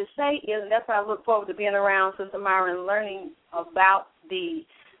I want to say is, and that's why I look forward to being around Sister MyRah and learning about the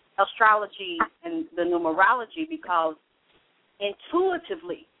astrology and the numerology, because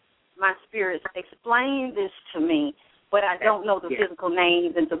intuitively my spirits explain this to me, but I don't know the physical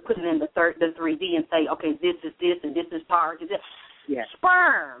names, and to put it in the 3D and say, okay, this is this and this is part of this.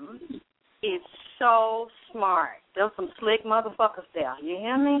 Sperm is so smart. There's some slick motherfuckers there. You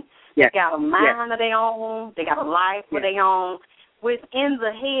hear me? They got a mind of their own. They got a life of their own. Within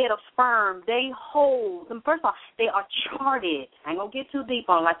the head of sperm, they hold them. First of all, they are charted. I ain't going to get too deep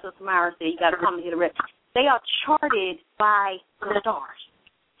on it. Like Sister MyRah said, you got to come to hear the rest. They are charted by the stars.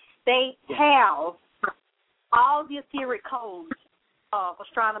 They have all the etheric codes of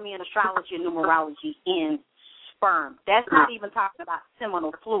astronomy and astrology and numerology in sperm. That's not even talking about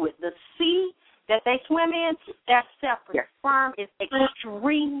seminal fluid. The sea that they swim in, that's separate. Sperm is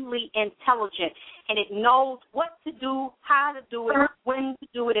extremely intelligent, and it knows what to do, how to do it, when to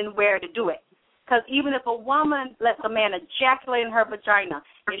do it, and where to do it. Because even if a woman lets a man ejaculate in her vagina,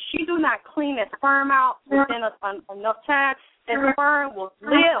 if she do not clean that sperm out within enough time, that sperm will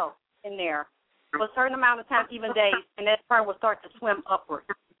live in there for a certain amount of time, even days, and that sperm will start to swim upward.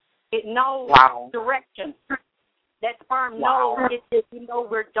 It knows direction. That sperm knows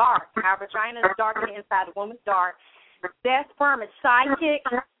we're dark. Our vagina is dark on the inside. The woman's dark. That sperm is psychic,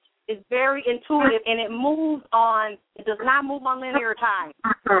 is very intuitive, and it does not move on linear time.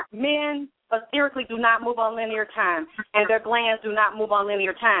 Men etherically do not move on linear time, and their glands do not move on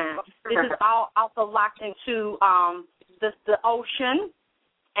linear time. This is all also locked into the ocean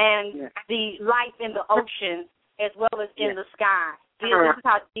and the life in the ocean as well as in the sky. This is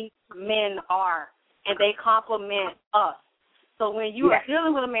how deep men are, and they complement us. So when you are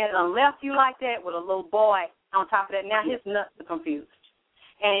dealing with a man that left you like that with a little boy on top of that, now his nuts are confused.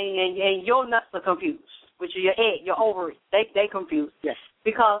 And your nuts are confused, which are your egg, your ovaries. They confused. Yes.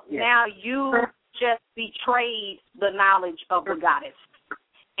 Because now you just betrayed the knowledge of the goddess.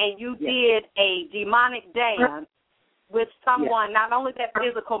 And you did a demonic dance with someone, not only that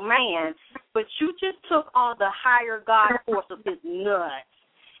physical man, but you just took on the higher God force of his nuts.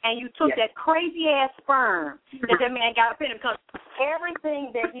 And you took that crazy-ass sperm that man got up in him, because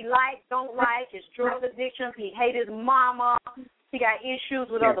everything that he likes, don't like, his drug addictions, he hated his mama, he got issues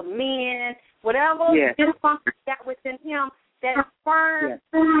with other men, whatever dysfunction got within him, that sperm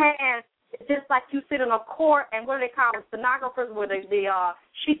has, just like you sit in a court, and what do they call them, stenographers, where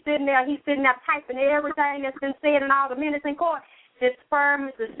she's sitting there, he's sitting there typing everything that's been said in all the minutes in court. His sperm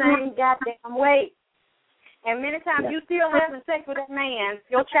is the same goddamn weight. And many times you still having sex with that man,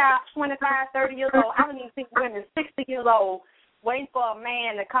 your child 25, 30 years old. I don't even think women 60 years old waiting for a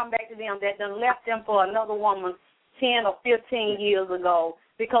man to come back to them that done left them for another woman 10 or 15 years ago,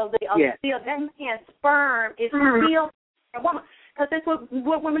 because they are still, that man's sperm is still a woman. Because that's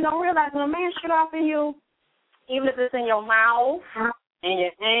what women don't realize. When a man shit off in you, even if it's in your mouth, in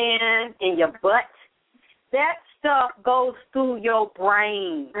your hand, in your butt, that stuff goes through your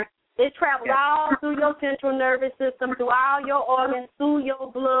brain. It travels all through your central nervous system, through all your organs, through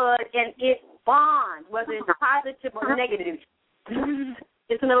your blood, and it bonds, whether it's positive or negative.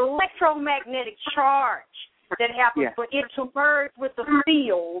 It's an electromagnetic charge that happens for it to merge with the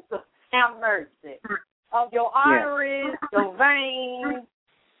field, have mercy, of your arteries, your veins,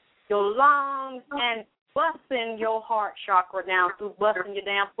 your lungs, and busting your heart chakra down through busting your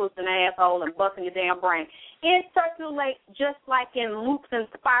damn pussy and asshole and busting your damn brain. It circulates just like in loops and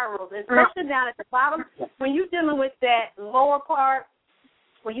spirals, especially down at the bottom. When you're dealing with that lower part,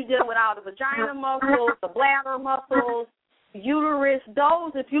 when you're dealing with all the vagina muscles, the bladder muscles, uterus,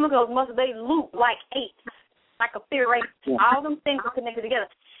 those, if you look at those muscles, they loop like eight, like a figure eight. All them things are connected together.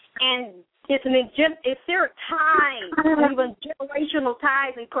 And it's an etheric ties, even generational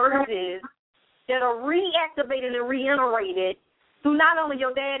ties and curses that are reactivated and reiterated through not only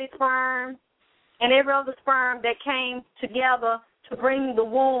your daddy's sperm and every other sperm that came together to bring the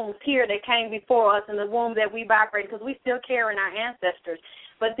wombs here that came before us and the womb that we vibrated, because we still carry our ancestors.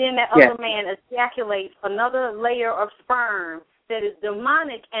 But then that other man ejaculates another layer of sperm that is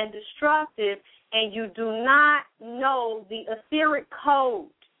demonic and destructive, and you do not know the etheric code.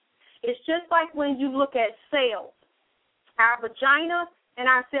 It's just like when you look at cells. Our vagina and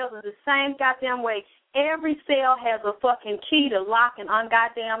our cells are the same goddamn way. Every cell has a fucking key to lock and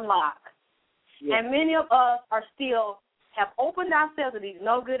ungoddamn lock. And many of us are still have opened ourselves to these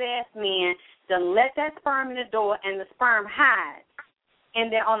no-good-ass men, done let that sperm in the door, and the sperm hides.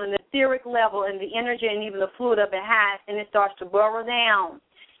 And then on an etheric level, and the energy and even the fluid of it hides, and it starts to burrow down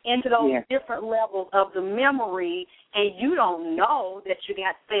into those different levels of the memory, and you don't know that you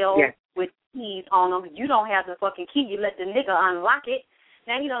got cells with keys on them. You don't have the fucking key. You let the nigga unlock it.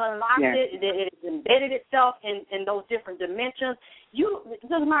 Now you done unlocked it. It embedded itself in those different dimensions. It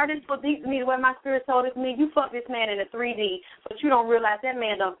doesn't matter. This is what deep to me, the way my spirit told it to me. You fuck this man in the 3D, but you don't realize that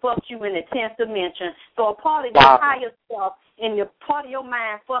man done fucked you in the 10th dimension. So a part of your higher self and your part of your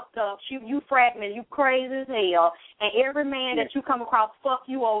mind fucked up. You fragmented. You crazy as hell. And every man that you come across fuck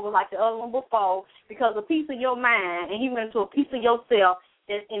you over like the other one before, because a piece of your mind, and he went into a piece of yourself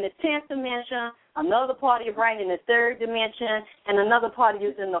is in the 10th dimension, another part of your brain in the 3rd dimension, and another part of you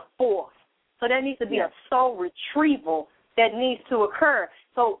is in the 4th. So there needs to be a soul retrieval that needs to occur.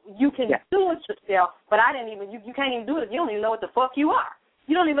 So you can do it yourself, but you can't even do it if you don't even know what the fuck you are.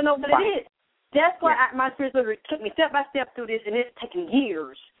 You don't even know what it is. That's why my spiritual took me step by step through this, and it's taken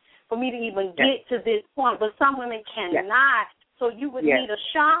years for me to even get to this point. But some women cannot. So you would need a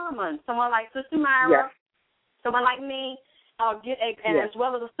shaman, someone like SiStar MyRah, someone like me, and as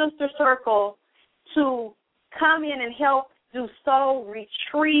well as a sister circle to come in and help do soul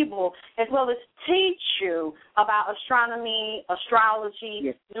retrieval, as well as teach you about astronomy,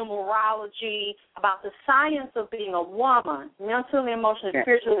 astrology, numerology, about the science of being a woman, mentally, emotionally,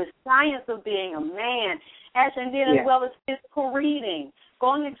 spiritually, the science of being a man, and then as well as physical reading,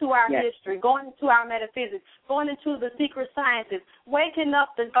 going into our history, going into our metaphysics, going into the secret sciences, waking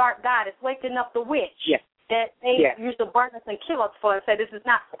up the dark goddess, waking up the witch. That they used to burn us and kill us for and say this is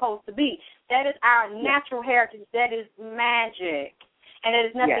not supposed to be. That is our natural heritage. That is magic. And there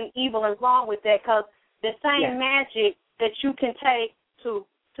is nothing evil and wrong with that, because the same magic that you can take to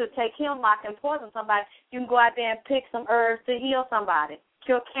take hemlock and poison somebody, you can go out there and pick some herbs to heal somebody,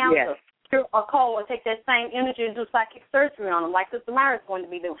 cure cancer, cure a cold, or take that same energy and do psychic surgery on them, like SiStar MyRah is going to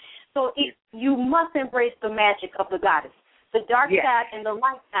be doing. So you must embrace the magic of the goddess, the dark side and the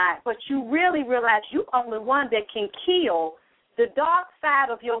light side, but you really realize you're only one that can kill the dark side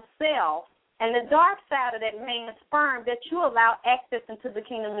of yourself and the dark side of that man's sperm that you allow access into the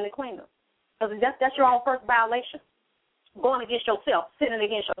kingdom and the queendom. Because that's your own first violation, going against yourself, sinning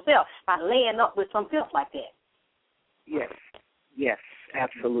against yourself by laying up with some filth like that. Yes,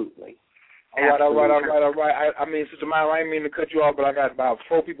 absolutely. All right. I mean, SiStar MyRah, I didn't mean to cut you off, but I got about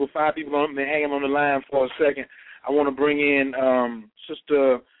 5 people hanging on the line for a second. I want to bring in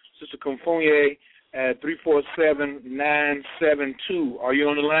Sister Confunye at 347-972. Are you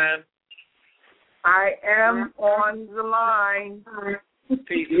on the line? I am on the line.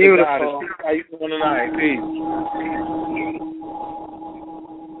 Peace to the goddess. How you doing tonight? Peace.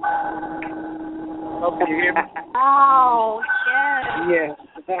 Oh, can you hear me? Oh, yes.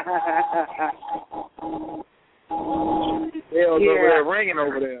 Hell's over there ringing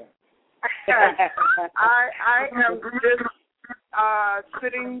over there. I am just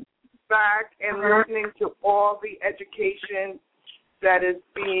sitting back and listening to all the education that is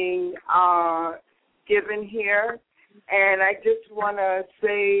being given here. And I just want to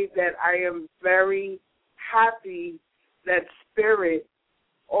say that I am very happy that Spirit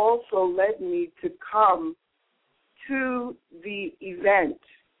also led me to come to the event,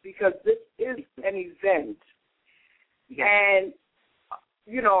 because this is an event. Yes. And,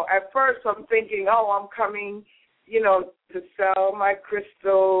 at first I'm thinking, I'm coming, to sell my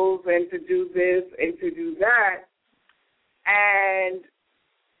crystals and to do this and to do that. And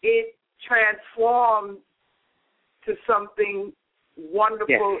it transformed to something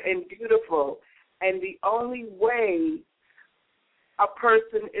wonderful and beautiful. And the only way a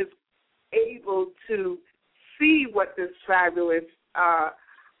person is able to see what this fabulous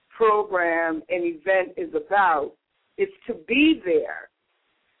program and event is about is to be there.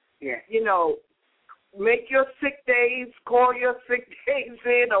 Yeah. Make your sick days, call your sick days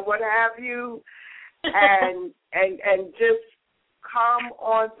in or what have you, and just come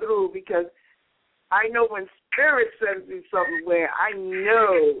on through, because I know when Spirit sends me somewhere, I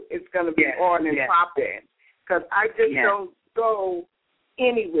know it's going to be on and popping, because I just don't go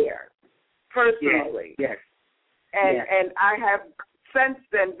anywhere personally. Yes. And I have since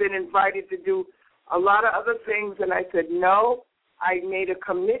then been invited to do a lot of other things, and I said no. I made a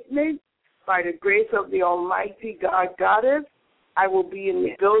commitment. By the grace of the Almighty God, Goddess, I will be in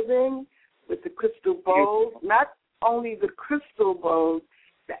the building with the crystal bowls, not only the crystal bowls,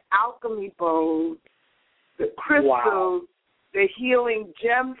 the alchemy bowls, the crystals, the healing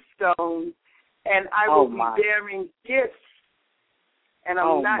gemstones, and I will be bearing gifts. And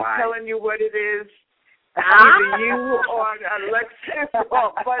I'm not telling you what it is. Either you or Alexyss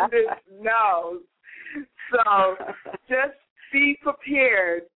or Abundance knows. So just be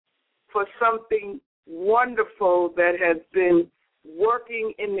prepared for something wonderful that has been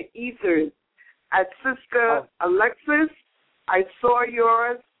working in the ethers. As Sister Alexyss, I saw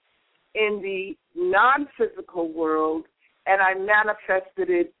yours in the non-physical world, and I manifested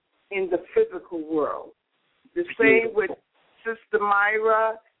it in the physical world. The same with Sister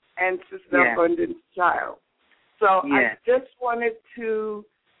MyRah and Sister Abundance Child. So I just wanted to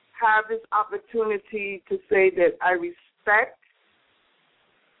have this opportunity to say that I respect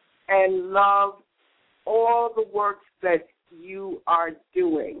and love all the work that you are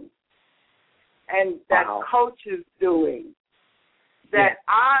doing and that Coach is doing, that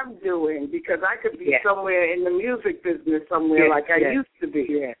I'm doing, because I could be somewhere in the music business somewhere like I used to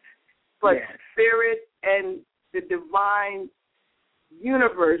be. But Spirit and the divine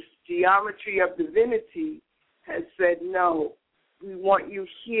universe, geometry of divinity, has said, no, we want you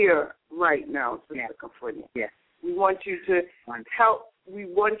here right now, Sister Kafunya. We want you to help. We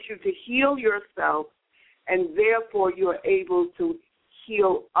want you to heal yourself, and therefore you are able to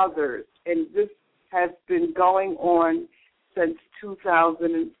heal others. And this has been going on since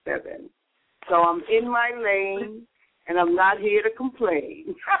 2007. So I'm in my lane, and I'm not here to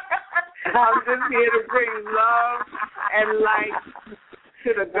complain. I'm just here to bring love and light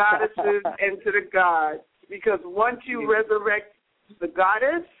to the goddesses and to the gods. Because once you resurrect the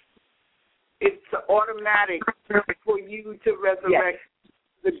goddess, it's automatic for you to resurrect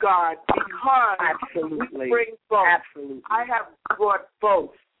the God, because we bring both. Absolutely. I have brought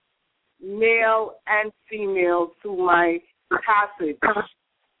both, male and female, through my passage.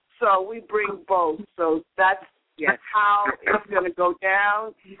 So we bring both. So that's how it's going to go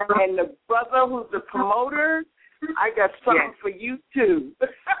down. And the brother who's the promoter, I got something for you, too. A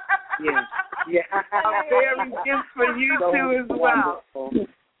very gift for you, too, as well. Man.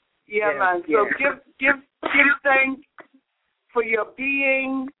 So give thanks for your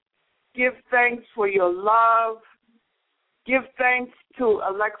being. Give thanks for your love. Give thanks to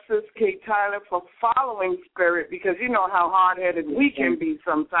Alexyss K Tylor for following Spirit, because you know how hard-headed we can be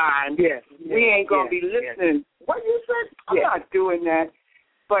sometimes. We ain't going to be listening. What you said? I'm not doing that.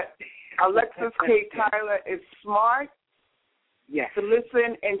 But Alexyss K Tylor is smart to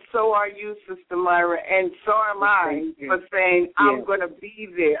listen, and so are you, Sister MyRah, and so am I, for saying I'm going to be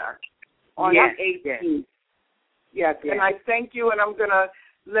there on the 18th. And I thank you, and I'm going to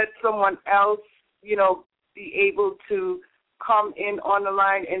let someone else, be able to come in on the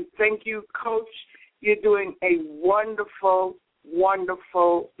line. And thank you, Coach. You're doing a wonderful,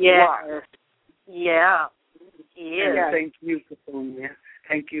 wonderful work. Thank you, Kafunya.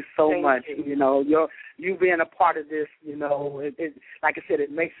 Thank you so much. You being a part of this, it, like I said,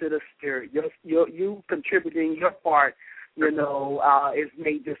 it makes it a spirit. You contributing your part, is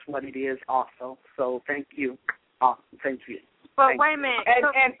made this what it is also. So thank you. Thank you. But wait a minute. And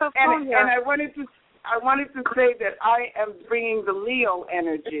I wanted to say that I am bringing the Leo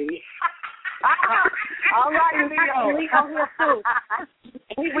energy. All right, Leo here too.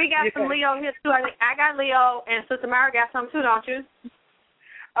 We got some Leo here too. I got Leo, and Sister MyRah got some too, don't you?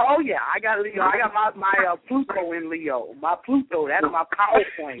 Oh yeah, I got Leo. I got my Pluto in Leo. My Pluto, that's my power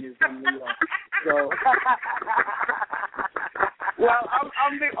point, is in Leo. So. Well,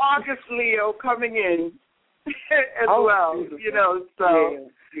 I'm the August Leo coming in as well. Beautiful. You know, so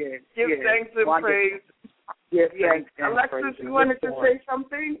give thanks and praise. Yes, yes. Alexyss, you wanted to say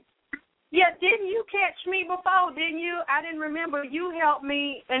something? Yeah, didn't you catch me before? Didn't you? I didn't remember. You helped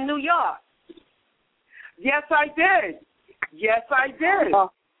me in New York. Yes, I did. Yes, I did.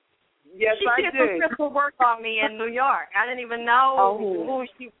 Yes, I did. She did some crystal work on me in New York. I didn't even know who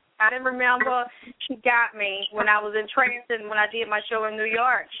she. I didn't remember. She got me when I was in trance, and when I did my show in New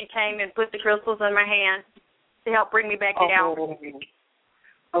York, she came and put the crystals in my hand to help bring me back down.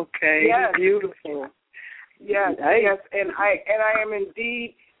 Okay. Yes. Beautiful. Yes, yes, and I am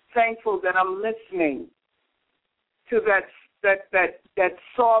indeed thankful that I'm listening to that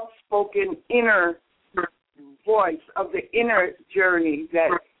soft-spoken inner voice of the inner journey that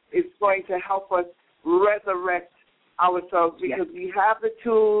is going to help us resurrect ourselves, because we have the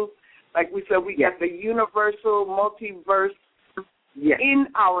tools. Like we said, we got the universal multiverse in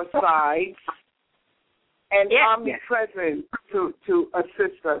our sides and omnipresent to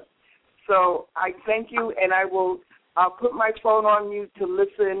assist us. So I thank you, and I'll put my phone on mute to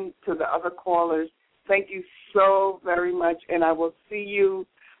listen to the other callers. Thank you so very much, and I will see you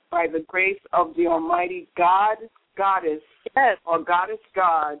by the grace of the Almighty God, Goddess, or Goddess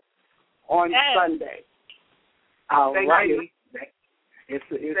God on Sunday. All Thank right. you.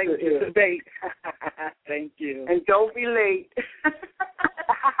 It's a date. Thank you. And don't be late.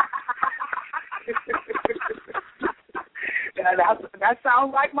 That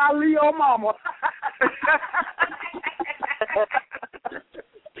sounds like my Leo mama.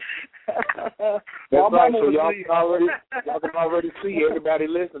 That's right. So y'all can already see, everybody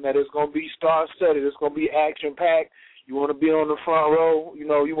listening, that it's going to be star-studded. It's going to be action-packed. You want to be on the front row. You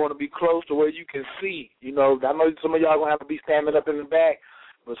know, you want to be close to where you can see. You know, I know some of y'all going to have to be standing up in the back,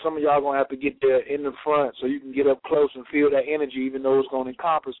 but some of y'all going to have to get there in the front so you can get up close and feel that energy, even though it's going to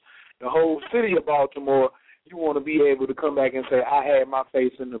encompass the whole city of Baltimore. You want to be able to come back and say, I had my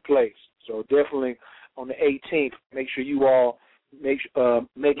face in the place. So definitely on the 18th, make sure you all make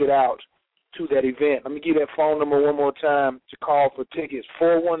it out to that event. Let me give that phone number one more time to call for tickets,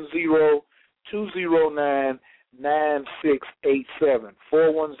 410-209-9687,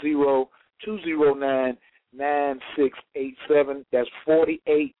 410-209-9687. That's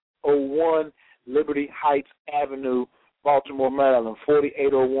 4801 Liberty Heights Avenue, Baltimore, Maryland,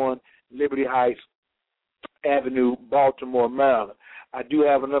 4801 Liberty Heights Avenue, Baltimore, Maryland. I do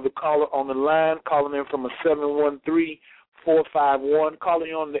have another caller on the line, calling in from a 713-451.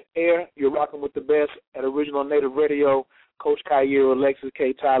 Calling on the air, you're rocking with the best at Original Native Radio, Coach Tylor, Alexyss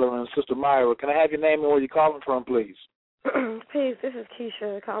K Tylor, and Sister MyRah. Can I have your name and where you're calling from, please? Peace, this is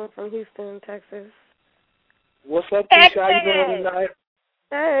Keisha calling from Houston, Texas. What's up, Keisha? How you doing tonight?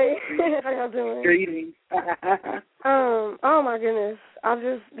 Hey, how y'all doing? Greetings. Oh my goodness.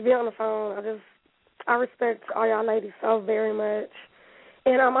 To be on the phone, I respect all y'all ladies so very much.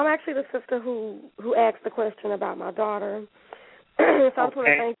 And I'm actually the sister who asked the question about my daughter. So I just want to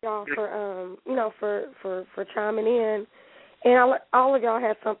thank y'all for chiming in. And all of y'all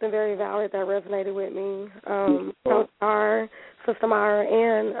had something very valid that resonated with me. Coach R, Sister MyRah,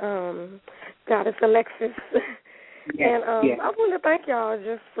 and Goddess Alexyss. And I want to thank y'all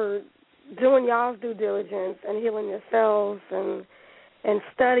just for doing y'all's due diligence and healing yourselves and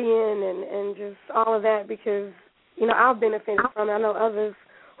studying and just all of that, because, you know, I've benefited from it. I know others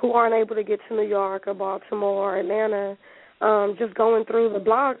who aren't able to get to New York or Baltimore or Atlanta, just going through the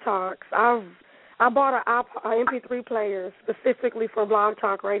blog talks. I bought an MP3 player specifically for Blog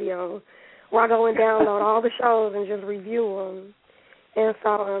Talk Radio, where I go and download all the shows and just review them. And so,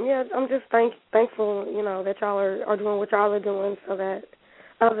 I'm just thankful, you know, that y'all are doing what y'all are doing so that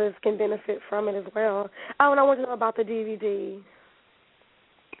others can benefit from it as well. Oh, and I want to know about the DVD.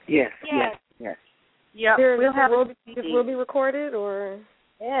 Yes. Yeah, this will be recorded, or?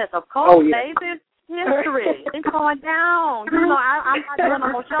 Yes, of course, baby. History. It's going down. You know, I'm not doing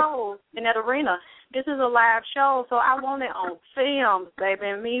no more shows in that arena. This is a live show, so I want it on film, baby.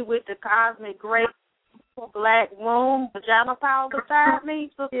 And me with the cosmic great black room, vagina power beside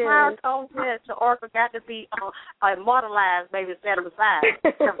me. So MyRah told me that the orca got to be immortalized, baby, instead of beside.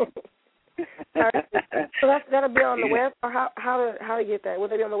 So that'll be on the web, or how to get that? Will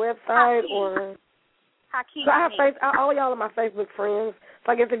they be on the website, or? So I have all y'all are my Facebook friends.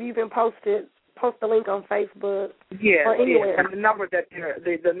 So I guess if you can post the link on Facebook or anywhere. And the number that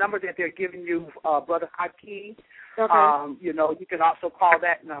they're giving you, Brother Haki, you know, you can also call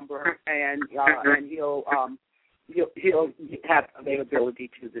that number, and he'll have availability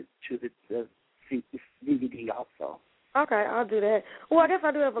to the DVD also. Okay, I'll do that. Well, I guess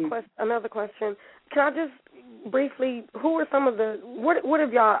I do have another question. Can I just briefly, who are some of what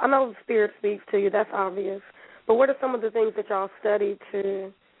have y'all, I know Spirit speaks to you, that's obvious, but what are some of the things that y'all studied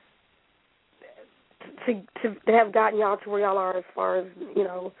to have gotten y'all to where y'all are as far as,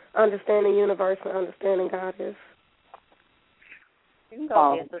 understanding universe and understanding Goddess?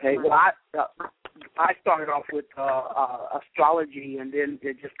 Okay, well, I started off with astrology, and then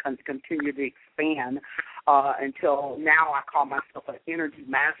it just continued to expand until now I call myself an energy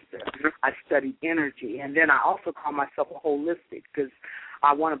master. I study energy, and then I also call myself a holistic because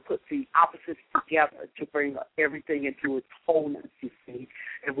I want to put the opposites together to bring everything into its wholeness, you see.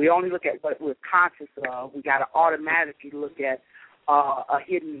 If we only look at what we're conscious of, we got to automatically look at a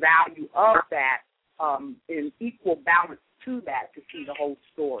hidden value of that in equal balance to that to see the whole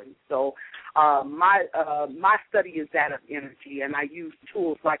story. So my study is that of energy, and I use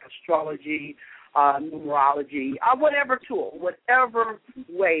tools like astrology, numerology, whatever tool, whatever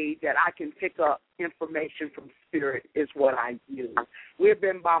way that I can pick up information from spirit is what I use. We've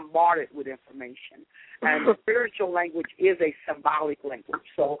been bombarded with information, and the spiritual language is a symbolic language,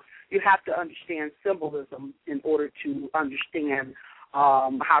 so you have to understand symbolism in order to understand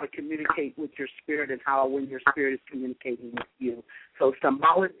how to communicate with your spirit and how when your spirit is communicating with you. So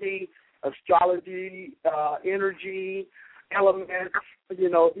symbology, astrology, energy, elements, these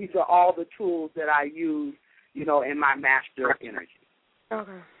are all the tools that I use, in my master energy.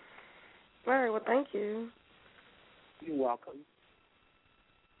 Okay. All right, well, thank you. You're welcome.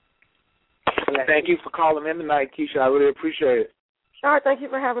 Thank you for calling in tonight, Keisha. I really appreciate it. All right, thank you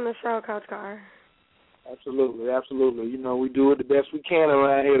for having the show, Coach Carr. Absolutely, absolutely. We do it the best we can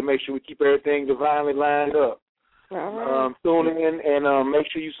around here to make sure we keep everything divinely lined up. All right. Tune in and make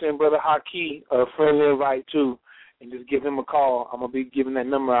sure you send Brother Haki a friendly invite, too, and just give him a call. I'm going to be giving that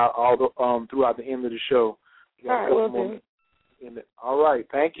number out throughout the end of the show. All right, we'll do. All right,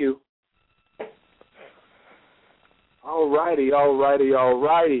 thank you. All righty.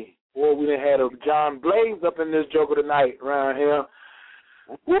 Boy, we done had a John Blaze up in this joker tonight around here.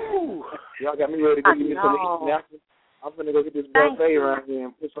 Woo! Y'all got me ready to go get me some eat now. I'm going to go get this buffet around here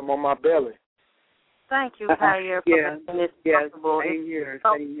and put some on my belly. Thank you, Tyler, for making this possible. Same here.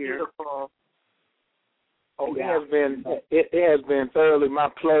 Beautiful. Oh, it has been thoroughly my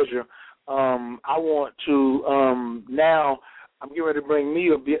pleasure. I want to now. I'm getting ready to bring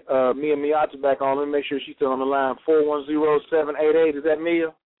Mia Miata back on. Let me make sure she's still on the line. 410-788. Is that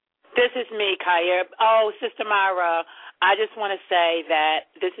Mia? This is me, Kaya. Oh, Sister MyRah, I just want to say that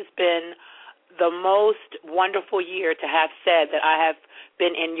this has been the most wonderful year to have said that I have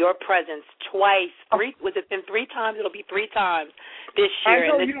been in your presence twice. Was it been 3 times? It'll be 3 times this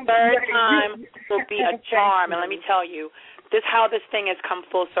year. And this third time will be a charm. And let me tell you, how this thing has come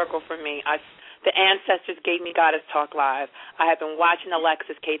full circle for me. The ancestors gave me Goddess Talk Live. I have been watching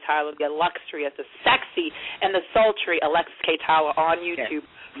Alexyss K Tylor, the illustrious, the sexy, and the sultry Alexyss K Tylor on YouTube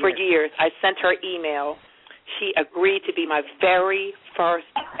for years. I sent her email. She agreed to be my very first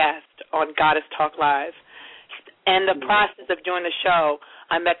guest on Goddess Talk Live. In the process of doing the show,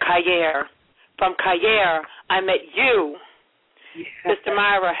 I met Kayer. From Kayer, I met you. Sister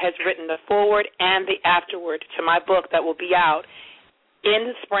MyRah has written the foreword and the afterword to my book that will be out in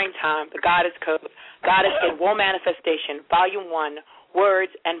the springtime, The Goddess Code, Goddess in Woe Manifestation, Volume 1, Words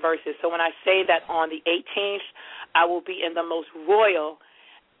and Verses. So when I say that on the 18th, I will be in the most royal,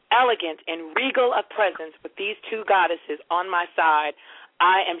 elegant, and regal of presence with these 2 goddesses on my side.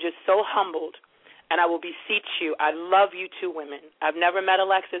 I am just so humbled, and I will beseech you. I love you 2 women. I've never met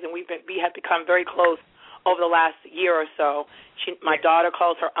Alexyss, and we have become very close over the last year or so. My daughter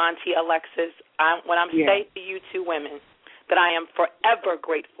calls her Auntie Alexyss. When I'm saying to you 2 women that I am forever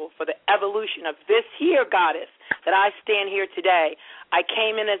grateful for the evolution of this here goddess, that I stand here today. I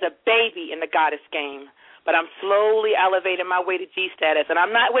came in as a baby in the goddess game, but I'm slowly elevating my way to G status, and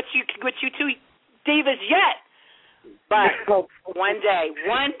I'm not with you 2 divas yet. But one day.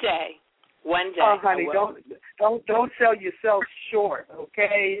 Oh, honey, don't sell yourself short,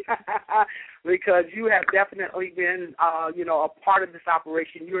 okay? Because you have definitely been, a part of this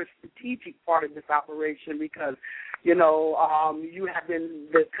operation. You're a strategic part of this operation because, you have been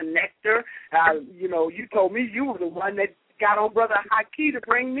the connector. You told me you were the one that got on Brother Haki to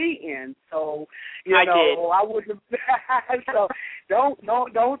bring me in. So, I wouldn't. So don't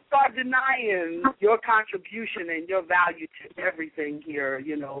start denying your contribution and your value to everything here.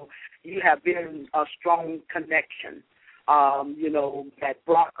 You have been a strong connection. That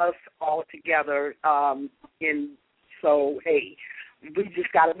brought us all together. So hey,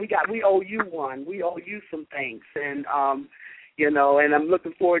 we owe you one. We owe you some things, and and I'm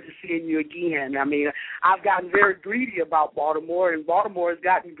looking forward to seeing you again. I mean, I've gotten very greedy about Baltimore, and Baltimore has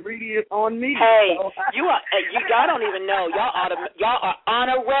gotten greedy on me. Hey, so. Y'all don't even know. Y'all are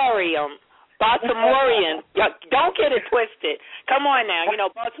honorarium Baltimorean. Y'all don't get it twisted. Come on now.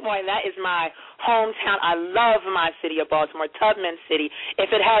 Baltimore, that is my hometown. I love my city of Baltimore, Tubman City.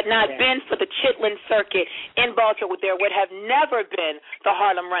 If it had not been for the Chitlin Circuit in Baltimore, there would have never been the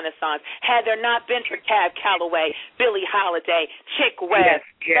Harlem Renaissance. Had there not been for Cab Calloway, Billie Holiday, Chick West,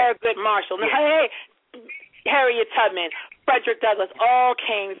 Thurgood Marshall, hey, Harriet Tubman, Frederick Douglass, all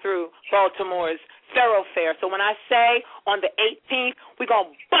came through Baltimore's thoroughfare. So when I say on the 18th, we're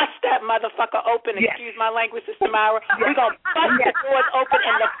going to bust that motherfucker open, excuse my language, Sister MyRah. We're going to bust the doors open,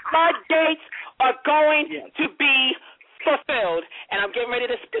 and the floodgates are going to be fulfilled. And I'm getting ready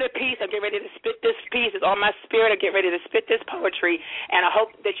to spit a piece. I'm getting ready to spit this piece. It's on my spirit. I'm getting ready to spit this poetry, and I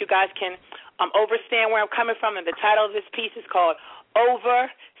hope that you guys can understand where I'm coming from. And the title of this piece is called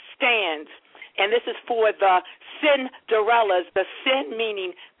Overstand. And this is for the Cinderellas, the sin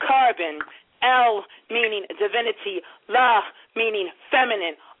meaning carbon, L meaning divinity, La meaning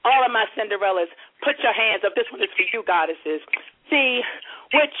feminine. All of my Cinderellas, put your hands up. This one is for you, goddesses. See,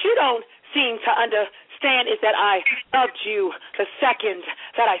 what you don't seem to understand is that I loved you the second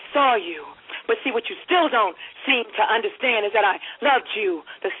that I saw you. But see, what you still don't seem to understand is that I loved you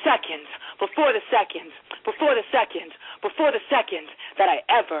the second, before the second, before the second, before the second that I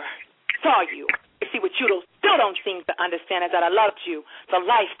ever saw you. You see, what you still don't seem to understand is that I loved you the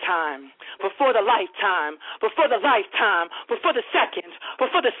lifetime, before the lifetime, before the lifetime, before the second,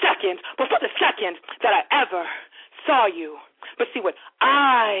 before the second, before the second that I ever saw you. But see, what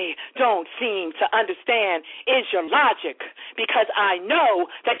I don't seem to understand is your logic, because I know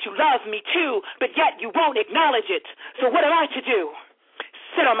that you love me too, but yet you won't acknowledge it. So what am I to do?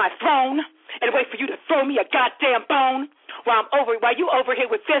 Sit on my throne and wait for you to throw me a goddamn bone? While you over here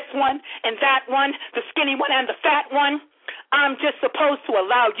with this one and that one, the skinny one and the fat one, I'm just supposed to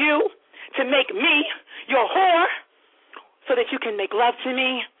allow you to make me your whore so that you can make love to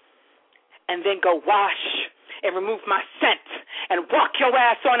me and then go wash and remove my scent and walk your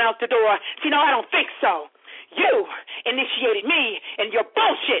ass on out the door. See, no, I don't think so. You initiated me and your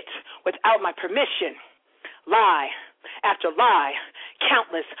bullshit without my permission. Lie after lie,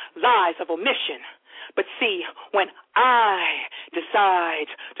 countless lies of omission. But see, when I decide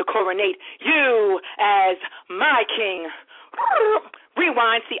to coronate you as my king,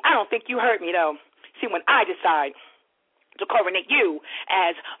 rewind, see, I don't think you heard me, though. See, when I decide to coronate you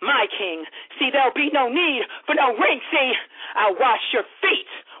as my king, see, there'll be no need for no ring, see. I'll wash your feet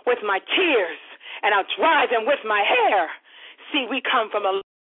with my tears, and I'll dry them with my hair. See, we come from a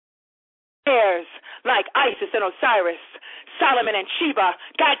hairs like Isis and Osiris, Solomon and Sheba,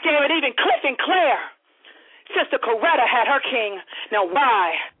 goddamn it, even Cliff and Claire. Sister Coretta had her king. Now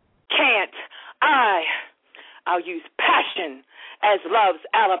why can't I? I'll use passion as love's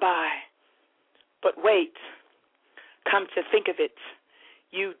alibi. But wait, come to think of it,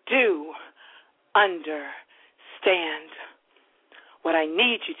 you do understand. What I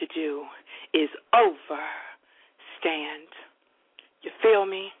need you to do is overstand. You feel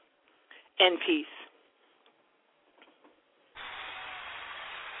me? In peace.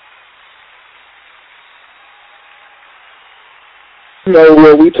 You know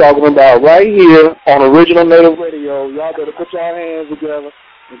what we talking about right here on Original Native Radio. Y'all better put y'all hands together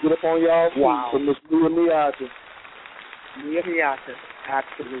and get up on y'all feet for Miss Mia Miata. Mia Miata,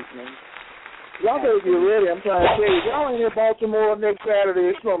 absolutely. Y'all better get ready. I'm trying to tell you, y'all ain't in Baltimore next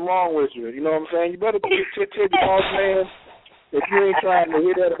Saturday, there's something wrong with you. You know what I'm saying? You better tell your boss man if you ain't trying to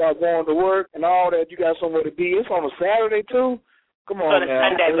hear that about going to work and all that, you got somewhere to be. It's on a Saturday, too? Come on now.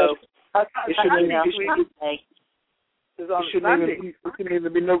 Sunday, though. It shouldn't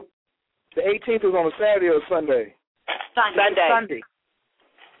even be no. The 18th is on a Saturday or Sunday? Sunday.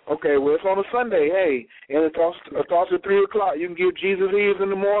 Okay, well, it's on a Sunday. Hey, and it starts at 3 o'clock. You can give Jesus Eves in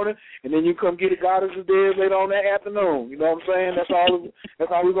the morning, and then you come get the Goddesses Days later on that afternoon. You know what I'm saying? That's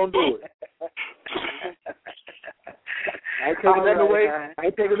how we're going to do it. I ain't taking nothing away. I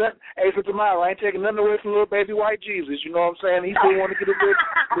ain't taking nothing. Hey, for tomorrow, I ain't taking nothing away from little baby white Jesus. You know what I'm saying? He still want to get a good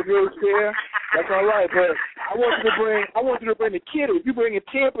share. That's all right. But I want you to bring the kid. If you bring in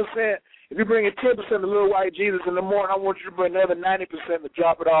 10%, of little white Jesus in the morning, I want you to bring another 90% to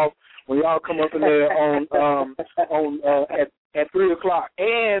drop it off when y'all come up in there at 3 o'clock.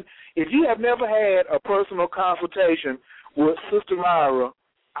 And if you have never had a personal consultation with Sister MyRah,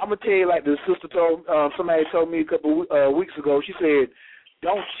 I'm going to tell you like the sister somebody told me a couple weeks ago. She said,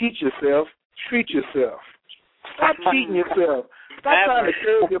 don't cheat yourself, treat yourself. Stop cheating yourself. Stop trying to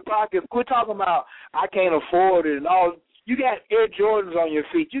save your pockets. Quit talking about, I can't afford it and all. You got Air Jordans on your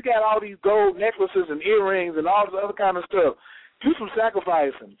feet. You got all these gold necklaces and earrings and all this other kind of stuff. Do some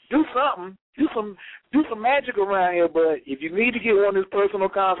sacrificing. Do something. Do some magic around here. But if you need to get one of these personal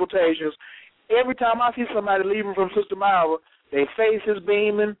consultations, every time I see somebody leaving from Sister MyRah, their face is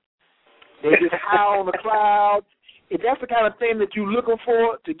beaming. They just high on the cloud. If that's the kind of thing that you're looking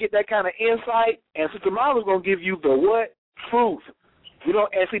for to get that kind of insight, and Sister MyRah's going to give you the what? Truth. You know,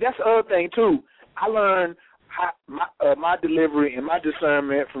 and see, that's the other thing, too. I learned my delivery and my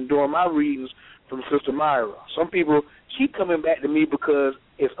discernment from doing my readings from Sister MyRah. Some people keep coming back to me because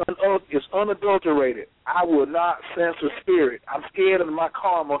it's unadulterated. I will not censor spirit. I'm scared of my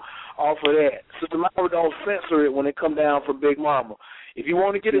karma off of that. Sister MyRah don't censor it when it come down from Big Mama. If you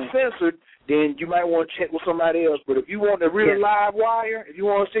want to get it censored, then you might want to check with somebody else. But if you want a real live wire, if you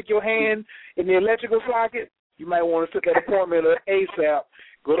want to stick your hand in the electrical socket, you might want to set that appointment ASAP.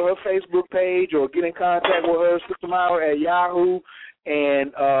 Go to her Facebook page or get in contact with her, Sister MyRah, at Yahoo,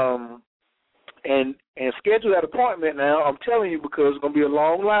 and schedule that appointment now. I'm telling you, because it's going to be a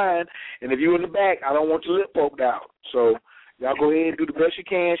long line, and if you're in the back, I don't want your lip poked out. So y'all go ahead and do the best you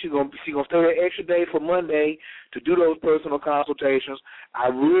can. She's gonna stay an extra day for Monday to do those personal consultations. I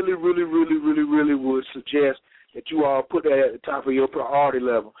really, really, really, really, really would suggest that you all put that at the top of your priority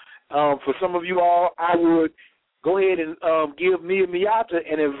level. For some of you all, I would go ahead and give me and Miata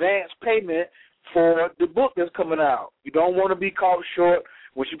an advance payment for the book that's coming out. You don't want to be caught short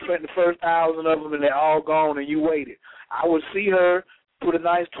when she print the first 1,000 of them and they're all gone and you waited. I would see her put a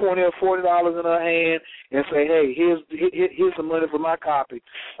nice $20 or $40 in her hand and say, hey, here's some money for my copy.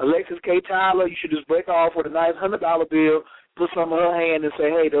 Alexyss K Tylor, you should just break off with a nice $100 bill, put some in her hand and say,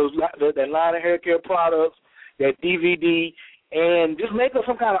 hey, that line of hair care products, that DVD, and just make her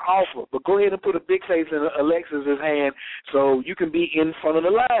some kind of offer. But go ahead and put a big face in Alexyss's hand so you can be in front of the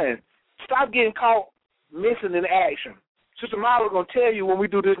line. Stop getting caught missing in action. Sister MyRah is going to tell you when we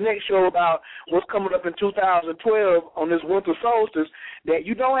do this next show about what's coming up in 2012 on this winter solstice that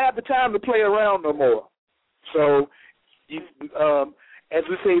you don't have the time to play around no more. So, as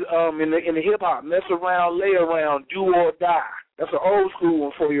we say in the hip-hop, mess around, lay around, do or die. That's an old school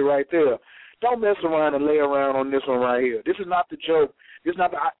one for you right there. Don't mess around and lay around on this one right here. This is not the joke. This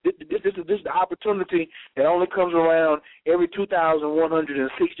is the opportunity that only comes around every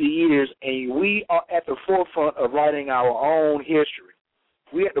 2,160 years, and we are at the forefront of writing our own history.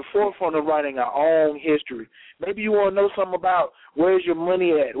 We're at the forefront of writing our own history. Maybe you want to know something about where's your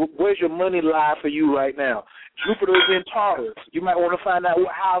money at? Where's your money lie for you right now? Jupiter's in Taurus. You might want to find out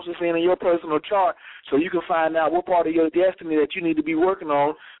what house it's in your personal chart so you can find out what part of your destiny that you need to be working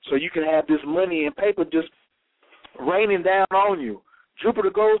on so you can have this money and paper just raining down on you.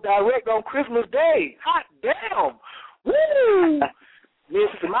 Jupiter goes direct on Christmas Day. Hot damn. Woo! Me and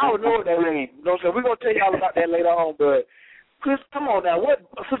Sister MyRah know what that means. You know what I'm saying? We're going to tell y'all about that later on, but Chris, come on now.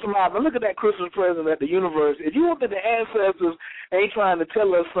 Sister MyRah, look at that Christmas present at the universe. If you want that the ancestors ain't trying to tell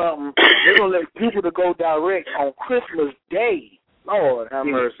us something, they're going to let Jupiter go direct on Christmas Day. Lord have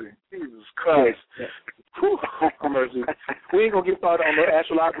mercy. Jesus Christ. Whew, have mercy. We ain't going to get started on the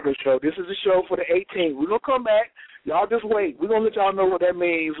astrological show. This is a show for the 18th. We're going to come back. Y'all just wait. We're going to let y'all know what that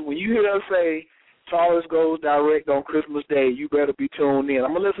means. When you hear us say Taurus goes direct on Christmas Day, you better be tuned in.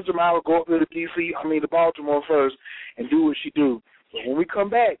 I'm going to listen to MyRah go up to to Baltimore first and do what she do. But when we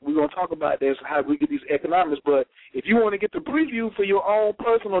come back, we're going to talk about this, how we get these economics. But if you want to get the preview for your own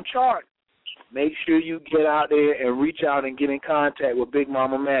personal chart, make sure you get out there and reach out and get in contact with Big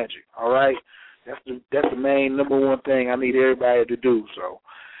Mama Magic, all right? That's the main number one thing I need everybody to do. So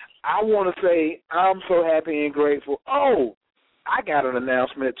I want to say I'm so happy and grateful. Oh, I got an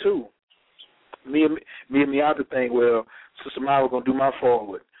announcement, too. Me and Miata think, well, Sister MyRah going to do my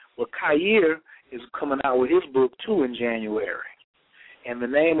forward. Well, Khayr is coming out with his book, too, in January. And the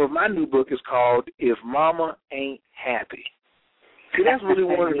name of my new book is called If Mama Ain't Happy. See, that's really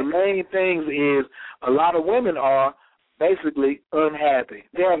one of the main things is a lot of women are basically unhappy.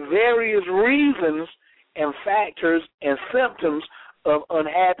 There are various reasons and factors and symptoms of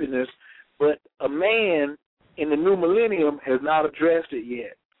unhappiness, but a man in the new millennium has not addressed it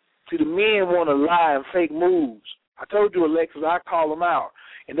yet. See, the men want to lie and fake moves. I told you, Alexyss, I call them out.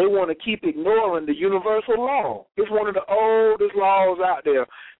 And they want to keep ignoring the universal law. It's one of the oldest laws out there.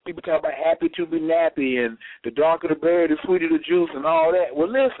 People talk about happy to be nappy and the darker the berry, the sweeter the juice and all that. Well,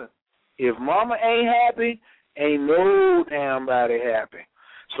 listen, if mama ain't happy, ain't no damn body happy.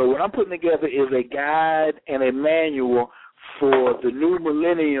 So what I'm putting together is a guide and a manual for the new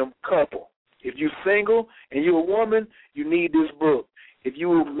millennium couple. If you're single and you're a woman, you need this book. If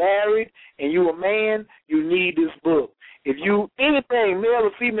you're married and you're a man, you need this book.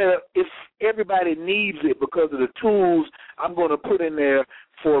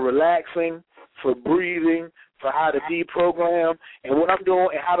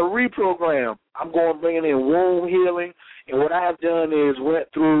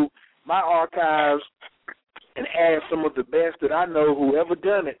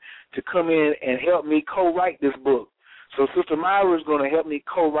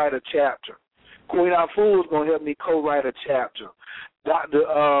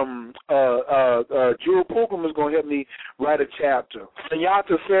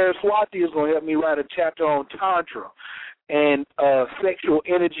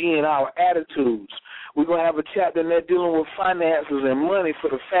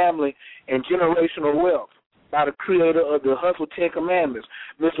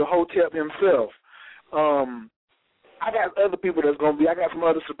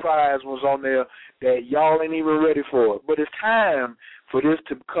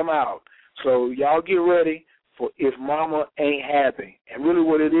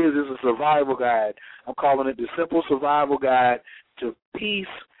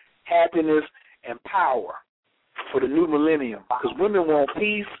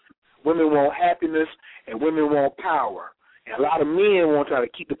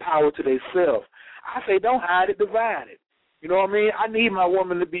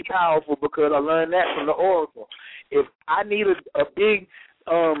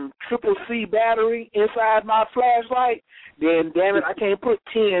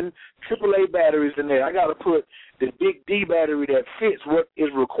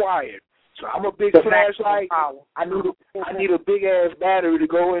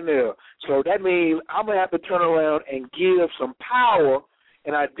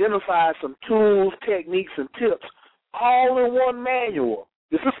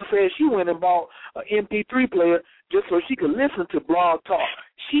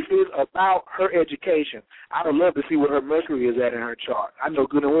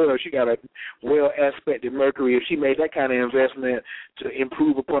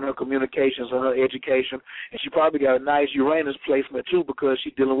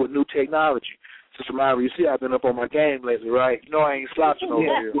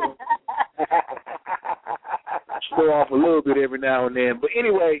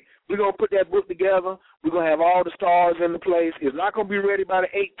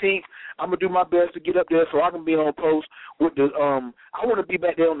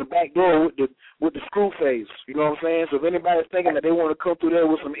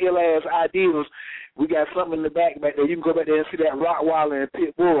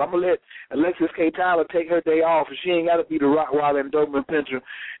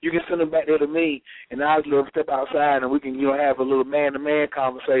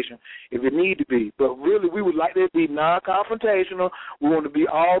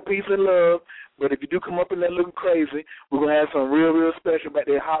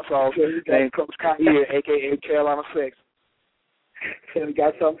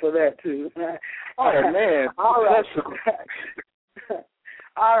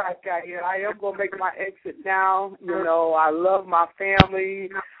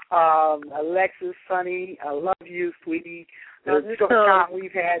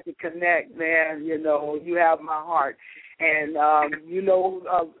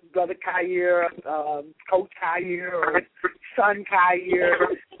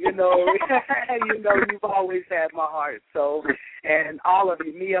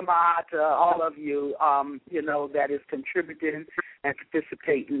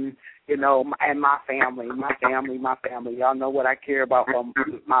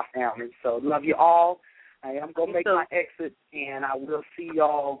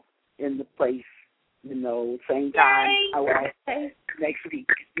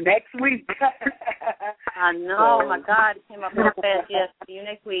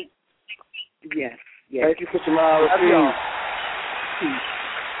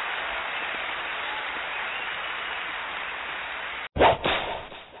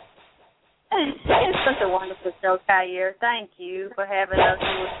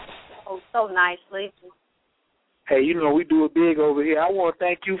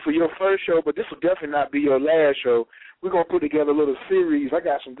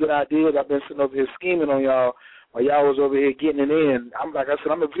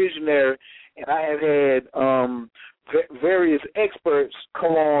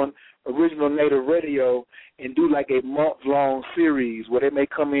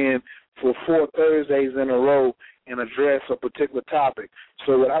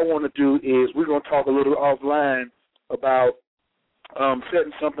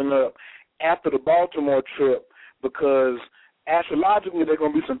 because astrologically there are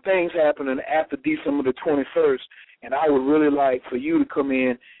going to be some things happening after December the 21st, and I would really like for you to come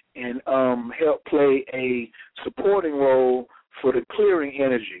in and help play a supporting role for the clearing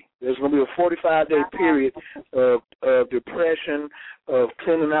energy. There's going to be a 45-day period of depression, of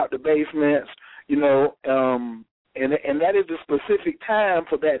cleaning out the basements, and that is the specific time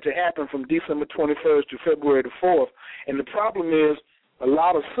for that to happen from December 21st to February the 4th. And the problem is a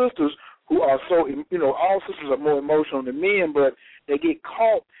lot of sisters who are so, all sisters are more emotional than men, but they get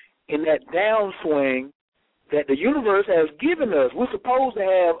caught in that downswing that the universe has given us. We're supposed to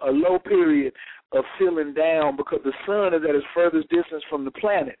have a low period of feeling down because the sun is at its furthest distance from the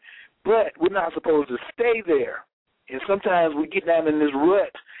planet. But we're not supposed to stay there. And sometimes we get down in this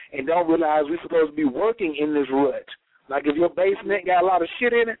rut and don't realize we're supposed to be working in this rut. Like if your basement got a lot of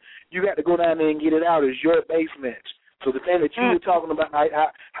shit in it, you got to go down there and get it out. It's your basement. So the thing that you were talking about,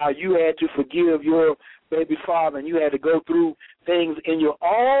 how you had to forgive your baby father and you had to go through things in your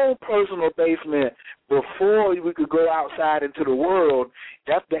own personal basement before we could go outside into the world,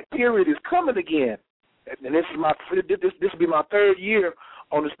 that period is coming again. And this will be my third year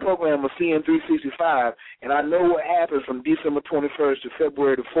on this program of CN 365, and I know what happens from December 21st to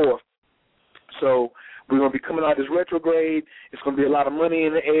February the 4th. So we're going to be coming out of this retrograde. It's going to be a lot of money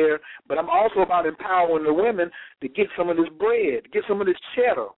in the air, but I'm also about empowering the women to get some of this bread, get some of this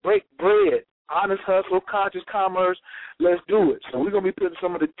cheddar, break bread, honest hustle, conscious commerce. Let's do it. So we're going to be putting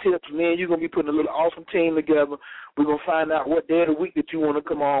some of the tips, man. You're going to be putting a little awesome team together. We're going to find out what day of the week that you want to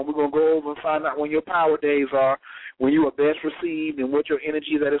come on. We're going to go over and find out when your power days are, when you are best received, and what your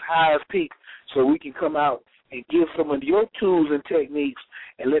energy is at its highest peak, so we can come out and give some of your tools and techniques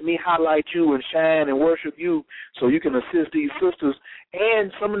and let me highlight you and shine and worship you so you can assist these sisters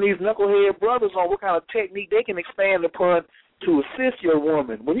and some of these knucklehead brothers on what kind of technique they can expand upon to assist your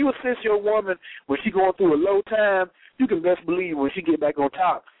woman. When you assist your woman when she's going through a low time, you can best believe when she get back on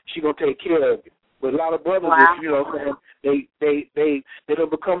top, she's going to take care of you. But a lot of brothers, they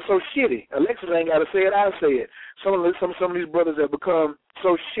don't become so shitty. Alexyss ain't got to say it, I say it. Some of these brothers have become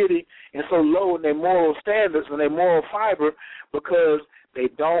so shitty and so low in their moral standards and their moral fiber because they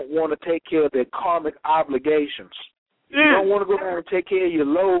don't want to take care of their karmic obligations. If you don't want to go down and take care of your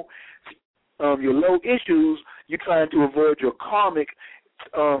low issues, you're trying to avoid your karmic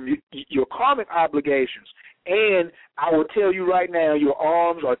obligations. And I will tell you right now, your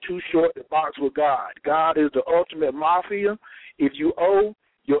arms are too short to box with God. God is the ultimate mafia. If you owe,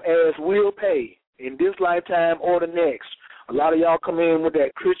 your ass will pay in this lifetime or the next. A lot of y'all come in with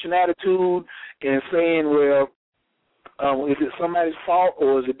that Christian attitude and saying, well, is it somebody's fault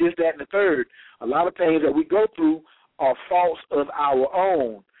or is it this, that, and the third? A lot of things that we go through are faults of our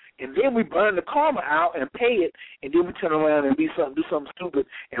own. And then we burn the karma out and pay it, and then we turn around and do something stupid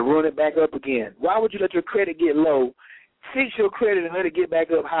and run it back up again. Why would you let your credit get low, fix your credit and let it get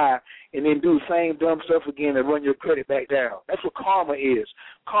back up high, and then do the same dumb stuff again and run your credit back down? That's what karma is.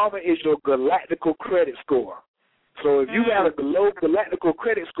 Karma is your galactical credit score. So if you got a low galactical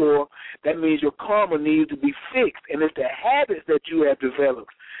credit score, that means your karma needs to be fixed, and it's the habits that you have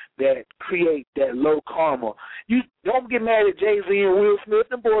developed that create that low karma. You don't get mad at Jay-Z and Will Smith.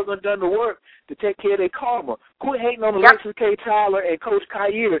 Them boys done the work to take care of their karma. Quit hating on Alexyss K Tylor and Coach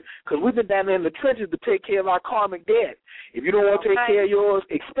Kyrie, because we've been down there in the trenches to take care of our karmic debt. If you don't want to take care of yours,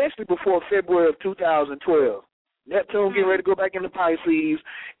 especially before February of 2012, Neptune getting ready to go back into Pisces,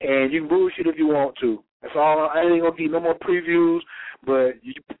 and you can bullshit if you want to. That's all. I ain't going to give no more previews, but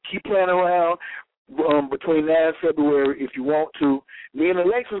you keep playing around between now and February if you want to. Me and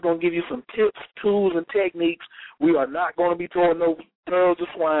Alexyss is going to give you some tips, tools, and techniques. We are not going to be throwing no pearls of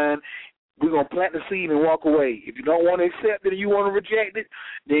swine. We're going to plant the seed and walk away. If you don't want to accept it and you want to reject it,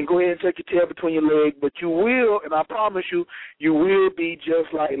 then go ahead and take your tail between your legs. But you will, and I promise you, you will be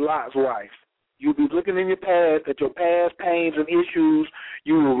just like Lot's wife. You'll be looking in your past at your past pains and issues.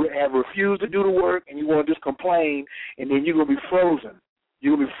 You will have refused to do the work, and you want to just complain, and then you're going to be frozen.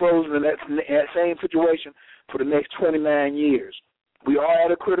 You're going to be frozen in that same situation for the next 29 years. We are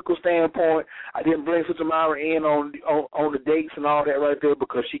at a critical standpoint. I didn't bring Sister MyRah in on the dates and all that right there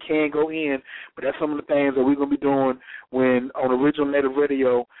because she can go in, but that's some of the things that we're going to be doing when on Original Native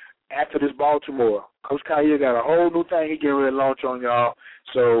Radio after this Baltimore. Coach Kyrie got a whole new thing he getting ready to launch on y'all.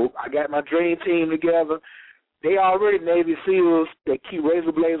 So I got my dream team together. They already Navy SEALs. They keep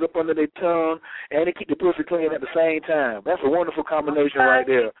razor blades up under their tongue, and they keep the pussy clean at the same time. That's a wonderful combination right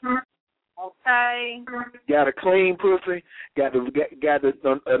there. Okay. Got a clean pussy, got to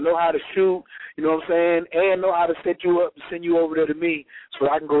know how to shoot, you know what I'm saying, and know how to set you up, send you over there to me so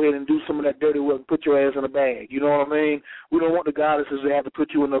I can go ahead and do some of that dirty work and put your ass in a bag. You know what I mean? We don't want the goddesses to have to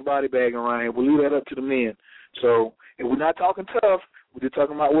put you in a body bag around here. We'll leave that up to the men. So if we're not talking tough, we're just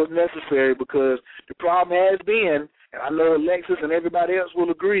talking about what's necessary, because the problem has been, and I know Alexis and everybody else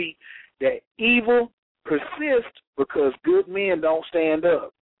will agree, that evil persists because good men don't stand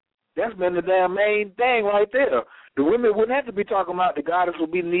up. That's been the damn main thing right there. The women wouldn't have to be talking about the goddess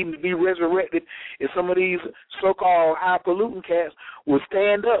would be needing to be resurrected if some of these so-called high-polluting cats would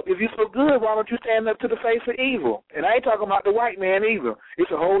stand up. If you're so good, why don't you stand up to the face of evil? And I ain't talking about the white man either.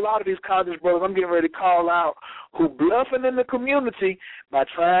 It's a whole lot of these conscious brothers I'm getting ready to call out who bluffing in the community by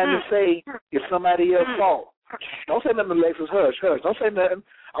trying to say it's somebody else's fault. Don't say nothing, Alexis. Hush. Don't say nothing.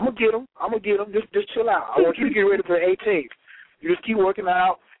 I'm going to get them. Just chill out. I want you to get ready for the 18th. You just keep working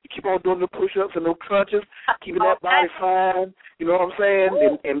out. You keep on doing the push-ups and the crunches, keeping that body fine, you know what I'm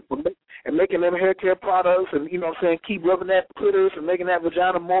saying, and making them hair care products, and, you know what I'm saying, keep rubbing that clitoris and making that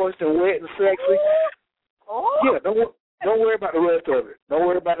vagina moist and wet and sexy. Yeah, don't worry about the rest of it. Don't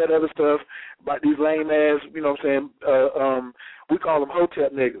worry about that other stuff, about these lame-ass, you know what I'm saying, we call them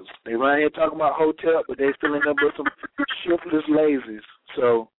hotep niggas. They around here talking about hotep, but they still end up with some shiftless lazies.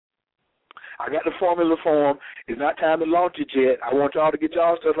 So I got the formula for them. It's not time to launch it yet. I want y'all to get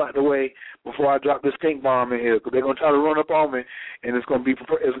y'all stuff out of the way before I drop this stink bomb in here, because they're going to try to run up on me, and it's going to be,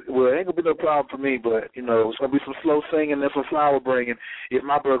 well, it ain't going to be no problem for me, but, you know, it's going to be some slow singing and some flower bringing if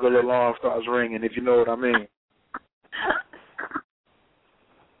my burglar alarm starts ringing, if you know what I mean.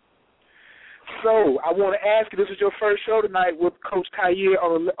 So I want to ask you, this is your first show tonight with Coach Tylor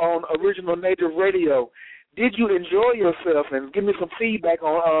on Original Native Radio. Did you enjoy yourself? And give me some feedback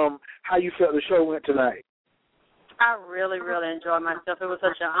on how you felt the show went tonight. I really, really enjoyed myself. It was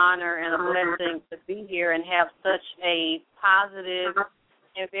such an honor and a blessing to be here and have such a positive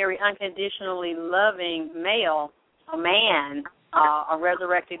and very unconditionally loving male, a man, a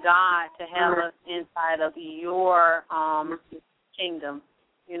resurrected God, to have us inside of your kingdom,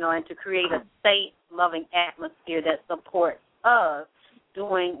 you know, and to create a safe, loving atmosphere that supports us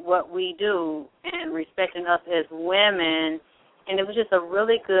doing what we do and respecting us as women. And it was just a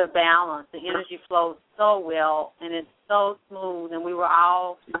really good balance. The energy flowed so well, and it's so smooth, and we were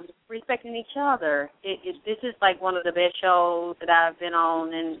all respecting each other. This is like one of the best shows that I've been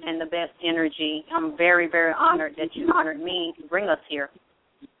on, and the best energy. I'm very, very honored that you honored me to bring us here.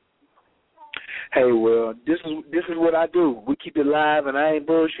 Hey, well, this is what I do. We keep it live, and I ain't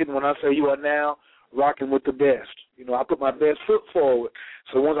bullshitting when I say you are now rocking with the best. You know, I put my best foot forward.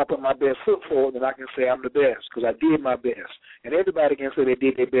 So once I put my best foot forward, then I can say I'm the best, because I did my best. And everybody can say they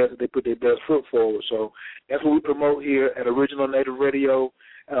did their best if they put their best foot forward. So that's what we promote here at Original Native Radio.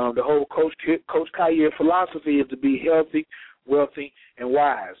 The whole Coach Tylor philosophy is to be healthy, wealthy, and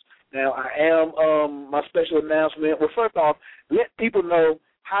wise. Now, I am my special announcement. Well, first off, let people know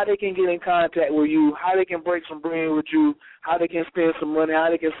how they can get in contact with you, how they can break some bread with you, how they can spend some money, how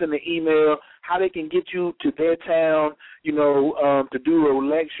they can send an email, how they can get you to their town, you know, to do a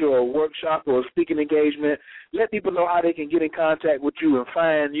lecture or a workshop or a speaking engagement. Let people know how they can get in contact with you and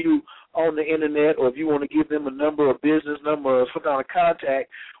find you on the Internet, or if you want to give them a number, a business number, or some kind of contact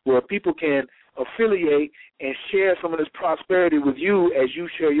where people can affiliate and share some of this prosperity with you as you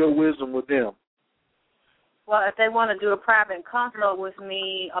share your wisdom with them. Well, if they want to do a private consult with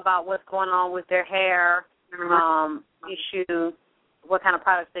me about what's going on with their hair issue, what kind of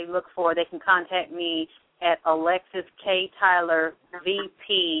products they look for, they can contact me at Alexyss K Tylor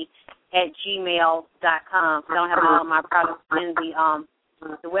VP @gmail.com. I don't have all of my products in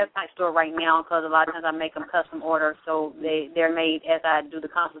the website store right now, because a lot of times I make them custom order, so they're made as I do the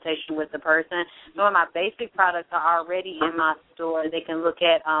consultation with the person. Some of my basic products are already in my store. They can look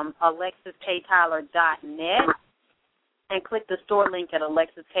at alexisktylor.net and click the store link at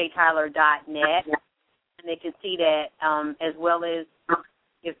alexisktylor.net, and they can see that, as well as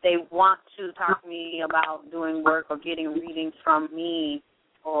if they want to talk to me about doing work or getting readings from me,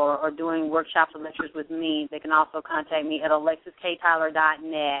 or doing workshops or lectures with me, they can also contact me at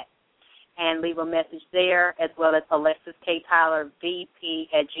alexisktylor.net and leave a message there, as well as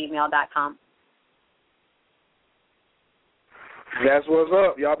alexisktylorvp@gmail.com. That's what's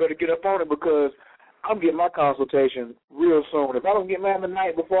up. Y'all better get up on it, because I'm getting my consultation real soon. If I don't get mine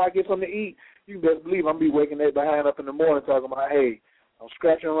tonight before I get something to eat, you best believe I'm going to be waking that behind up in the morning talking about, hey, I'm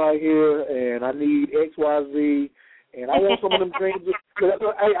scratching right here, and I need X, Y, Z. And I want some of them dreams.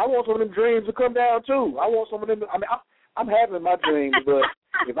 I want some of them dreams to come down too. I want some of them. I mean, I'm having my dreams, but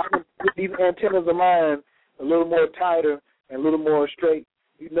if I can get these antennas of mine a little more tighter and a little more straight,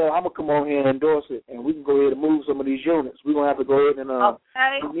 you know, I'm gonna come on here and endorse it, and we can go ahead and move some of these units. We're gonna have to go ahead and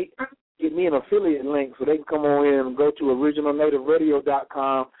get me an affiliate link so they can come on in and go to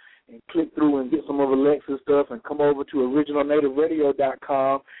originalnativeradio.com and click through and get some of Alexyss stuff, and come over to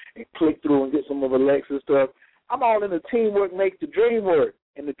originalnativeradio.com and click through and get some of Alexyss stuff. I'm all in the teamwork makes the dream work.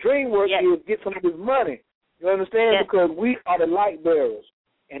 And the dream work is get some of this money. You understand? Yes. Because we are the light bearers.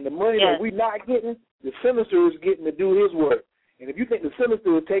 And the money that we're not getting, the sinister is getting to do his work. And if you think the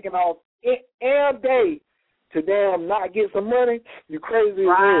sinister is taking off every day to damn not get some money, you're crazy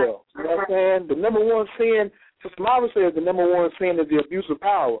as hell. You know what I'm saying? The number one sin, Sister MyRah says the number one sin is the abuse of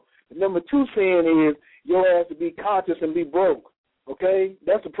power. The number two sin is your ass to be conscious and be broke. Okay?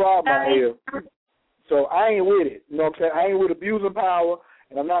 That's the problem out here. So I ain't with it. You know what I'm saying? I ain't with abusing power,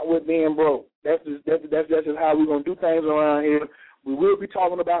 and I'm not with being broke. That's just how we're going to do things around here. We will be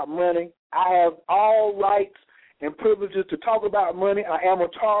talking about money. I have all rights and privileges to talk about money. I am a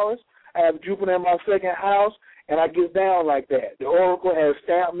Taurus. I have Jupiter in my second house, and I get down like that. The Oracle has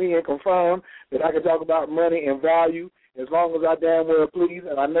stamped me and confirmed that I can talk about money and value as long as I damn well please,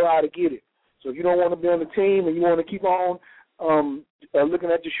 and I know how to get it. So if you don't want to be on the team and you want to keep on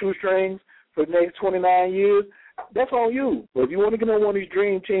looking at your shoestrings for the next 29 years, that's on you. But if you want to get on one of these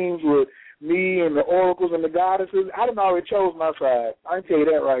dream teams with me and the oracles and the goddesses, I done already chose my side. I can tell you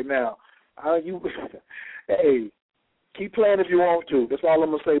that right now. Hey, keep playing if you want to. That's all I'm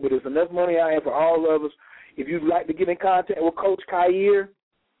going to say. But there's enough money out here for all of us. If you'd like to get in contact with Coach Tylor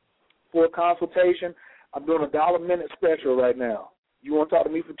for a consultation, I'm doing a $1 a minute special right now. You want to talk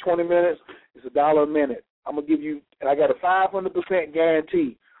to me for 20 minutes, it's $1 a minute. I'm going to give you, and I got a 500%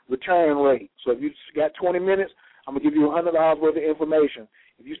 guarantee return rate. So if you got 20 minutes, I'm going to give you $100 worth of information.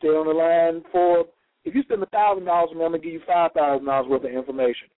 If you stay on the line if you spend $1,000 on me, I'm going to give you $5,000 worth of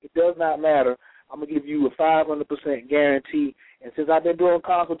information. It does not matter. I'm going to give you a 500% guarantee. And since I've been doing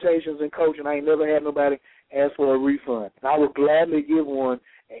consultations and coaching, I ain't never had nobody ask for a refund. And I would gladly give one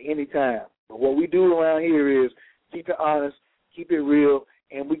at any time. But what we do around here is keep it honest, keep it real,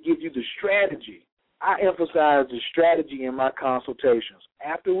 and we give you the strategy. I emphasize the strategy in my consultations.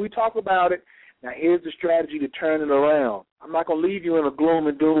 After we talk about it, now here's the strategy to turn it around. I'm not going to leave you in a gloom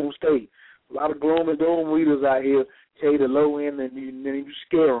and doom state. A lot of gloom and doom readers out here tell you the low end and you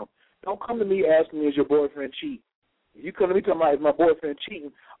scare them. Don't come to me asking me, is your boyfriend cheating? If you come to me talking about, is my boyfriend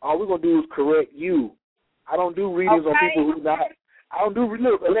cheating, all we're going to do is correct you. I don't do readings on people who not.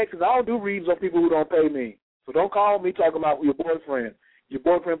 Look, Alexyss, I don't do readings on people who don't pay me. So don't call me talking about your boyfriend. Your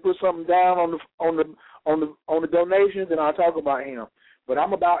boyfriend put something down on the donations, and I'll talk about him. But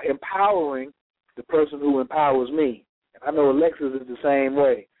I'm about empowering the person who empowers me. And I know Alexyss is the same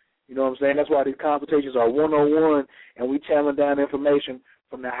way. You know what I'm saying? That's why these consultations are one-on-one, and we channeling down information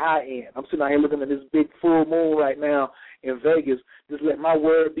from the high end. I'm sitting out here looking at this big full moon right now in Vegas. Just let my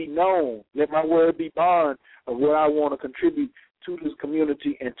word be known. Let my word be bond of what I want to contribute to this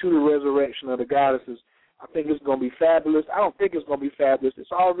community and to the resurrection of the goddesses. I think it's going to be fabulous. I don't think it's going to be fabulous.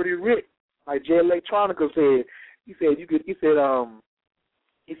 It's already written. Like Jay Electronica said, he said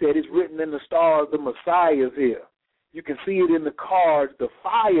it's written in the stars, the Messiah is here. You can see it in the cards, the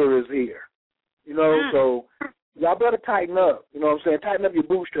fire is here. You know, so y'all better tighten up. You know what I'm saying? Tighten up your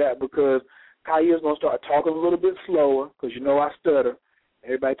bootstrap because Tylor's going to start talking a little bit slower because you know I stutter.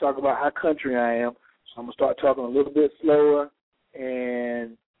 Everybody talk about how country I am. So I'm going to start talking a little bit slower,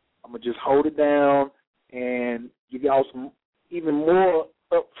 and I'm going to just hold it down and give y'all some even more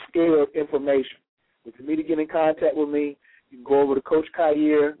upscale information. If you need to get in contact with me, you can go over to Coach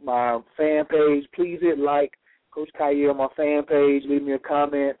Tylor, my fan page. Please hit like Coach Tylor on my fan page. Leave me a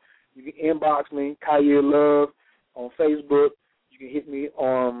comment. You can inbox me, Tylor Love, on Facebook. You can hit me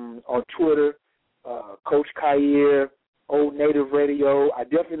on Twitter, Coach Tylor, Old Native Radio. I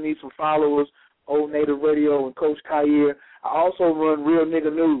definitely need some followers, Old Native Radio and Coach Tylor. I also run Real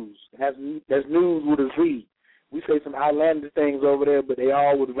Nigga News. That's news with a Z. We say some outlandish things over there, but they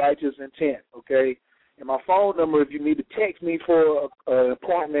all with righteous intent, okay? And my phone number, if you need to text me for an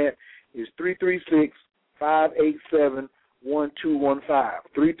appointment, is 336-587-1215.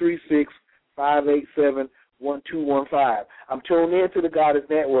 336-587-1215. I'm tuned in to the Goddess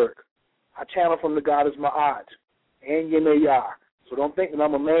Network. I channel from the Goddess Ma'at and Yemayah. So don't think that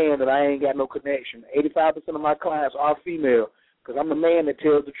I'm a man that I ain't got no connection. 85% of my clients are female because I'm the man that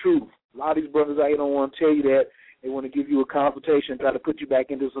tells the truth. A lot of these brothers out here don't want to tell you that. They want to give you a consultation, try to put you back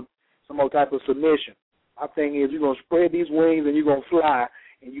into some more type of submission. My thing is you're going to spread these wings and you're going to fly,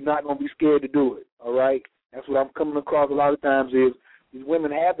 and you're not going to be scared to do it, all right? That's what I'm coming across a lot of times is these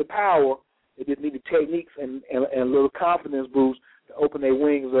women have the power. They just need the techniques and a little confidence boost to open their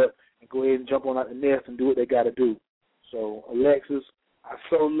wings up and go ahead and jump on out the nest and do what they got to do. So, Alexyss, I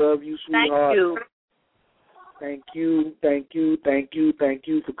so love you, sweetheart. Thank you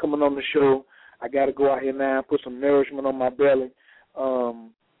for coming on the show. I got to go out here now and put some nourishment on my belly.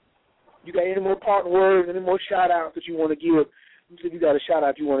 You got any more parting words, any more shout-outs that you want to give? You said you got a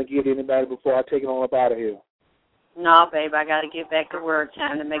shout-out you want to give to anybody before I take it on up out of here. No, babe, I got to get back to work.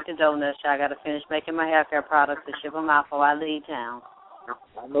 Time to make the donuts. I got to finish making my hair care products and ship them out before I leave town.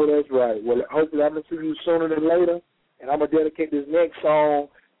 I know that's right. Well, hopefully I'm going to see you sooner than later, and I'm going to dedicate this next song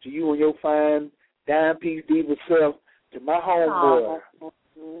to you and your fine dime piece diva self, to my homeboy,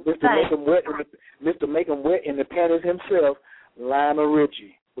 Mr. Make 'em Wet in the Panties himself, Lionel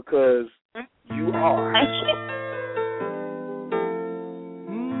Richie, because you are. Thank you.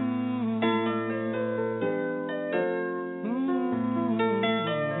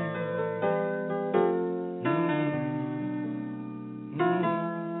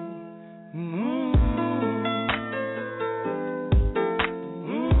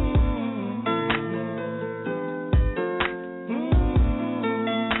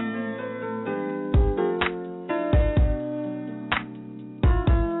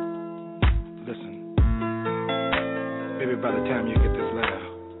 By the time you get this letter,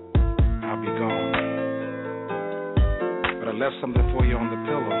 I'll be gone. But I left something for you on the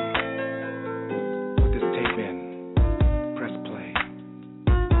pillow. Put this tape in. Press play.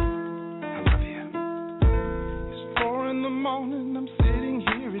 I love you. It's 4 a.m, I'm sitting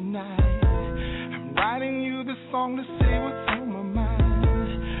here at night. I'm writing you this song to say what's on my mind.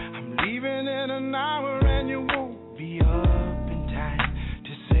 I'm leaving in an hour and you won't be up in time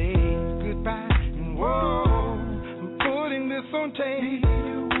to say goodbye. And whoa, on tape.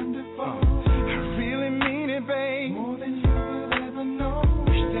 You're wonderful. I really mean it, babe. More than you will ever know.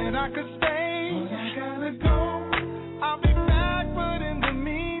 Wish that I could stay, but I gotta go. I'll be back, but in the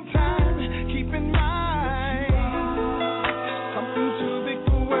meantime, keep in mind something too big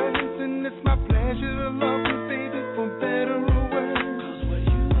for words, and it's my pleasure to love you, baby, for better or worse. 'Cause what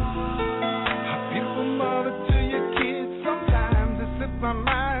you are, a beautiful mother to your kids. Sometimes it slips my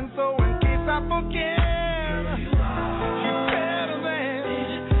mind, so in case I forget.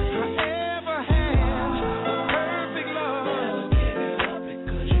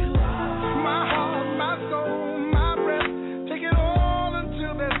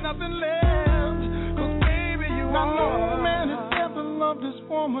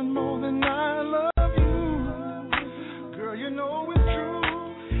 Woman, more than I love you, girl, you know it's true,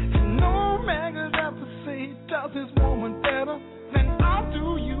 and no man could ever say he does this woman better than I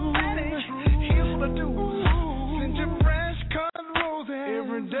do you. Here's what I do: send you fresh cut roses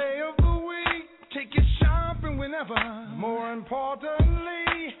every day of the week, take you shopping whenever. More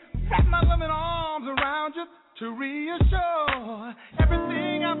importantly, wrap my loving arms around you to reassure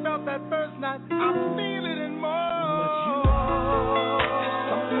everything I felt that first night. I feel it and more.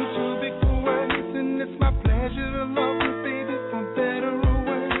 Something too big for words, and it's my pleasure to love you, baby, for better or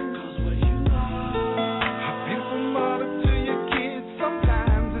worse. 'Cause what you are, a beautiful mother to your kids.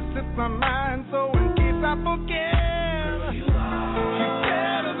 Sometimes it slips my mind, so in case I forget.